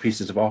strange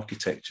pieces of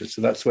architecture. So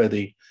that's where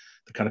the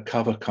kind of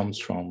cover comes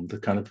from, the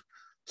kind of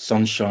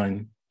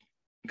sunshine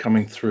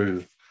coming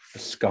through a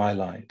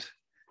skylight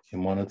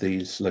in one of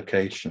these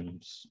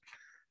locations.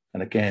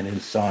 And again,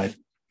 inside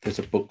there's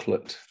a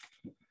booklet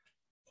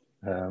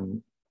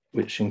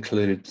which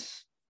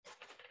includes,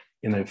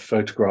 you know,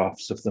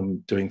 photographs of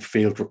them doing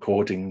field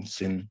recordings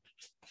in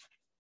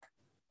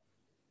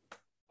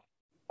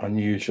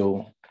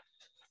unusual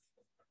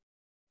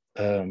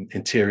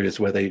interiors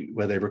where they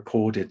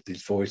recorded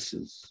these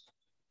voices.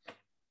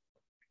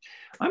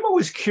 I'm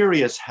always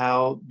curious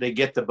how they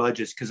get the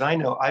budgets, because I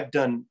know I've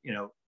done, you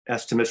know,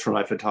 estimates for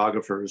my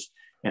photographers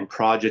and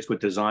projects with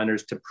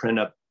designers to print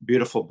up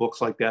beautiful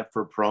books like that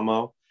for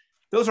promo.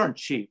 Those aren't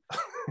cheap.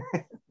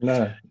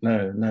 No,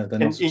 they're not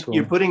at all.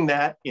 You're putting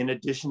that in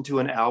addition to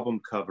an album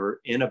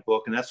cover in a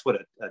book, and that's what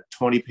a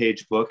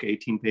 20-page book,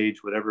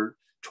 18-page, whatever,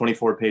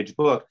 24-page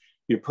book.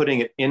 You're putting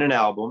it in an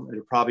album.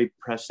 They're probably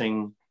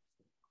pressing,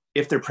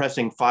 if they're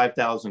pressing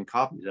 5,000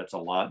 copies, that's a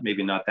lot,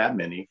 maybe not that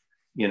many,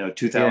 you know,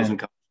 2,000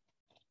 copies.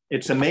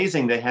 It's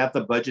amazing they have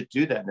the budget to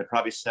do that, and it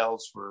probably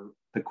sells for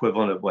the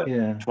equivalent of what,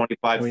 $25,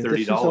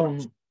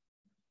 $30.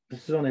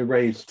 This is on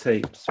Erased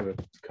Tapes, or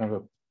kind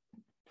of a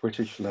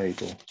British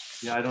label.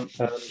 Yeah, I don't.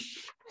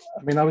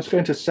 I mean, I was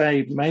going to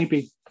say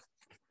maybe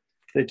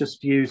they're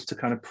just used to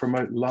kind of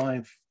promote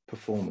live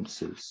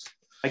performances.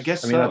 I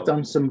guess. I mean,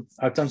 so.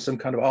 I've done some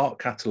kind of art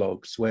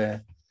catalogs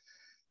where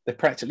they're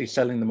practically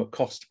selling them at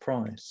cost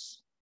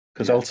price,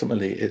 because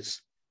ultimately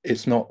it's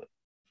not,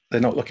 they're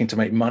not looking to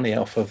make money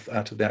out of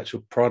the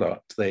actual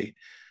product.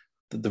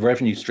 the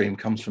revenue stream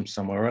comes from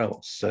somewhere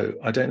else. So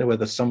I don't know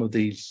whether some of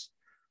these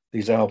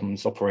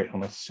albums operate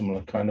on a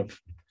similar kind of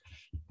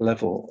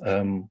level.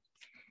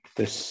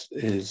 This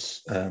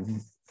is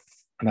an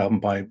album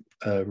by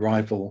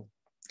rival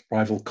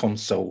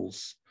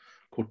consoles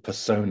called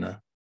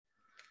Persona.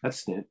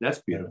 That's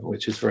beautiful.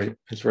 Which is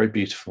very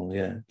beautiful.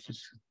 Yeah,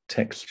 just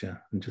texture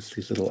and just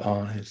these little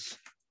eyes.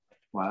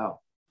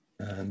 Wow.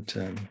 And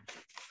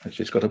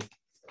actually, it's got a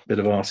bit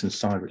of art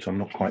inside, which I'm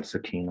not quite so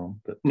keen on.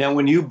 But now,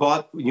 when you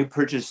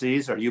purchased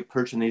these, are you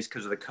purchasing these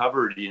because of the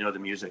cover, or do you know the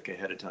music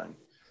ahead of time?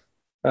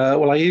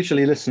 Well, I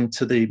usually listen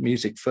to the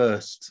music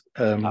first.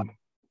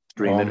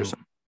 Stream it or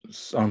something.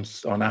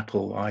 On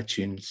Apple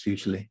iTunes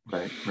usually.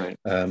 Right.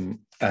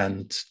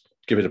 And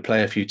give it a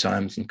play a few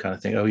times and kind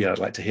of think, oh yeah, I'd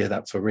like to hear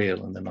that for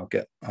real, and then I'll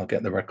get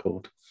the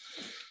record.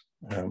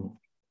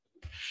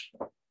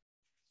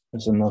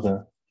 There's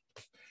another.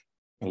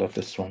 I love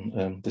this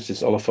one. This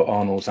is Oliver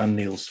Arnold's and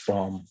Niels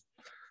Fromm.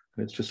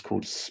 It's just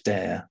called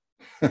Stare.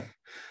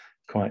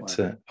 Quite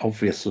wow.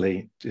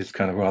 Obviously, it's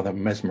kind of rather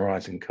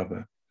mesmerizing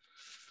cover.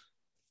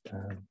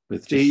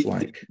 With just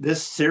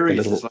this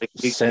series is like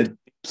center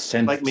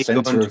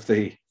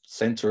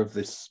of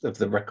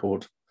the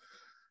record.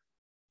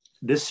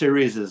 This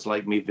series is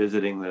like me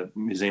visiting the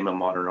Museum of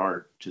Modern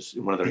Art, just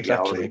one of their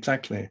galleries.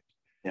 Exactly.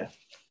 Yeah.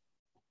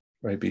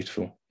 Very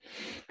beautiful.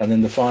 And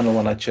then the final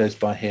one I chose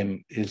by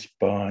him is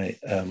by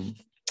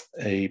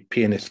a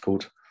pianist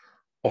called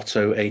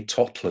Otto A.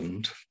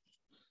 Totland.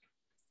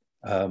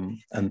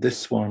 And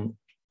this one,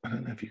 I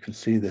don't know if you can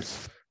see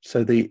this.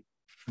 So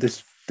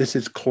this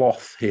is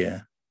cloth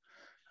here,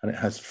 and it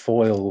has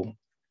foil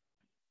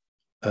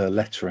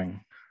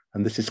lettering,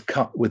 and this is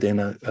cut within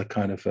a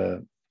kind of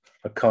a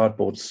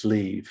cardboard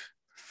sleeve.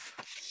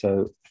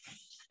 So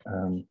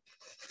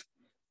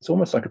it's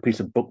almost like a piece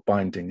of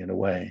bookbinding in a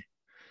way,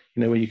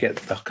 you know, where you get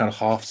the kind of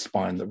half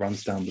spine that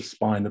runs down the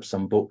spine of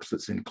some books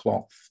that's in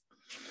cloth.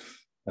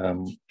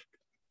 And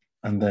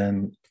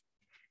then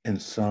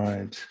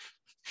inside,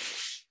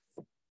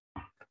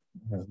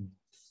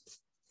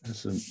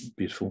 there's a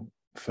beautiful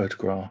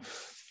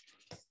photograph.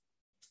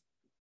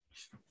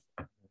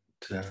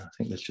 I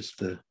think there's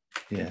just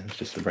it's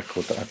just a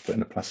record that I've put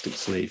in a plastic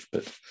sleeve,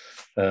 but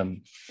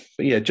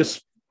yeah,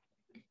 just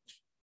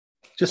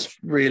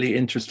really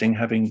interesting,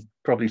 having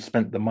probably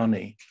spent the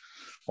money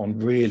on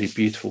really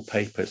beautiful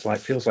paper. It's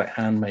feels like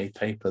handmade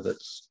paper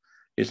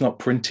it's not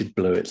printed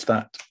blue, it's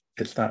that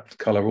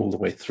color all the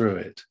way through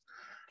it,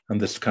 and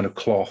this kind of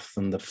cloth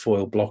and the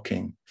foil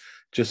blocking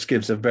just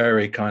gives a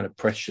very kind of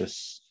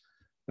precious,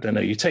 I don't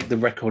know, you take the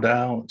record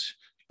out,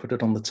 put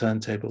it on the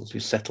turntables,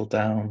 you settle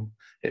down.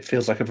 It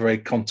feels like a very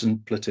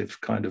contemplative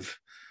kind of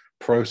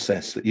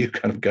process that you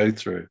kind of go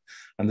through,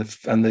 and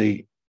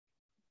the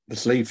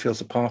sleeve feels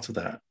a part of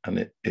that,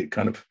 and it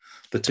kind of,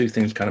 the two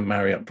things kind of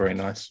marry up very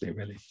nicely,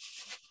 really.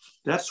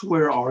 That's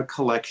where our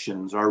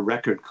collections, our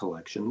record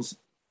collections,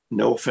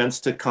 no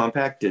offense to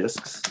compact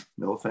discs,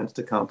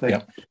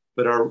 yeah.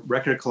 But our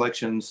record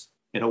collections,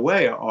 in a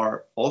way,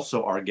 are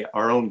also our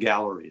own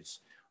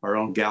galleries of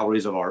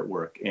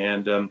artwork.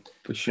 And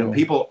for sure. And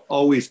people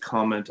always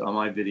comment on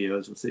my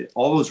videos and say,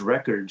 all those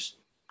records,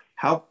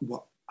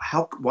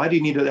 why do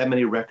you need that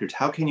many records?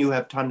 How can you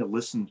have time to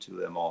listen to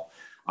them all?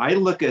 I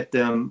look at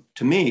them,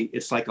 to me,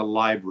 it's like a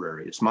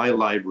library. It's my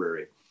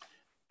library.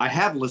 I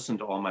have listened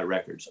to all my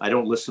records. I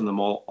don't listen to them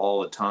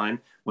all the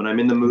time. When I'm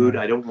in the mood,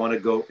 I don't want to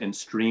go and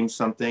stream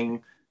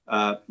something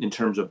in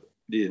terms of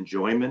the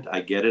enjoyment.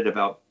 I get it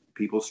about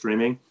people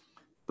streaming,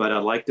 but I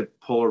like to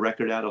pull a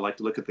record out. I like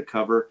to look at the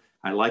cover.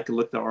 I like to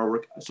look at the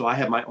artwork. So I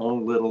have my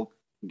own little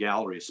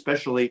gallery,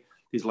 especially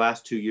these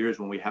last 2 years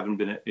when we haven't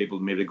been able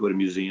to maybe go to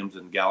museums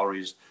and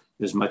galleries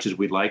as much as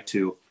we'd like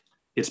to.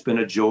 It's been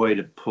a joy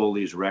to pull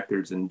these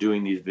records and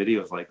doing these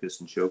videos like this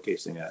and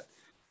showcasing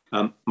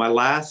that. My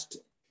last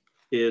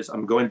is,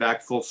 I'm going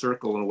back full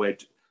circle in a way,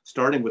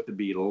 starting with the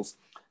Beatles.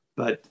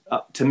 But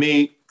to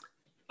me,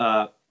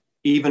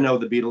 even though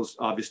the Beatles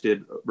obviously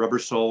did Rubber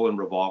Soul and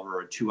Revolver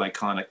are two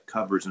iconic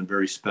covers and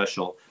very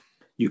special,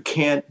 you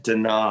can't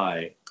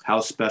deny how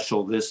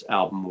special this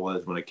album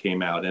was when it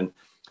came out. And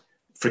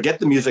forget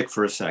the music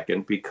for a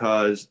second,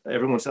 because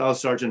everyone says, oh,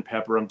 Sgt.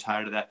 Pepper, I'm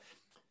tired of that.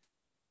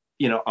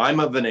 You know, I'm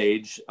of an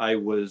age, I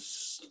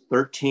was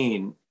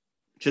 13,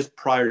 just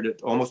prior to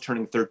almost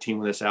turning 13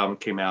 when this album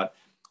came out.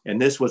 And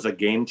this was a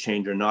game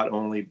changer, not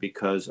only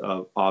because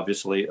of,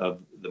 obviously,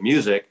 of the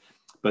music,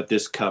 but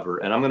this cover.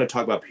 And I'm going to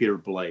talk about Peter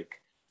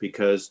Blake,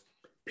 because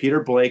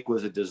Peter Blake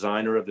was a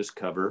designer of this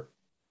cover.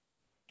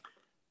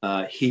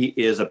 He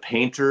is a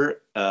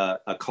painter,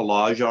 a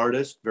collage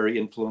artist, very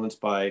influenced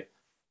by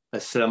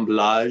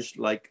assemblage,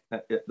 like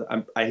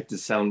I had to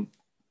sound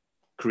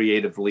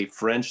creatively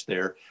French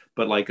there,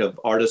 but like of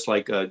artists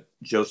like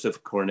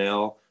Joseph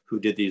Cornell, who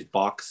did these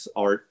box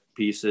art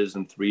pieces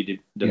and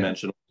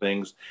three-dimensional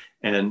things.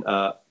 And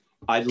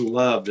I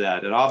love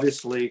that. And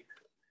obviously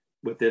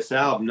with this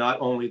album, not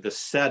only the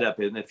setup,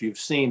 and if you've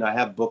seen, I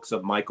have books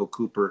of Michael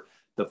Cooper,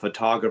 the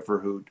photographer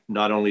who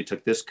not only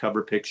took this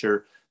cover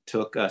picture,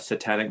 took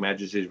Satanic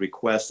Majesty's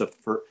Request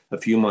a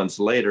few months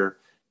later,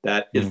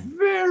 that is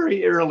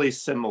very eerily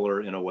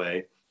similar in a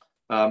way.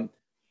 And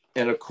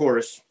of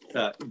course,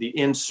 the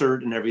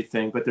insert and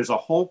everything, but there's a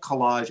whole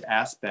collage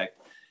aspect.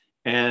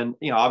 And,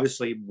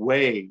 obviously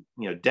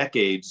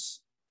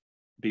decades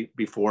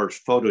before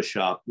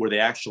Photoshop, where they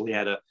actually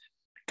had to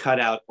cut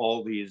out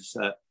all these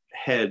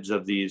heads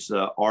of these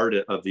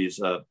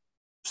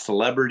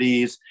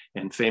celebrities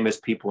and famous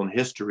people in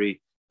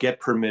history, get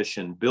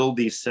permission, build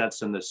these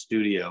sets in the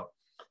studio.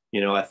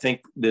 I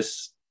think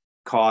this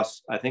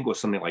cost, was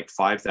something like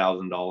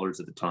 $5,000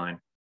 at the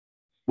time,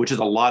 which is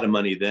a lot of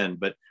money then.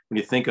 But when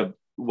you think of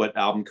what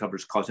album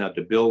covers cost now,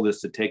 to build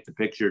this, to take the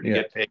picture, to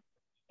get paid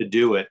to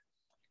do it,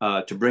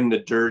 to bring the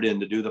dirt in,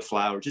 to do the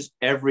flowers, just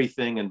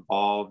everything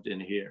involved in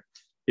here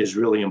is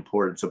really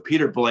important. So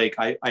Peter Blake,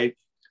 I've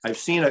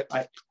seen it.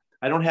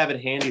 I don't have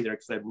it handy there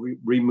because I'm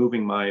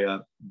removing my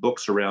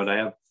books around. I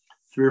have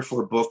 3 or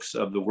 4 books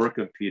of the work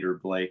of Peter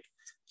Blake,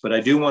 but I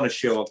do want to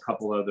show a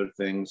couple other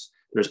things.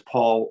 There's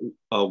Paul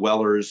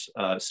Weller's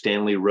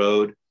Stanley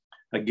Road.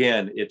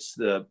 Again, it's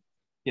the,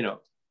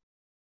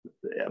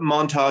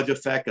 montage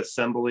effect,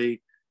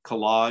 assembly,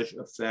 collage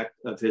effect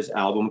of his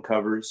album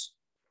covers.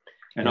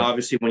 And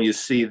obviously when you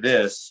see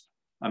this,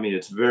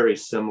 it's very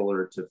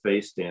similar to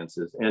Face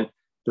Dances. And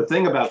the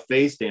thing about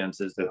Face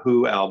Dances, the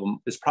Who album,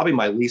 is probably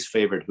my least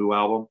favorite Who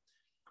album.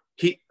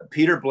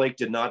 Peter Blake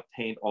did not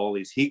paint all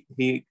these.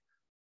 He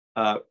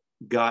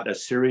got a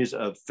series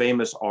of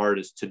famous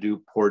artists to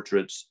do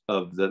portraits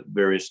of the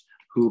various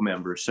Who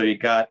members. So you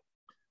got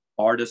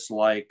artists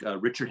like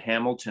Richard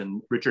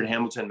Hamilton. Richard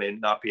Hamilton may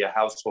not be a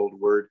household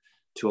word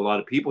to a lot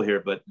of people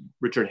here, but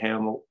Richard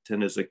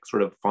Hamilton is a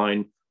sort of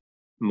fine,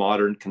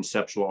 modern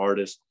conceptual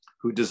artist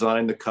who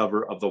designed the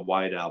cover of the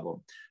White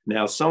Album.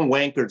 Now, some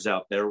wankers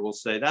out there will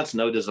say that's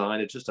no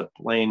design. It's just a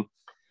plain,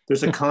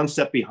 there's a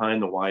concept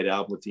behind the White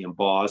Album with the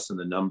emboss and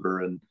the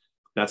number, and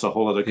that's a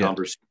whole other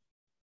conversation.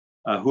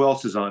 Who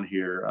else is on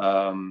here?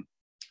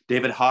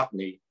 David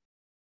Hockney.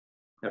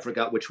 I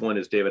forgot which one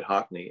is David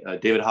Hockney.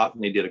 David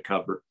Hockney did a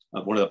cover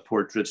of one of the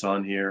portraits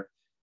on here,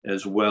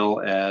 as well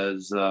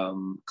as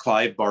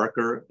Clive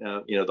Barker,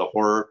 the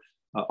horror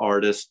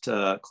artist,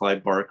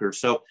 Clive Barker.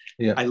 So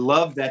I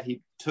love that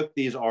he took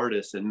these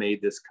artists and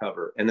made this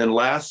cover. And then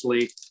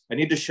lastly, I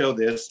need to show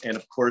this. And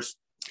of course,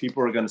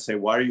 people are going to say,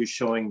 why are you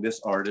showing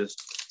this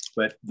artist?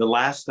 But the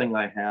last thing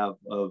I have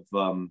of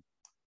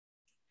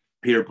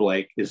Peter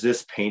Blake is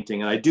this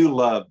painting. And I do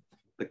love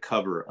the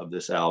cover of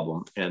this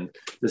album. And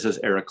this is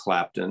Eric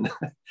Clapton.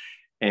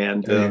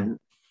 And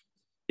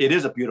it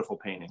is a beautiful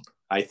painting.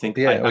 I think.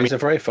 Yeah, he's a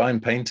very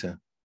fine painter.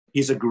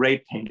 He's a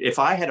great painter. If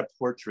I had a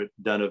portrait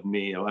done of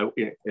me,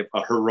 if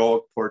a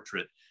heroic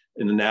portrait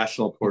in the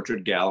National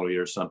Portrait Gallery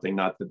or something,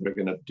 not that they're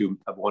going to do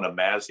one of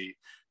Mazzy,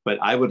 but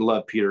I would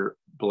love Peter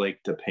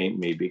Blake to paint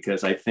me,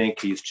 because I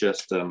think he's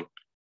just,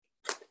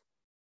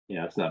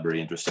 it's not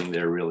very interesting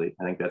there, really.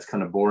 I think that's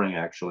kind of boring,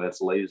 actually.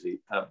 That's lazy.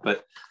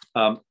 But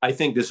I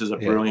think this is a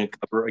brilliant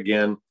cover.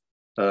 Again,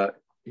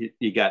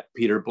 you got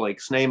Peter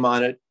Blake's name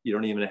on it. You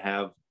don't even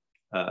have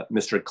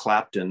Mr.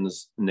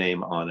 Clapton's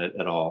name on it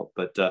at all.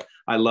 But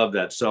I love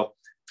that. So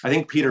I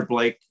think Peter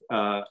Blake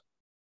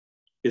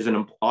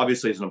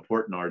obviously is an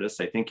important artist.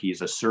 I think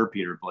he's a Sir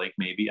Peter Blake,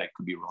 maybe. I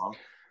could be wrong.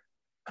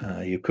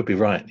 You could be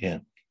right, yeah.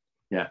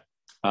 Yeah.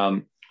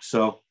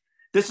 So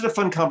this is a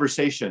fun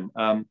conversation.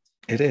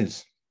 It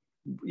is.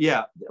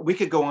 Yeah, we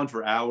could go on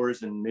for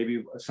hours, and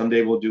maybe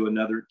someday we'll do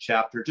another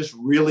chapter. Just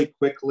really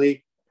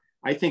quickly,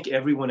 I think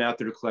everyone out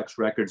there who collects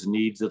records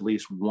needs at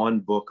least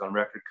one book on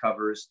record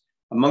covers.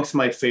 Amongst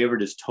my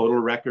favorite is Total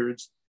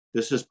Records.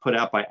 This is put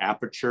out by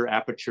Aperture.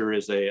 Aperture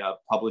is a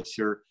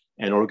publisher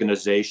and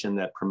organization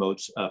that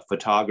promotes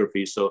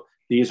photography. So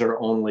these are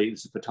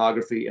this is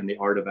photography and the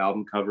art of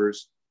album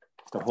covers,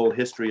 the whole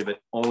history of it,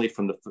 only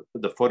from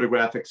the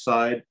photographic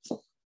side.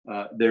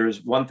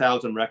 There's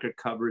 1,000 record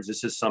covers.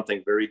 This is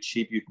something very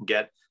cheap you can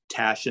get.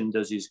 Taschen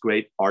does these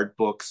great art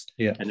books,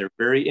 and they're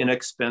very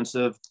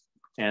inexpensive,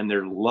 and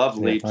they're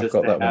lovely. Yeah, I've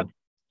got that one.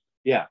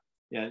 Yeah,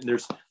 and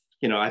there's,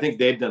 I think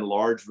they've done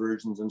large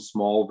versions and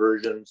small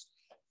versions.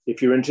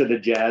 If you're into the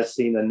jazz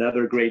scene,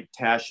 another great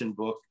Taschen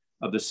book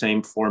of the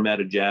same format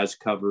of jazz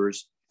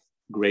covers,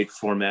 great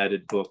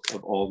formatted book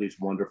of all these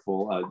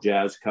wonderful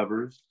jazz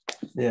covers.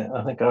 Yeah,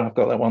 I think I've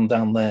got that one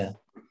down there.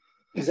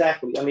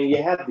 Exactly. I mean,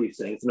 you have these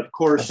things, and of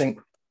course,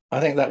 I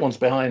think that one's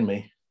behind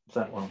me.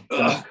 That one,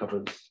 jazz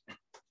covers.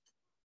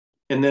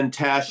 And then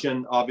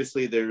Taschen,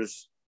 obviously,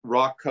 there's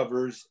rock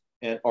covers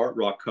and art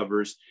rock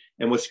covers.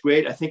 And what's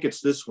great, I think it's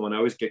this one. I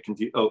always get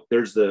confused. Oh,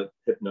 there's the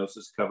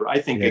Hypnosis cover. I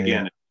think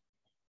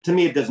to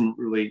me, it doesn't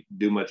really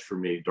do much for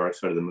me. Dark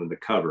Side of the Moon, the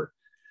cover.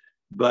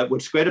 But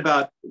what's great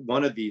about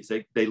one of these,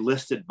 they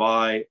listed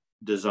by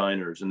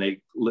designers, and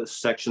they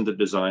list sections of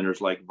designers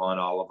like Von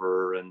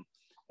Oliver and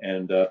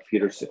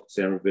Peter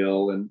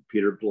Somerville and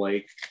Peter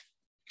Blake,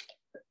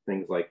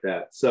 things like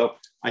that. So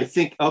I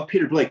think,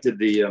 Peter Blake did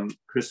the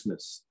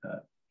Christmas.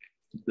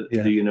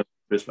 Do you know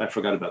Christmas? I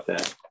forgot about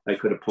that. I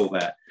could have pulled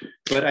that.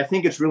 But I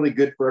think it's really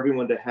good for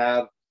everyone to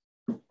have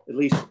at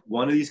least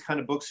one of these kind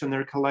of books in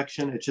their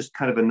collection. It's just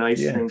kind of a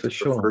nice thing to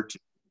refer to.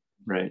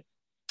 Right.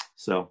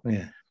 So,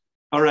 yeah.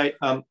 All right.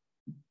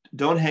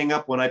 Don't hang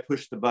up when I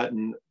push the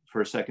button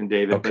for a second,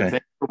 David, Okay. but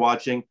thanks for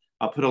watching.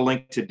 I'll put a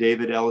link to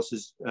David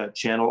Ellis's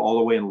channel all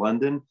the way in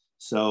London.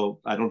 So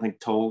I don't think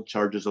toll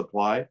charges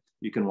apply.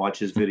 You can watch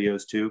his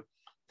videos too.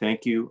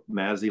 Thank you.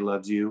 Mazzy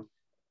loves you.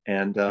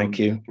 And thank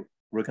you.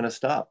 we're going to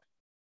stop.